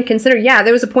 like, I didn't even consider,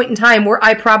 there was a point in time where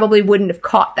I probably wouldn't have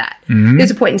caught that.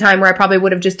 There's a point in time where I probably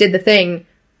would have just did the thing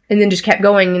and then just kept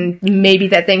going, and maybe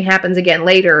that thing happens again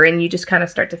later, and you just kind of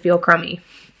start to feel crummy.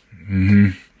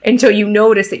 Until you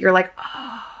notice that you're like, oh,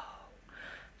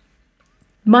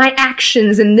 my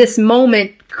actions in this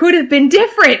moment could have been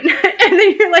different. And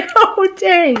then you're like, oh,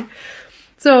 dang.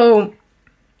 So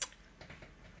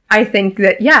I think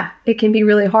that, it can be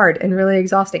really hard and really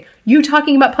exhausting. You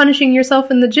talking about punishing yourself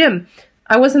in the gym,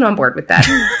 I wasn't on board with that.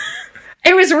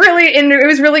 It was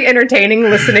really entertaining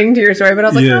listening to your story, but I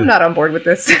was like, I'm not on board with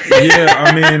this.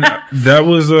 I mean, that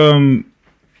was, I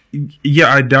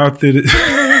doubt that it...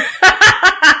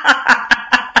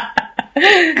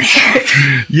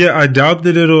 I doubt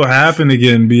that it'll happen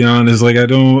again, be honest. Like, I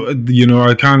don't,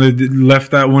 I kind of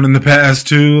left that one in the past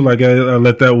too. Like, I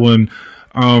let that one,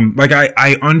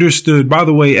 I understood, by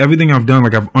the way, everything I've done,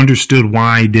 like, I've understood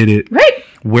why I did it. Right.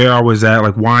 where I was at,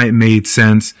 like why it made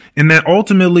sense, and that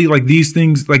ultimately, like these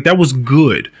things, like that was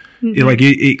good.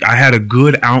 I had a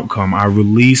good outcome. I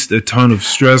released a ton of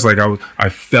stress. Like I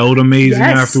felt amazing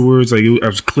afterwards. Like I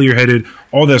was clear headed,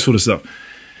 all that sort of stuff.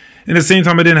 And at the same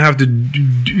time, I didn't have to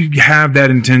have that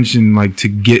intention, like to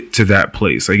get to that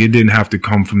place. Like it didn't have to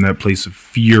come from that place of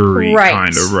fury,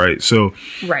 kind of, right? So,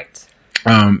 right.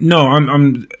 No,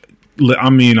 I'm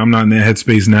not in that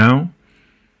headspace now,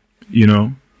 you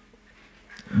know.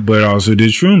 But I also did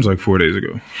shrooms like 4 days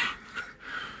ago.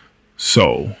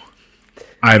 So,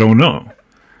 I don't know.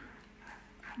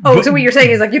 Oh, so what you're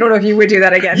saying is like you don't know if you would do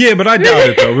that again? Yeah, but I doubt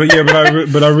it though.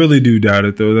 But I really do doubt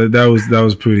it though. That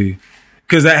was pretty,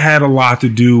 because that had a lot to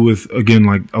do with, again,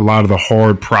 like a lot of the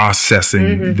hard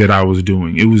processing that I was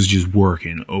doing. It was just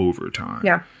working overtime.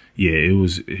 Yeah. Yeah, it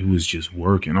was just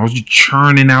working. I was just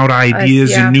churning out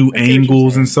ideas and new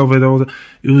angles and stuff like that.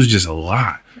 It was just a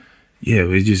lot. Yeah,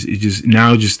 it just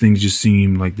now things just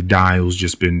seem like the dial's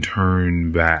just been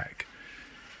turned back,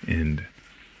 and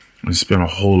I spent a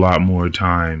whole lot more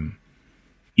time,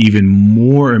 even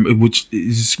more, which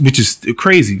is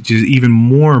crazy, just even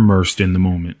more immersed in the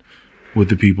moment with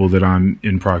the people that I'm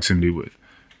in proximity with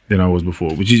than I was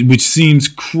before, which seems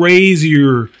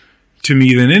crazier to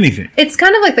me than anything. It's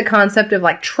kind of like the concept of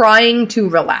like trying to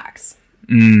relax.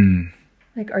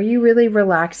 Like, are you really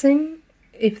relaxing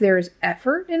if there's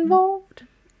effort involved?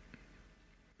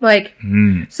 Like,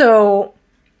 so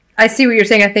I see what you're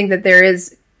saying. I think that there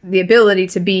is the ability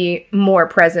to be more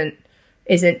present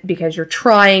isn't because you're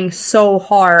trying so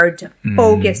hard to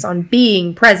focus on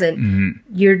being present.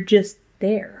 You're just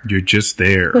there. You're just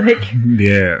there. Like,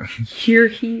 yeah. You're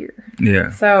here.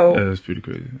 Yeah. So that's pretty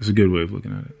crazy. It's a good way of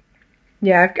looking at it.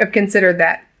 Yeah, I've considered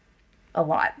that a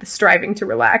lot. The striving to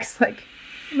relax. Like,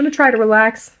 I'm going to try to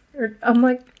relax. Or I'm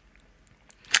like...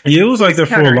 Yeah, it was like that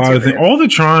for a lot of things. All the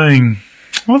trying,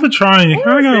 you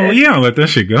kind of gotta let that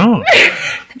shit go.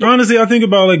 Honestly, I think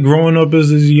about like growing up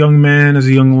as a young man, as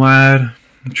a young lad,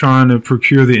 trying to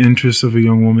procure the interests of a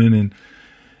young woman, and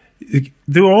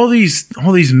there were all these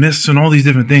myths and all these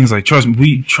different things. Like, trust me,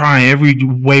 we try every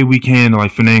way we can to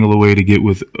like finagle a way to get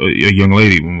with a young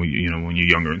lady when you're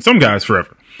younger, and some guys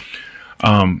forever.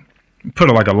 Put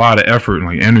like a lot of effort and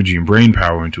like energy and brain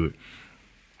power into it.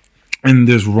 And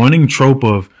this running trope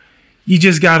of you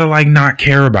just gotta like not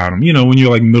care about them. You know, when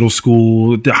you're like middle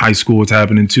school, high school, it's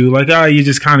happening too. Like, you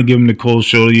just kind of give them the cold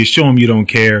shoulder. You show them you don't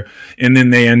care, and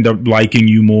then they end up liking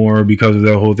you more because of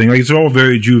that whole thing. Like, it's all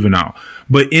very juvenile.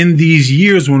 But in these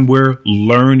years when we're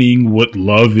learning what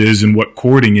love is and what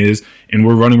courting is, and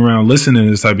we're running around listening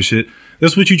to this type of shit,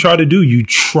 that's what you try to do. You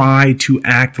try to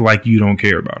act like you don't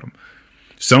care about them.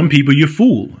 Some people you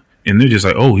fool, and they're just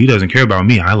like, oh, he doesn't care about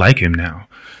me. I like him now.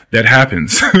 That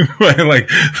happens, right? Like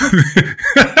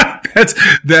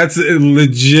that's a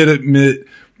legitimate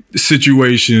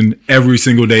situation every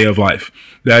single day of life.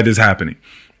 That is happening.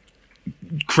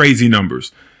 Crazy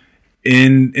numbers.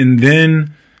 And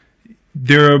then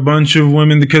there are a bunch of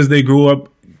women because they grew up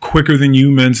quicker than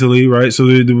you mentally, right? So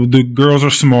the girls are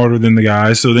smarter than the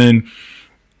guys. So then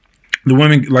the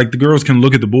women, like the girls can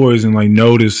look at the boys and like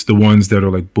notice the ones that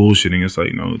are like bullshitting. It's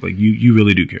like, no, like you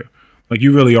really do care. Like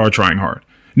you really are trying hard.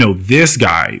 No, this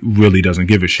guy really doesn't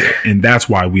give a shit, and that's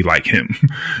why we like him.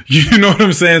 You know what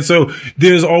I'm saying? So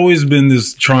there's always been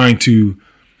this trying to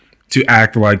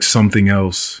act like something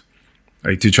else,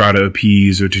 like to try to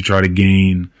appease or to try to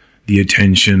gain the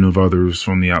attention of others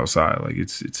from the outside. Like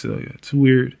it's a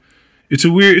weird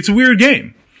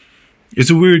game. It's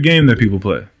a weird game that people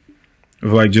play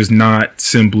of like just not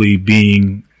simply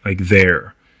being like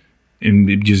there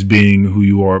and just being who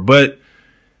you are, but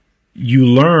you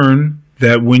learn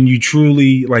that when you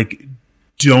truly like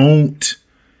don't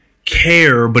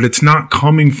care, but it's not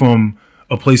coming from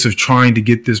a place of trying to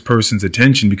get this person's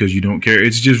attention because you don't care.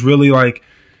 It's just really like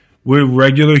we're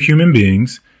regular human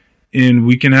beings and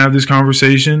we can have this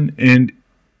conversation, and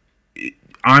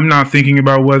I'm not thinking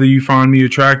about whether you find me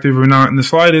attractive or not in the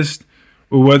slightest,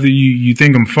 or whether you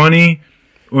think I'm funny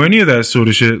or any of that sort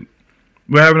of shit.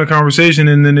 We're having a conversation,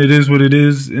 and then it is what it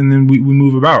is, and then we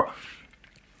move about.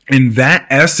 And that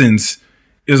essence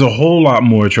is a whole lot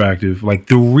more attractive, like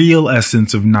the real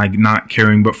essence of not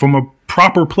caring, but from a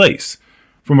proper place,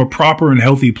 from a proper and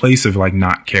healthy place of like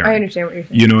not caring. I understand what you're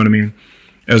saying. You know what I mean?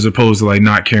 As opposed to like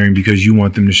not caring because you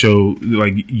want them to show,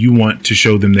 like you want to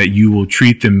show them that you will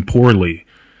treat them poorly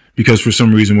because for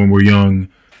some reason when we're young,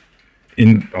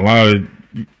 in a lot of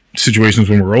situations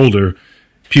when we're older,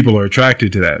 people are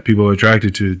attracted to that. People are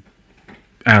attracted to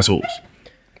assholes.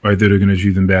 right? That are going to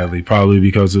treat them badly, probably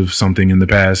because of something in the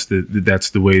past that's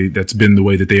been the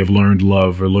way that they have learned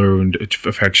love or learned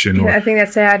affection. Yeah, I think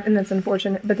that's sad and that's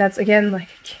unfortunate. But that's, again, like,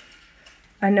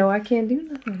 I know I can't do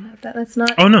nothing about that. That's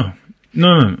not... Oh,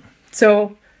 no.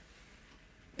 So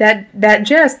that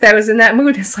Jess that was in that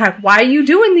mood is like, why are you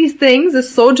doing these things? It's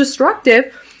so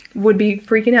destructive. Would be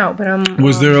freaking out. But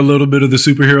was there a little bit of the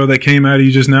superhero that came out of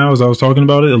you just now as I was talking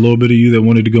about it? A little bit of you that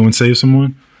wanted to go and save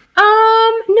someone?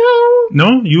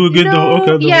 No, you were good though.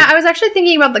 Okay. Yeah, I was actually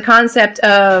thinking about the concept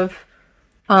of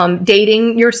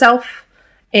dating yourself,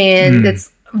 and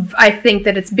I think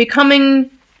that it's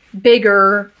becoming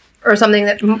bigger, or something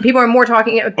that people are more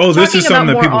talking. Oh, this is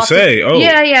something that people often. say. Oh,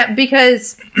 yeah,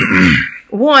 because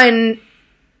one,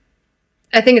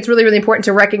 I think it's really, really important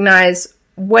to recognize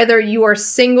whether you are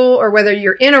single or whether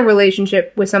you're in a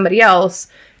relationship with somebody else,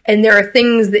 and there are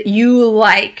things that you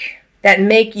like that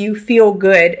make you feel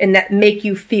good and that make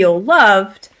you feel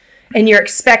loved, and you're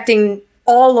expecting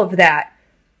all of that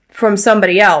from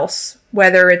somebody else,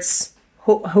 whether it's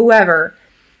whoever,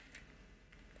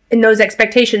 and those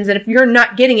expectations, and if you're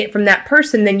not getting it from that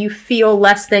person, then you feel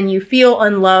less than, you feel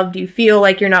unloved, you feel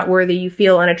like you're not worthy, you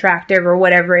feel unattractive, or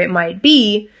whatever it might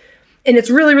be. And it's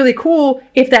really, really cool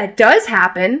if that does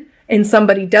happen, and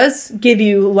somebody does give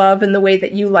you love in the way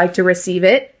that you like to receive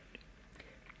it.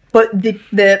 But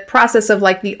the process of,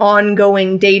 like, the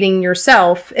ongoing dating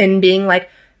yourself and being like,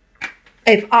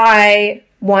 if I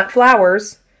want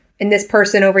flowers and this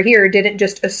person over here didn't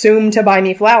just assume to buy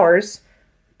me flowers,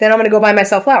 then I'm going to go buy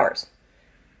myself flowers.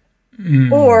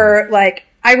 Or, like,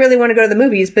 I really want to go to the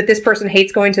movies, but this person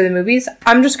hates going to the movies.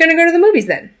 I'm just going to go to the movies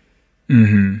then.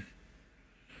 Mm-hmm.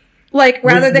 Like,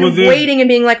 rather than waiting and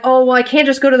being like, oh, well, I can't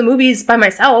just go to the movies by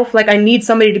myself. Like, I need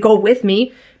somebody to go with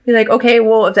me. Be like, okay,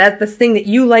 well, if that's the thing that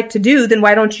you like to do, then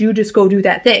why don't you just go do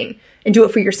that thing and do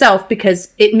it for yourself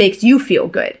because it makes you feel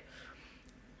good.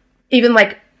 Even,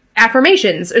 like,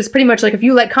 affirmations is pretty much like if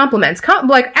you like compliments.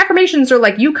 Like, affirmations are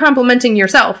like you complimenting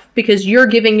yourself because you're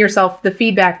giving yourself the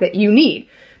feedback that you need.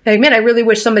 Like, man, I really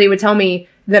wish somebody would tell me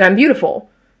that I'm beautiful.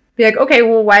 Be like, okay,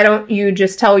 well, why don't you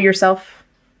just tell yourself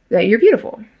that you're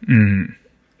beautiful? Mm-hmm.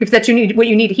 If that's what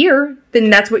you need to hear,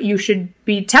 then that's what you should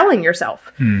be telling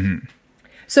yourself. Mm-hmm.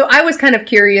 So I was kind of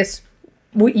curious,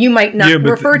 you might not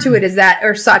refer to it as that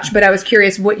or such, but I was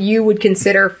curious what you would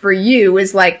consider for you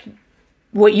is like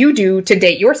what you do to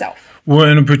date yourself. Well,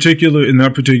 in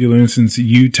that particular instance,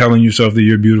 you telling yourself that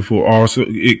you're beautiful also,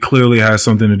 it clearly has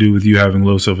something to do with you having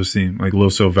low self-esteem, like low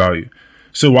self-value.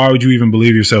 So why would you even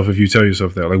believe yourself if you tell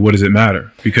yourself that? Like, what does it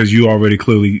matter? Because you already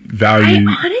clearly value.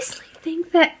 I honestly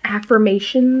think that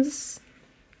affirmations,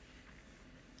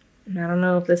 and I don't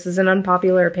know if this is an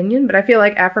unpopular opinion, but I feel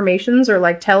like affirmations are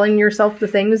like telling yourself the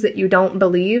things that you don't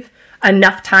believe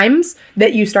enough times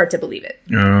that you start to believe it.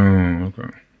 Oh, okay.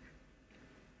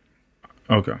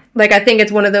 Okay. Like, I think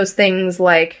it's one of those things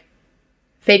like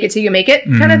fake it till you make it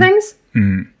kind of things.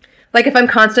 Mm-hmm. Like, if I'm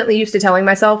constantly used to telling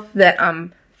myself that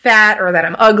I'm fat or that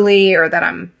I'm ugly or that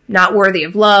I'm not worthy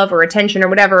of love or attention or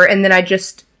whatever, and then I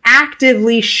just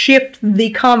actively shift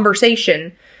the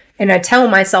conversation and I tell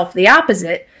myself the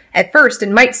opposite, at first it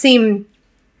might seem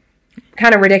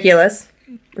kind of ridiculous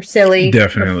or silly or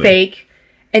fake.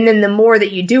 And then the more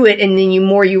that you do it and then the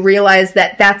more you realize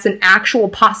that that's an actual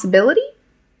possibility.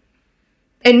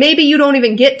 And maybe you don't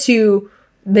even get to,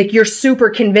 like, you're super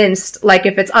convinced, like,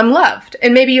 if it's I'm loved.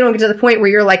 And maybe you don't get to the point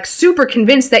where you're, like, super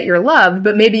convinced that you're loved,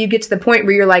 but maybe you get to the point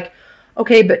where you're like,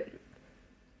 okay, but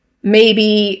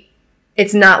maybe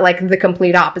it's not, like, the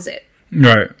complete opposite.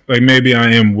 Right. Like, maybe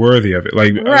I am worthy of it.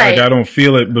 Like, like I don't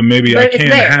feel it, but maybe I can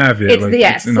have it.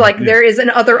 It's like, there is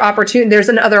another opportunity, there's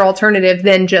another alternative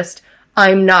than just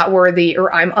I'm not worthy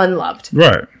or I'm unloved.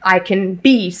 Right. I can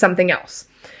be something else.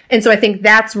 And so I think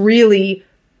that's really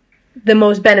the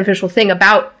most beneficial thing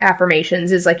about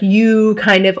affirmations is like you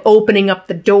kind of opening up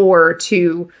the door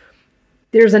to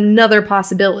there's another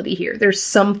possibility here. There's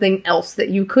something else that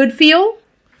you could feel.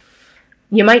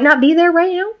 You might not be there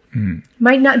right now.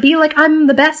 Might not be like I'm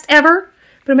the best ever,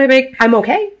 but it might be like, I'm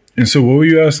okay. And so what were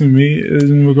you asking me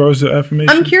in regards to affirmation?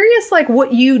 I'm curious, like,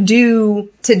 what you do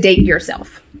to date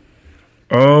yourself.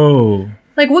 Oh.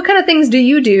 Like, what kind of things do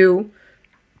you do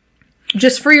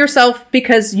just for yourself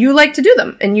because you like to do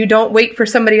them and you don't wait for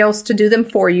somebody else to do them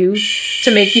for you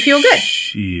to make you feel good?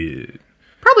 Shit.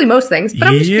 Probably most things, but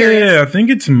I'm just curious. Yeah, I think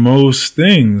it's most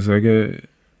things. Like, I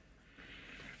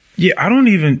don't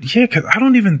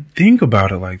even think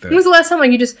about it like that. When was the last time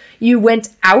like you went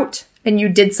out and you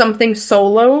did something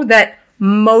solo that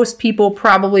most people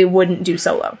probably wouldn't do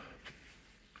solo?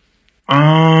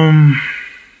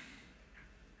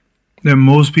 that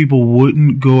most people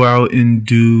wouldn't go out and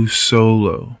do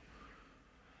solo.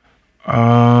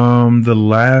 The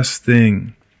last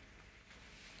thing.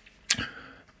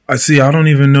 I don't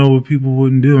even know what people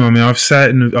wouldn't do. I mean, I've sat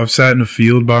in a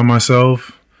field by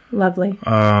myself. Lovely.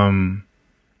 I've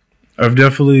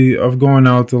gone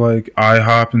out to like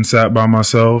IHOP and sat by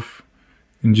myself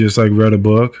and just like read a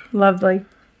book. Lovely.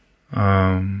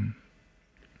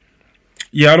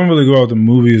 Yeah, I don't really go out to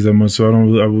movies that much, so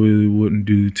I really wouldn't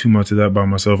do too much of that by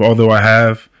myself. Although I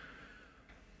have.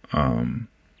 But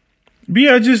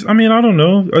yeah, I don't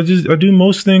know. I do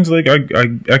most things like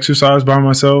I exercise by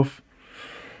myself.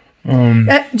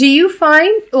 Do you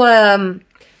find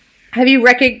have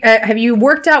you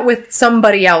worked out with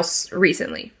somebody else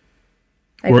recently?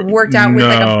 Like worked out with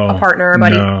like a partner or a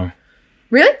buddy? No.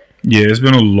 Really? Yeah, it's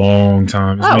been a long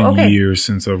time. It's been years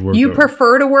since I've worked out. You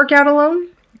prefer to work out alone?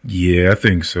 Yeah, I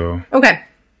think so. Okay.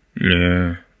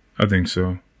 Yeah, I think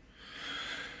so.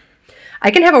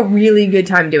 I can have a really good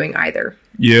time doing either.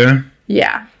 Yeah?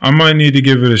 Yeah. I might need to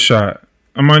give it a shot.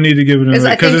 I might need to give it a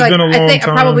shot because it's been a long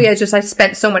time. Probably it's just I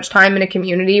spent so much time in a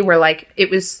community where like it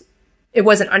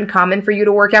wasn't uncommon for you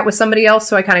to work out with somebody else,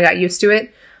 so I kind of got used to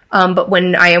it. But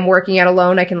when I am working out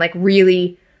alone, I can like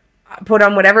really put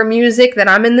on whatever music that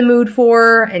I'm in the mood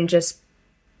for and just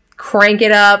crank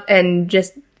it up and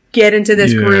just get into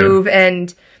this groove.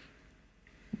 And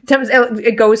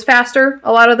it goes faster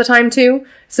a lot of the time too.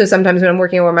 So sometimes when I'm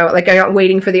working over I'm not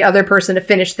waiting for the other person to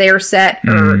finish their set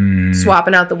or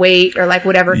swapping out the weight or like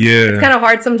whatever. Yeah. It's kind of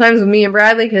hard sometimes with me and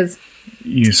Bradley because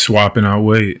you're swapping out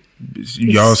weight.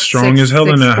 Y'all strong as hell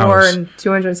in that house. And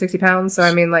 260 pounds. So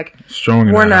I mean, like,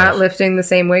 we're not lifting the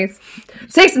same weights.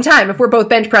 It takes some time if we're both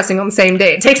bench pressing on the same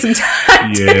day. It takes some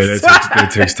time. Yeah, that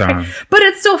takes time. But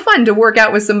it's still fun to work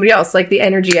out with somebody else. Like the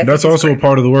energy. That's also a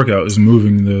part of the workout is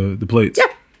moving the plates.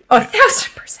 Yeah,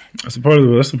 1,000%. That's a part of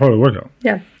the workout.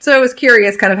 Yeah. So I was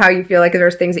curious, kind of how you feel like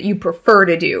there's things that you prefer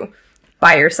to do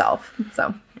by yourself.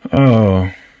 So.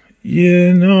 Oh,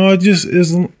 yeah. No,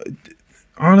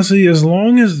 honestly, as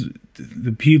long as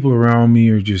the people around me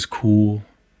are just cool,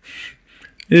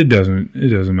 it doesn't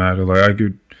matter. Like I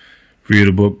could read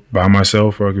a book by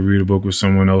myself or I could read a book with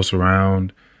someone else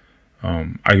around. I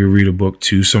could read a book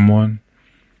to someone.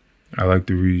 I like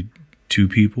to read to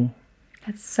people.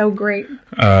 That's so great.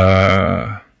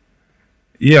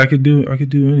 Yeah, I could do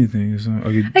anything.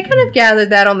 I kind of gathered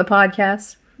that on the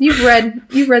podcast. You've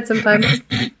read sometimes.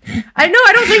 I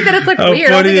don't think that it's like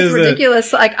weird. I don't think it's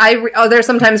ridiculous. Like there's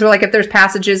sometimes where like if there's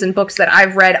passages in books that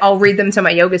I've read, I'll read them to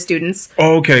my yoga students.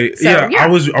 Okay. So, yeah. I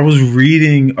was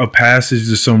reading a passage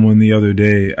to someone the other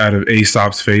day out of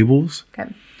Aesop's Fables.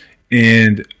 Okay.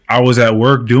 And I was at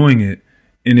work doing it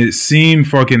and it seemed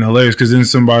fucking hilarious because then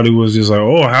somebody was just like,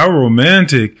 "Oh, how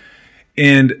romantic."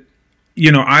 And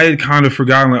I had kind of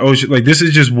forgotten like, "Oh shit, like this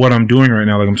is just what I'm doing right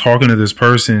now. Like I'm talking to this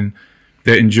person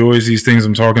that enjoys these things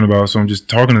I'm talking about. So I'm just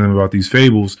talking to them about these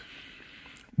fables."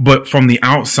 But from the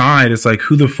outside, it's like,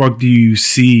 who the fuck do you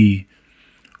see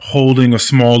holding a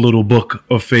small little book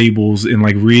of fables and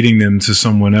like reading them to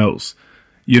someone else?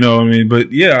 You know what I mean?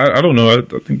 But yeah, I don't know. I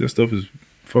think that stuff is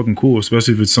fucking cool,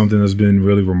 especially if it's something that's been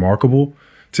really remarkable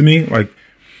to me. Like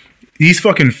these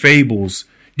fucking fables.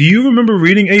 Do you remember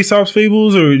reading Aesop's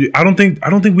Fables? Or I don't think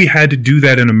we had to do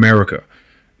that in America.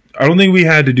 I don't think we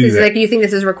had to do that. Like, you think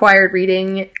this is required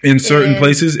reading in certain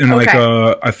places? In like,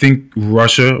 I think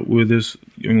Russia, where this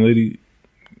young lady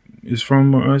is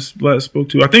from, I last spoke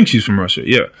to. I think she's from Russia.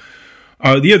 Yeah,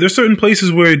 there's certain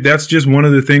places where that's just one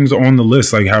of the things on the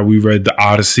list, like how we read the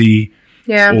Odyssey.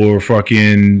 Yeah. Or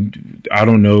fucking, I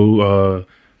don't know.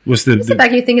 What's the?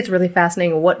 Back, you think it's really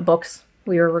fascinating what books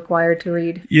we were required to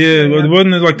read. Yeah,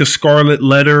 wasn't it like the Scarlet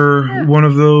Letter, one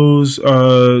of those?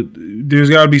 There's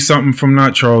got to be something from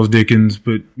not Charles Dickens,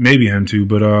 but maybe him too.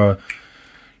 But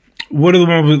what are the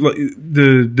ones with like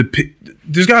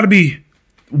there's got to be,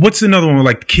 what's another one with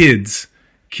like kids,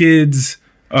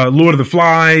 Lord of the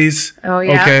Flies. Oh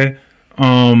yeah. Okay.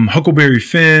 Huckleberry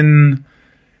Finn.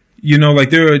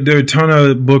 Like there are a ton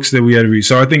of books that we had to read.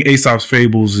 So I think Aesop's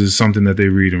Fables is something that they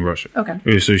read in Russia.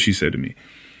 Okay. So she said to me.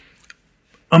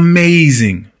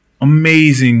 Amazing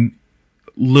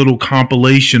little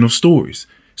compilation of stories.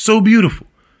 So beautiful.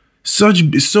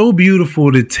 So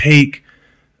beautiful to take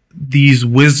these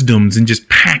wisdoms and just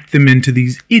pack them into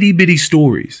these itty bitty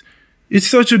stories. It's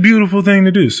such a beautiful thing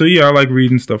to do. So yeah, I like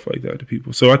reading stuff like that to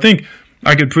people. So I think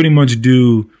I could pretty much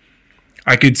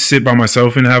I could sit by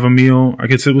myself and have a meal. I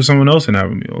could sit with someone else and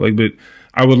have a meal. But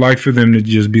I would like for them to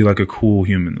just be like a cool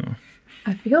human though.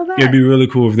 I feel that. It'd be really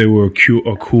cool if they were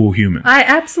a cool human. I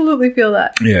absolutely feel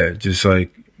that. Yeah, just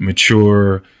like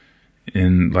mature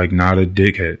and like not a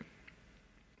dickhead.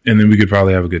 and then we could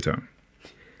probably have a good time.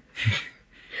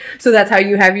 So that's how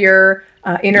you have your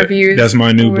interviews. That's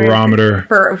my new barometer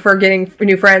for getting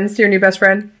new friends. Your new best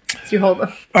friend. So you hold.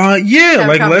 Yeah,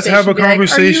 like let's have a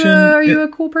conversation. Like, are you a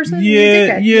cool person?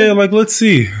 Yeah. Like let's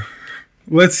see,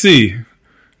 because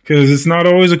it's not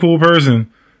always a cool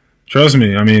person. Trust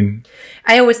me. I mean,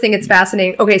 I always think it's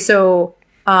fascinating. Okay, so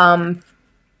a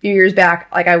few years back,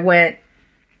 like I went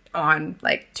on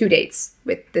like 2 dates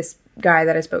with this guy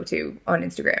that I spoke to on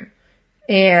Instagram,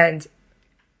 and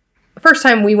the first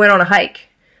time we went on a hike,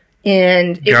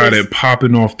 and it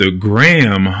popping off the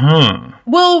gram, huh?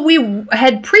 Well, we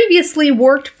had previously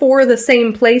worked for the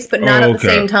same place, but not at the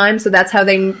same time. So that's how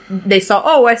they saw.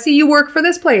 Oh, I see you work for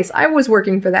this place. I was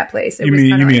working for that place. You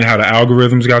mean how the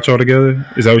algorithms got y'all together?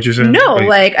 Is that what you're saying? No,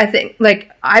 like I think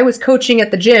like I was coaching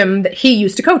at the gym that he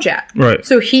used to coach at. Right.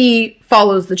 So he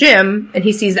follows the gym and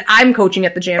he sees that I'm coaching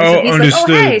at the gym. So he's understood.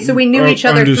 like, oh hey, so we knew each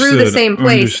other through the same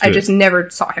place. Understood. I just never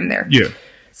saw him there. Yeah.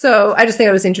 So I just think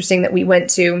it was interesting that we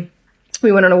went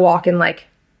on a walk and like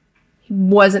he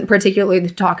wasn't particularly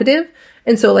talkative.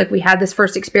 And so like we had this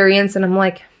first experience and I'm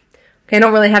like, okay, I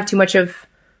don't really have too much of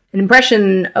an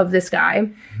impression of this guy.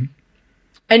 Mm-hmm.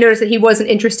 I noticed that he wasn't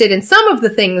interested in some of the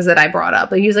things that I brought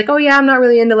up. Like he was like, oh yeah, I'm not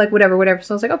really into like whatever.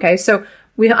 So I was like, okay. So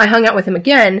I hung out with him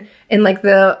again and like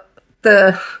there's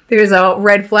a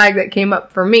red flag that came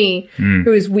up for me. It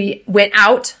was we went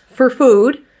out for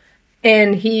food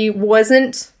and he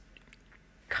wasn't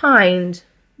kind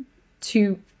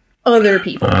to other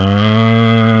people.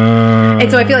 And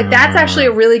so I feel like that's actually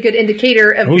a really good indicator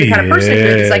of the kind of person it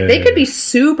is. Like they could be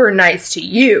super nice to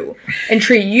you and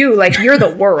treat you like you're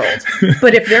the world.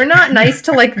 But if they're not nice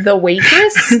to like the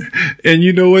waitress. And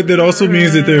you know what? That also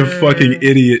means that they're a fucking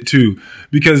idiot too.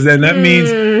 Because then that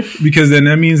means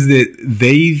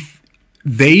that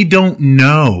they don't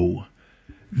know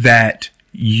that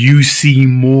you see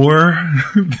more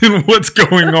than what's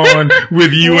going on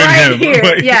with you and him. Here.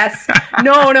 Like, yes.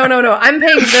 No. I'm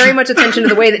paying very much attention to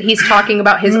the way that he's talking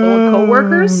about his old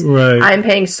coworkers. Right. I'm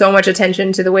paying so much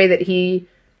attention to the way that he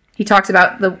talks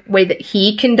about the way that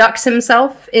he conducts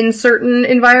himself in certain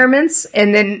environments,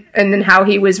 and then how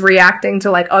he was reacting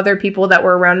to like other people that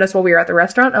were around us while we were at the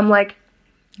restaurant. I'm like,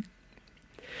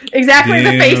 exactly.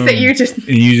 Damn. The face that you just...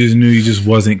 And you just knew you just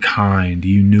wasn't kind.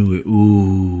 You knew it.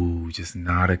 Ooh, just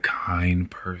not a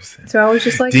kind person. So I was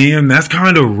just like... Damn, that's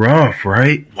kind of rough,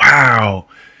 right? Wow.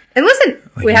 And listen,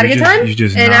 like, we had a good time.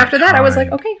 And after that, I was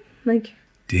like, okay. Like...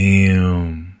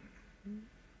 Damn.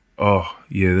 Oh,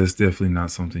 yeah, that's definitely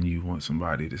not something you want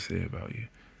somebody to say about you.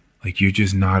 Like, you're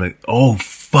just not a... Oh,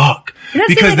 fuck.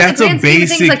 Because that's a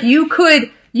basic... Things like you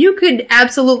could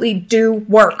absolutely do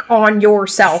work on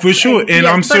yourself. For sure. And yes,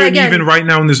 I'm certain even right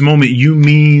now in this moment, you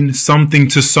mean something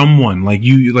to someone. Like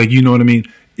you know what I mean?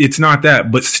 It's not that,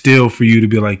 but still for you to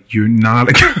be like, you're not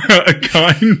a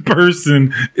kind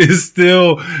person is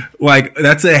still like,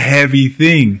 that's a heavy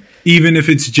thing. Even if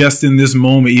it's just in this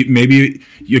moment, maybe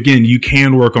again, you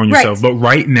can work on yourself, but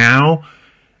right now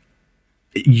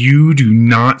you do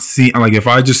not see, like if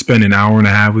I just spend an hour and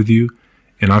a half with you,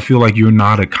 and I feel like you're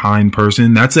not a kind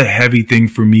person, that's a heavy thing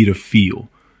for me to feel.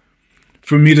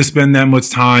 For me to spend that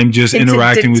much time just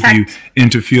interacting with you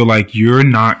and to feel like you're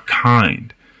not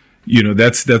kind. You know,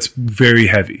 that's very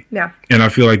heavy. Yeah. And I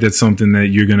feel like that's something that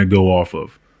you're going to go off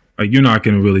of. Like, you're not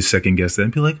going to really second guess that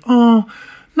and be like, oh,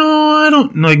 no, I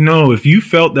don't. Like, no, if you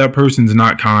felt that person's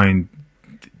not kind,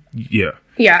 yeah.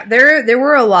 Yeah, there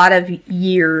were a lot of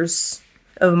years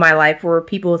of my life where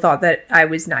people thought that I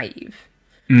was naive.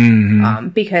 Mm-hmm.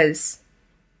 Because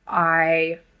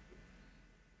I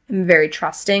am very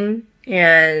trusting,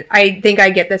 and I think I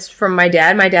get this from my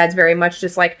dad. My dad's very much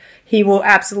just like, he will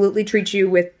absolutely treat you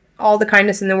with all the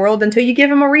kindness in the world until you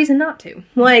give him a reason not to.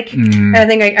 Like, and I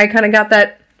think I kind of got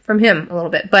that from him a little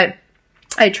bit, but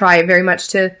I try very much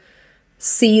to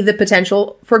see the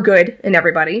potential for good in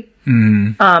everybody.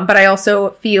 But I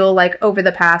also feel like over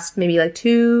the past maybe like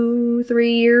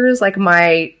 2-3 years, like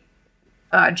my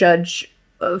judge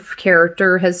of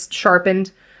character has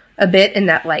sharpened a bit, in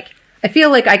that like I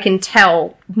feel like I can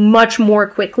tell much more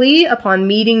quickly upon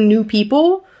meeting new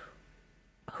people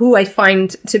who I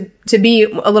find to be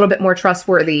a little bit more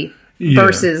trustworthy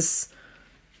versus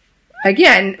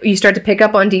again, you start to pick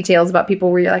up on details about people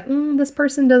where you're like, this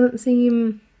person doesn't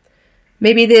seem,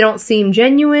 maybe they don't seem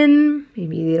genuine,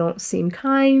 maybe they don't seem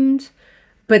kind,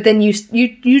 but then you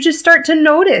just start to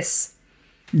notice.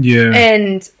 Yeah.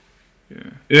 And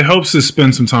it helps to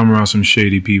spend some time around some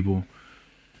shady people.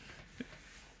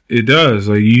 It does.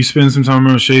 Like, you spend some time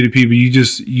around shady people,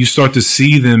 you start to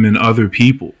see them in other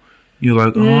people. You're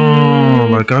like, oh,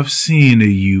 like I've seen a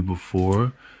you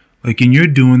before. Like, and you're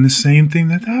doing the same thing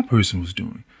that that person was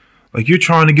doing. Like, you're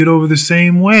trying to get over the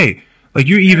same way. Like,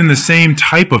 you're even the same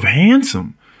type of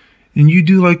handsome. And you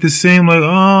do like the same, like,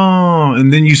 oh,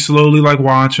 and then you slowly like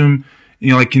watch them, and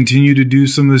you like continue to do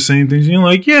some of the same things. And you're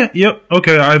like, yeah, yep,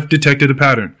 okay, I've detected a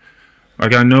pattern.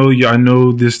 Like, I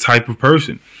know this type of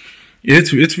person.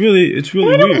 It's really I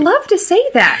weird. don't love to say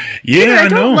that. Yeah, I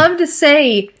don't love to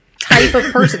say type of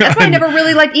person. That's why I never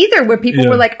really liked either, where people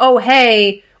were like, oh,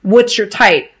 hey, what's your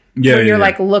type? Yeah, when you're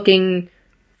like looking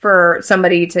for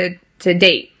somebody to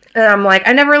date. And I'm like,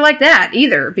 I never liked that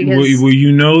either, because well,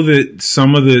 you know that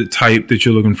some of the type that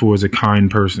you're looking for is a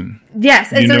kind person.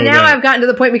 Yes, and so now I've gotten to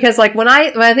the point, because like when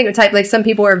I think of type, like some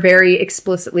people are very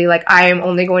explicitly like, I am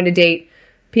only going to date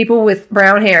people with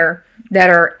brown hair that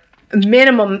are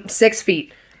minimum 6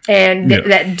 feet and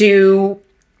that do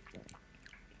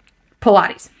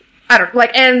Pilates. I don't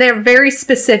like, and they're very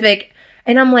specific.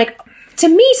 And I'm like, to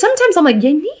me, sometimes I'm like,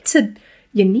 you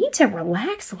need to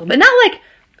relax a little bit. Not like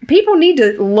people need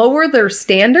to lower their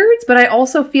standards, but I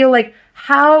also feel like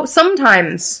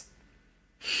sometimes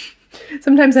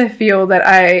I feel that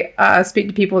I speak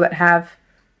to people that have,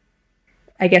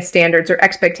 I guess, standards or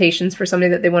expectations for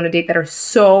somebody that they want to date that are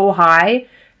so high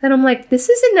that I'm like, this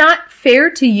is not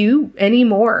fair to you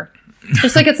anymore.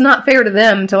 Just like it's not fair to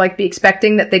them to like be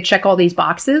expecting that they check all these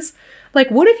boxes.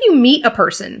 Like, what if you meet a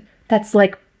person that's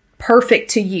like perfect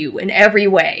to you in every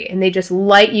way and they just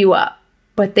light you up,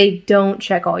 but they don't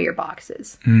check all your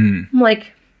boxes? I'm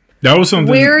like, that was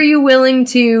something. Where are you willing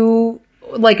to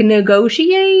like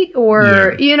negotiate,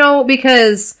 or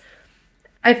because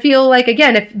I feel like,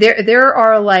 again, if there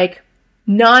are like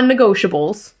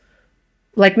non-negotiables,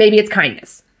 like maybe it's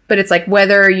kindness, but it's like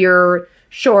whether you're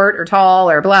short or tall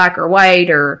or black or white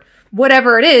or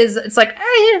whatever it is, it's like,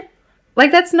 like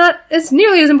that's not as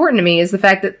nearly as important to me as the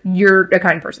fact that you're a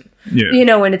kind person.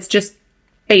 And it's just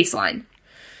baseline.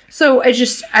 So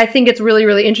I think it's really,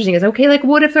 really interesting. Is okay, like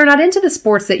what if they're not into the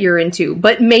sports that you're into?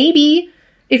 But maybe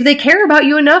if they care about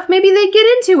you enough, maybe they get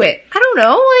into it. I don't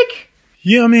know, like.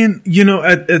 Yeah, I mean,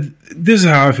 this is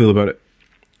how I feel about it.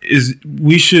 Is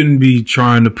we shouldn't be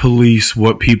trying to police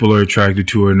what people are attracted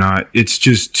to or not. It's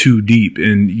just too deep,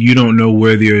 and you don't know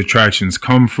where their attractions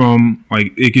come from.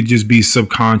 Like, it could just be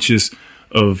subconscious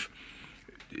of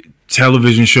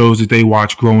television shows that they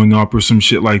watch growing up or some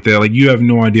shit like that. Like, you have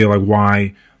no idea, like,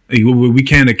 why. Like, we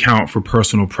can't account for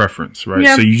personal preference, right?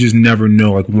 Yeah. So you just never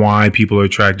know, like, why people are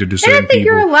attracted to certain people. And I think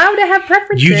you're allowed to have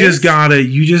preferences. You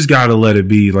just gotta let it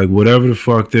be. Like, whatever the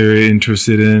fuck they're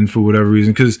interested in for whatever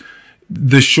reason. Because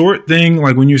the short thing,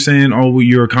 like when you're saying, oh, well,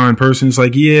 you're a kind person, it's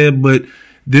like, yeah, but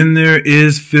then there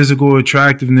is physical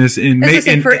attractiveness, and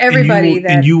for everybody,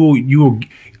 and you will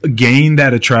gain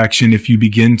that attraction if you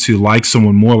begin to like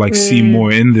someone more, like see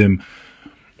more in them.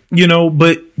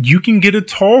 But you can get a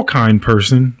tall, kind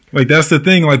person. Like, that's the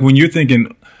thing. Like, when you're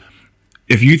thinking,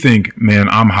 if you think, man,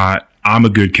 I'm hot, I'm a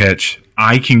good catch,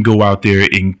 I can go out there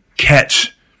and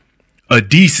catch a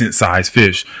decent sized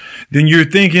fish, then you're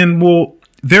thinking, well,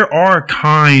 there are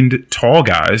kind tall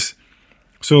guys.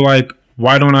 So, like,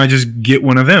 why don't I just get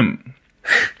one of them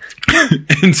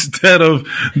instead of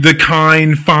the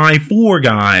kind 5'4"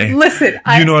 guy? Listen,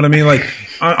 you know what I mean? Like,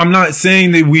 I'm not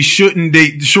saying that we shouldn't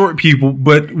date short people,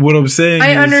 but what I'm saying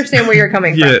I understand where you're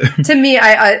coming from. To me,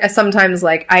 I sometimes,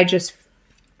 like, I don't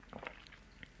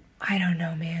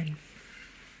know, man.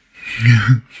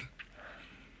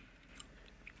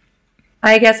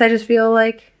 I guess I just feel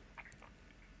like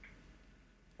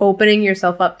opening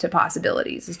yourself up to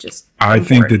possibilities is just important. I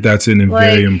think that's a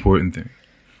very important thing.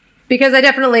 Because I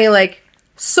definitely, like,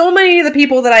 so many of the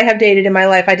people that I have dated in my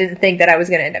life, I didn't think that I was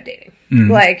going to end up dating.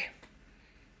 Like,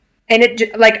 and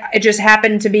it just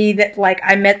happened to be that, like,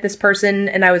 I met this person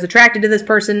and I was attracted to this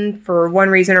person for one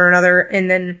reason or another.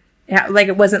 And then, like,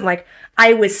 it wasn't like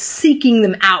I was seeking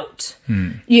them out,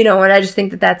 and I just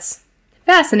think that that's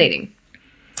fascinating.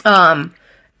 And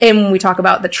when we talk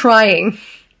about the trying,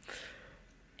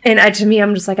 and to me,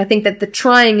 I'm just like, I think that the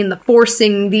trying and the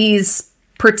forcing these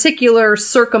particular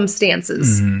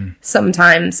circumstances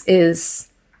sometimes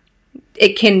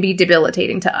it can be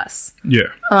debilitating to us. Yeah.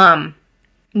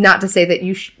 Not to say that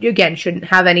you, again, shouldn't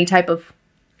have any type of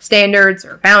standards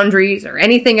or boundaries or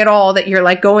anything at all that you're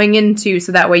like going into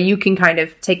so that way you can kind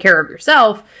of take care of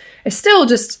yourself. It's still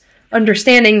just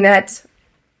understanding that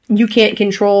you can't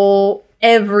control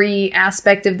every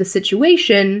aspect of the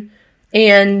situation.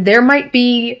 And there might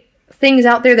be things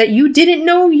out there that you didn't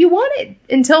know you wanted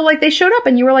until, like, they showed up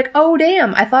and you were like, oh,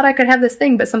 damn, I thought I could have this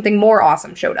thing, but something more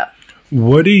awesome showed up.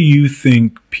 What do you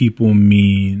think people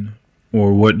mean,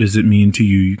 or what does it mean to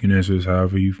you? You can answer this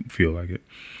however you feel like it.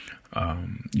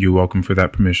 You're welcome for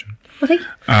that permission. Well, thank you.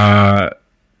 How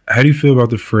do you feel about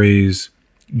the phrase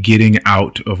 "getting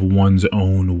out of one's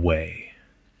own way"?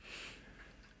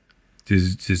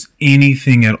 Does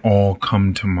anything at all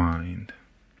come to mind?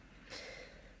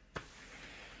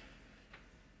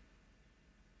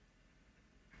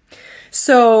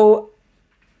 So,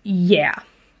 yeah.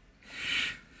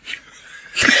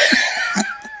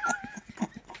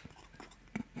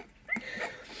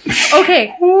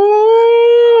 Okay.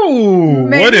 Ooh,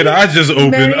 what did I just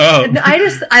open up?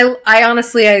 I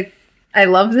honestly, I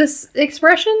love this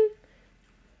expression.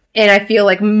 And I feel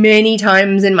like many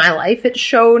times in my life it's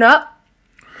shown up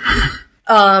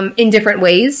in different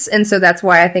ways. And so that's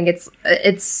why I think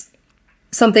it's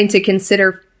something to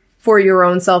consider for your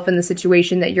own self in the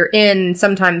situation that you're in.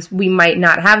 Sometimes we might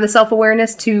not have the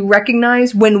self-awareness to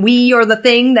recognize when we are the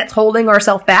thing that's holding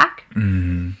ourselves back.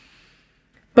 Mm-hmm.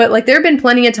 But, like, there have been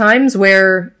plenty of times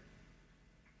where,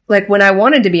 like, when I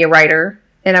wanted to be a writer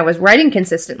and I was writing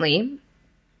consistently,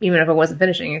 even if I wasn't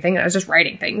finishing anything, I was just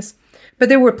writing things. But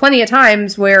there were plenty of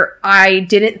times where I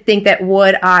didn't think that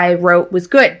what I wrote was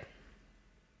good,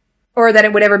 or that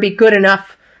it would ever be good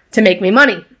enough to make me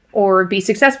money or be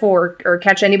successful or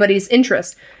catch anybody's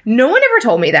interest. No one ever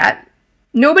told me that.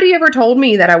 Nobody ever told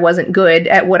me that I wasn't good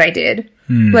at what I did.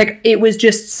 Like, it was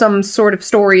just some sort of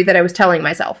story that I was telling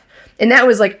myself. And that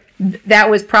was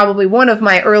probably one of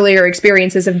my earlier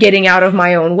experiences of getting out of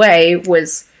my own way,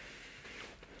 was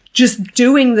just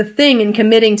doing the thing and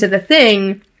committing to the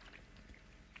thing.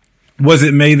 Was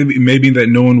it maybe that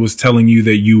no one was telling you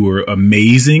that you were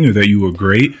amazing or that you were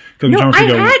great? No,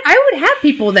 I would have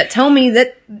people that tell me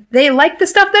that they liked the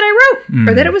stuff that I wrote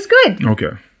or that it was good.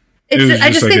 Okay.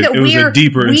 I just think that we are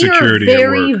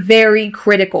very, very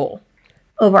critical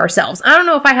of ourselves. I don't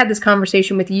know if I had this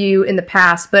conversation with you in the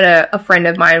past, but a friend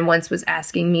of mine once was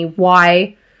asking me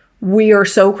why we are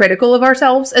so critical of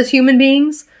ourselves as human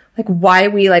beings, like why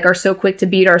we are so quick to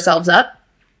beat ourselves up.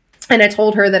 And I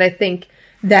told her that I think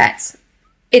that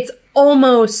it's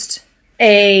almost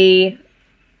like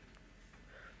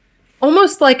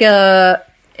an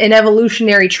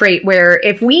evolutionary trait where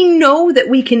if we know that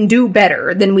we can do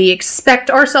better, then we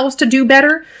expect ourselves to do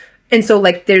better. And so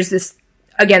there's this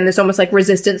almost like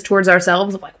resistance towards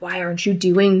ourselves of why aren't you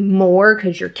doing more?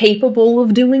 Because you're capable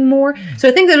of doing more. So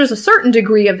I think that there's a certain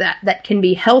degree of that can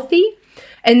be healthy.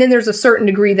 And then there's a certain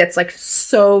degree that's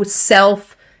so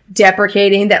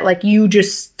self-deprecating that you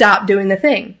just stop doing the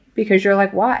thing because you're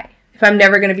why? If I'm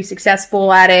never going to be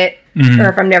successful at it, or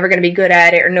if I'm never going to be good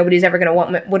at it, or nobody's ever going to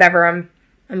want whatever I'm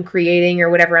creating or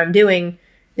whatever I'm doing,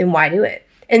 then why do it?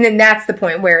 And then that's the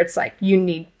point where it's you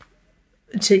need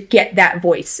to get that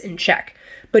voice in check.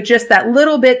 But just that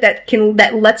little bit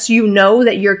that lets you know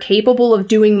that you're capable of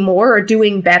doing more or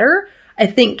doing better, I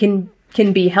think can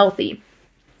be healthy.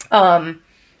 And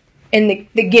the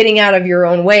getting out of your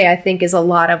own way, I think, is a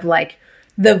lot of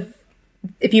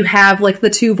if you have the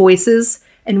two voices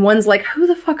and one's who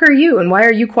the fuck are you? And why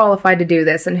are you qualified to do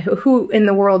this? And who in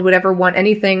the world would ever want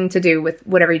anything to do with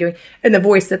whatever you're doing? And the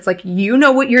voice that's you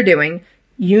know what you're doing.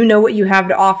 You know what you have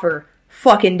to offer.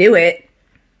 Fucking do it.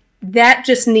 That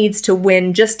just needs to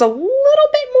win just a little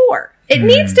bit more. It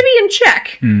needs to be in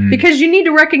check because you need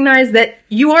to recognize that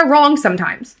you are wrong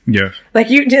sometimes. Yeah. I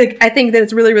think that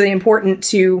it's really, really important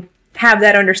to have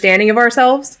that understanding of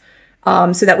ourselves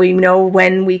so that we know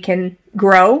when we can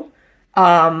grow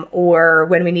or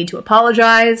when we need to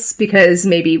apologize because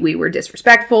maybe we were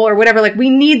disrespectful or whatever.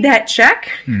 We need that check.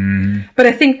 But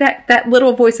I think that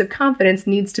little voice of confidence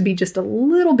needs to be just a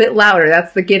little bit louder.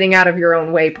 That's the getting out of your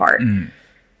own way part.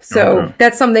 So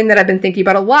that's something that I've been thinking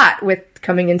about a lot with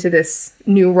coming into this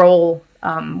new role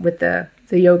with the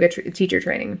yoga teacher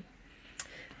training.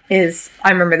 I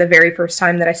remember the very first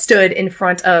time that I stood in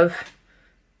front of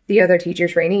the other teacher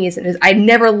trainees, and I'd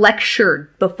never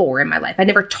lectured before in my life. I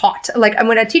never taught.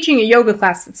 When I'm teaching a yoga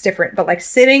class, it's different. But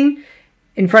sitting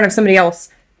in front of somebody else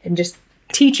and just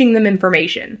teaching them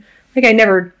information, I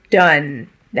never done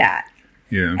that.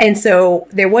 Yeah. And so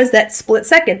there was that split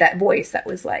second, that voice that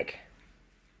was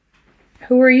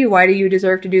who are you? Why do you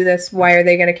deserve to do this? Why are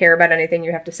they going to care about anything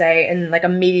you have to say? And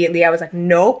immediately I was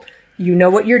nope, you know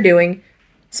what you're doing.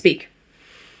 Speak.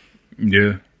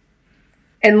 Yeah.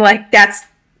 And that's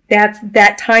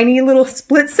that tiny little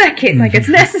split second. It's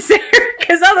necessary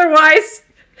because otherwise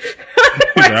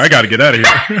I got to get out of here.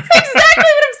 That's exactly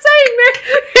what I'm saying, man.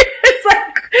 It's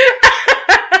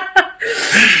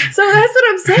so that's what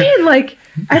I'm saying.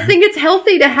 I think it's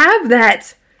healthy to have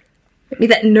maybe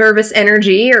that nervous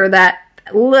energy or that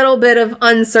little bit of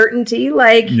uncertainty,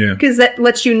 because that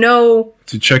lets you know.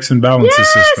 It's a checks and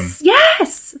balances system.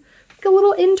 Yes. A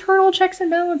little internal checks and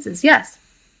balances. Yes.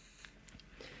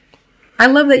 I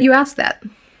love that you asked that.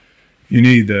 You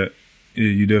need that. Yeah,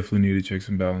 you definitely need a checks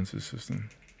and balances system.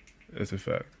 That's a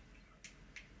fact.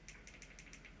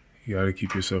 You got to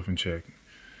keep yourself in check.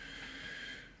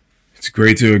 It's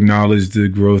great to acknowledge the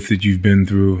growth that you've been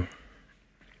through,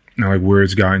 and like where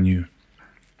it's gotten you.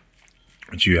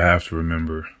 But you have to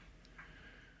remember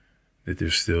that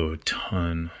there's still a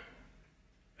ton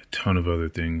of other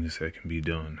things that can be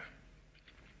done.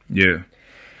 Yeah.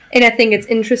 And I think it's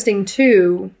interesting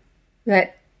too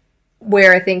that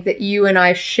where I think that you and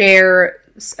I share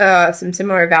some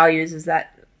similar values is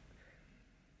that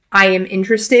I am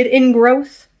interested in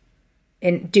growth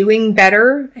and doing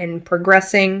better and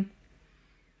progressing,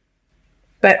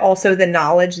 but also the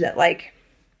knowledge that like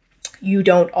you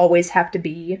don't always have to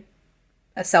be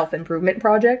a self-improvement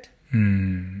project.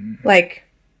 Like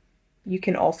you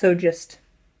can also just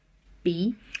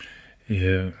be.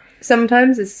 Yeah.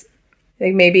 Sometimes it's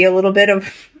like maybe a little bit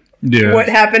of what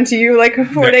happened to you like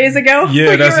 4 days ago.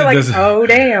 Yeah, oh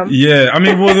damn. Yeah, I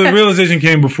mean, well, the realization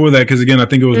came before that because again, I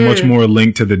think it was much more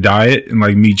linked to the diet and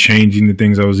like me changing the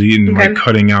things I was eating and like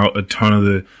cutting out a ton of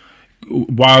the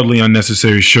wildly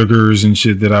unnecessary sugars and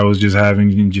shit that I was just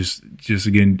having and just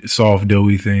again soft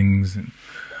doughy things.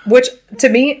 Which to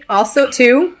me also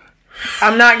too,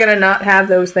 I'm not gonna not have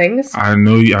those things. I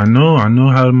know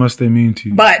how much they mean to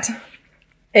you. But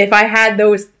if I had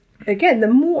those again,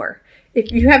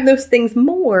 if you have those things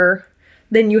more,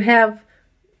 then you have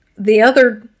the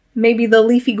other, maybe the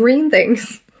leafy green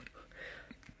things,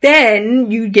 then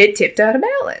you get tipped out of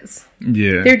balance.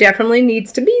 Yeah. There definitely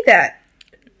needs to be that.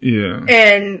 Yeah.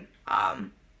 And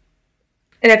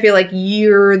I feel like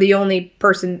you're the only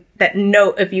person that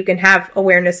if you can have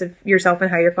awareness of yourself and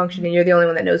how you're functioning, you're the only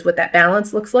one that knows what that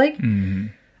balance looks like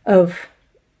in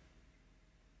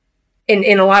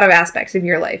a lot of aspects of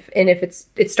your life. And if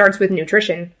it starts with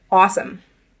nutrition, awesome.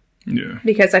 Yeah.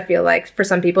 Because I feel like for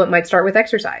some people it might start with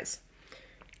exercise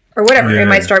or whatever. Yeah. It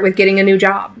might start with getting a new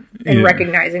job and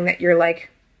recognizing that you're like,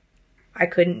 I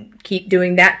couldn't keep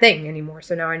doing that thing anymore,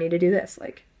 so now I need to do this.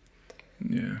 Like,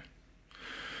 yeah.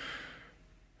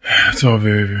 It's all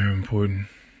very, very important.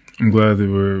 I'm glad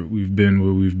that we've been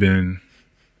where we've been,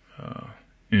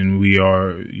 and we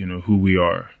are, who we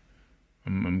are.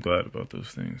 I'm glad about those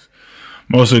things.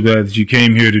 I'm also glad that you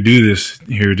came here to do this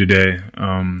here today.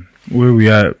 Where are we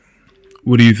at?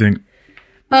 What do you think?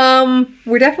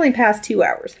 We're definitely past 2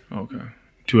 hours. Okay.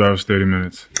 2 hours, 30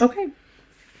 minutes. Okay.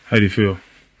 How do you feel?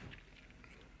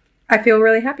 I feel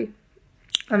really happy.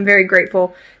 I'm very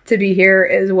grateful to be here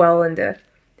as well and to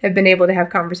have been able to have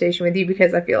conversation with you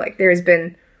because I feel like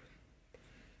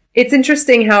it's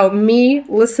interesting how me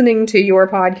listening to your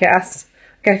podcast,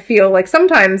 I feel like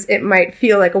sometimes it might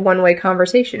feel like a one-way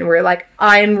conversation where like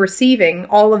I'm receiving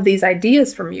all of these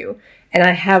ideas from you and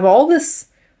I have all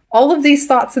of these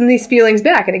thoughts and these feelings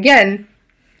back. And again,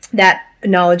 that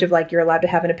knowledge of like you're allowed to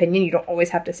have an opinion, you don't always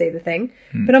have to say the thing.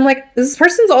 But I'm like, this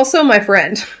person's also my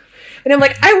friend. And I'm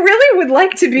like, I really would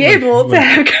like to be able to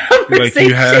have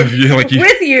conversation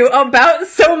with you about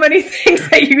so many things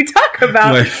that you talk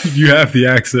about. Like you have the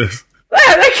access.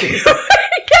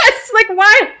 Yes, like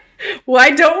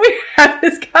why don't we have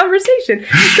this conversation?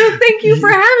 So thank you for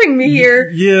having me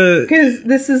here. Yeah. Because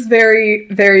this is very,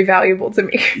 very valuable to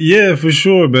me. Yeah, for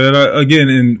sure. But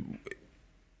again,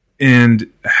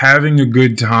 and having a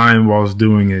good time whilst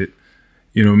doing it,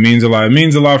 means a lot. It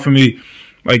means a lot for me.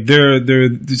 Like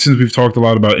since we've talked a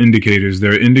lot about indicators,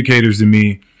 there are indicators to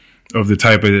me of the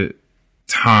type of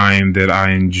time that I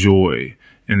enjoy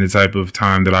and the type of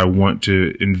time that I want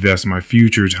to invest my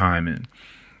future time in.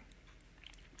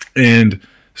 And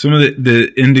some of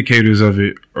the indicators of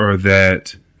it are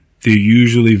that they're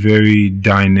usually very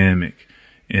dynamic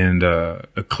and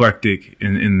eclectic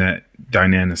in that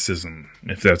dynamicism,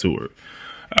 if that's a word.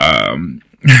 And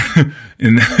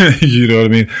you know what I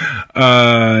mean?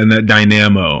 And that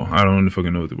dynamo, I don't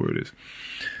fucking know what the word is.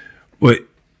 But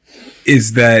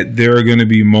is that there are going to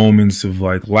be moments of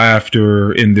like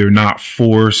laughter and they're not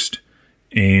forced.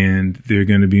 And there are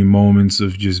going to be moments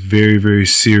of just very, very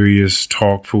serious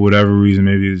talk for whatever reason.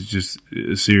 Maybe it's just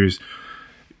a serious,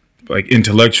 like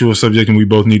intellectual subject and we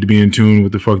both need to be in tune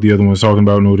with the fuck the other one's talking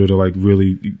about in order to like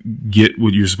really get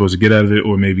what you're supposed to get out of it.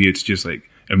 Or maybe it's just like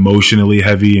emotionally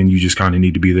heavy and you just kind of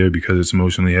need to be there because it's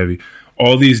emotionally heavy.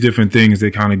 All these different things,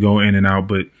 they kind of go in and out,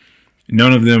 but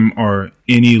none of them are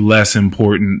any less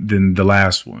important than the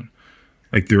last one.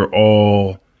 Like they're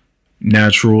all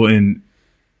natural and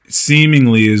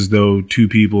seemingly as though two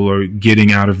people are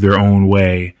getting out of their own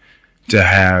way to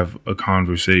have a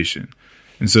conversation.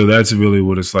 And so that's really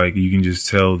what it's like. You can just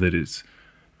tell that it's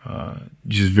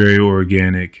just very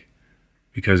organic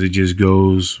because it just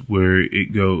goes where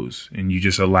it goes and you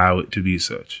just allow it to be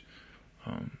such.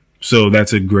 So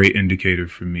that's a great indicator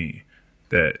for me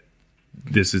that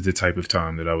this is the type of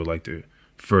time that I would like to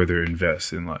further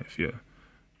invest in life. Yeah.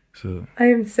 So I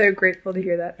am so grateful to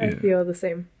hear that. I feel the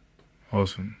same.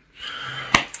 Awesome.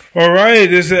 All right.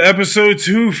 This is episode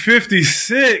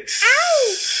 256.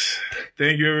 Ow!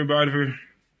 Thank you everybody for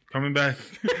coming back.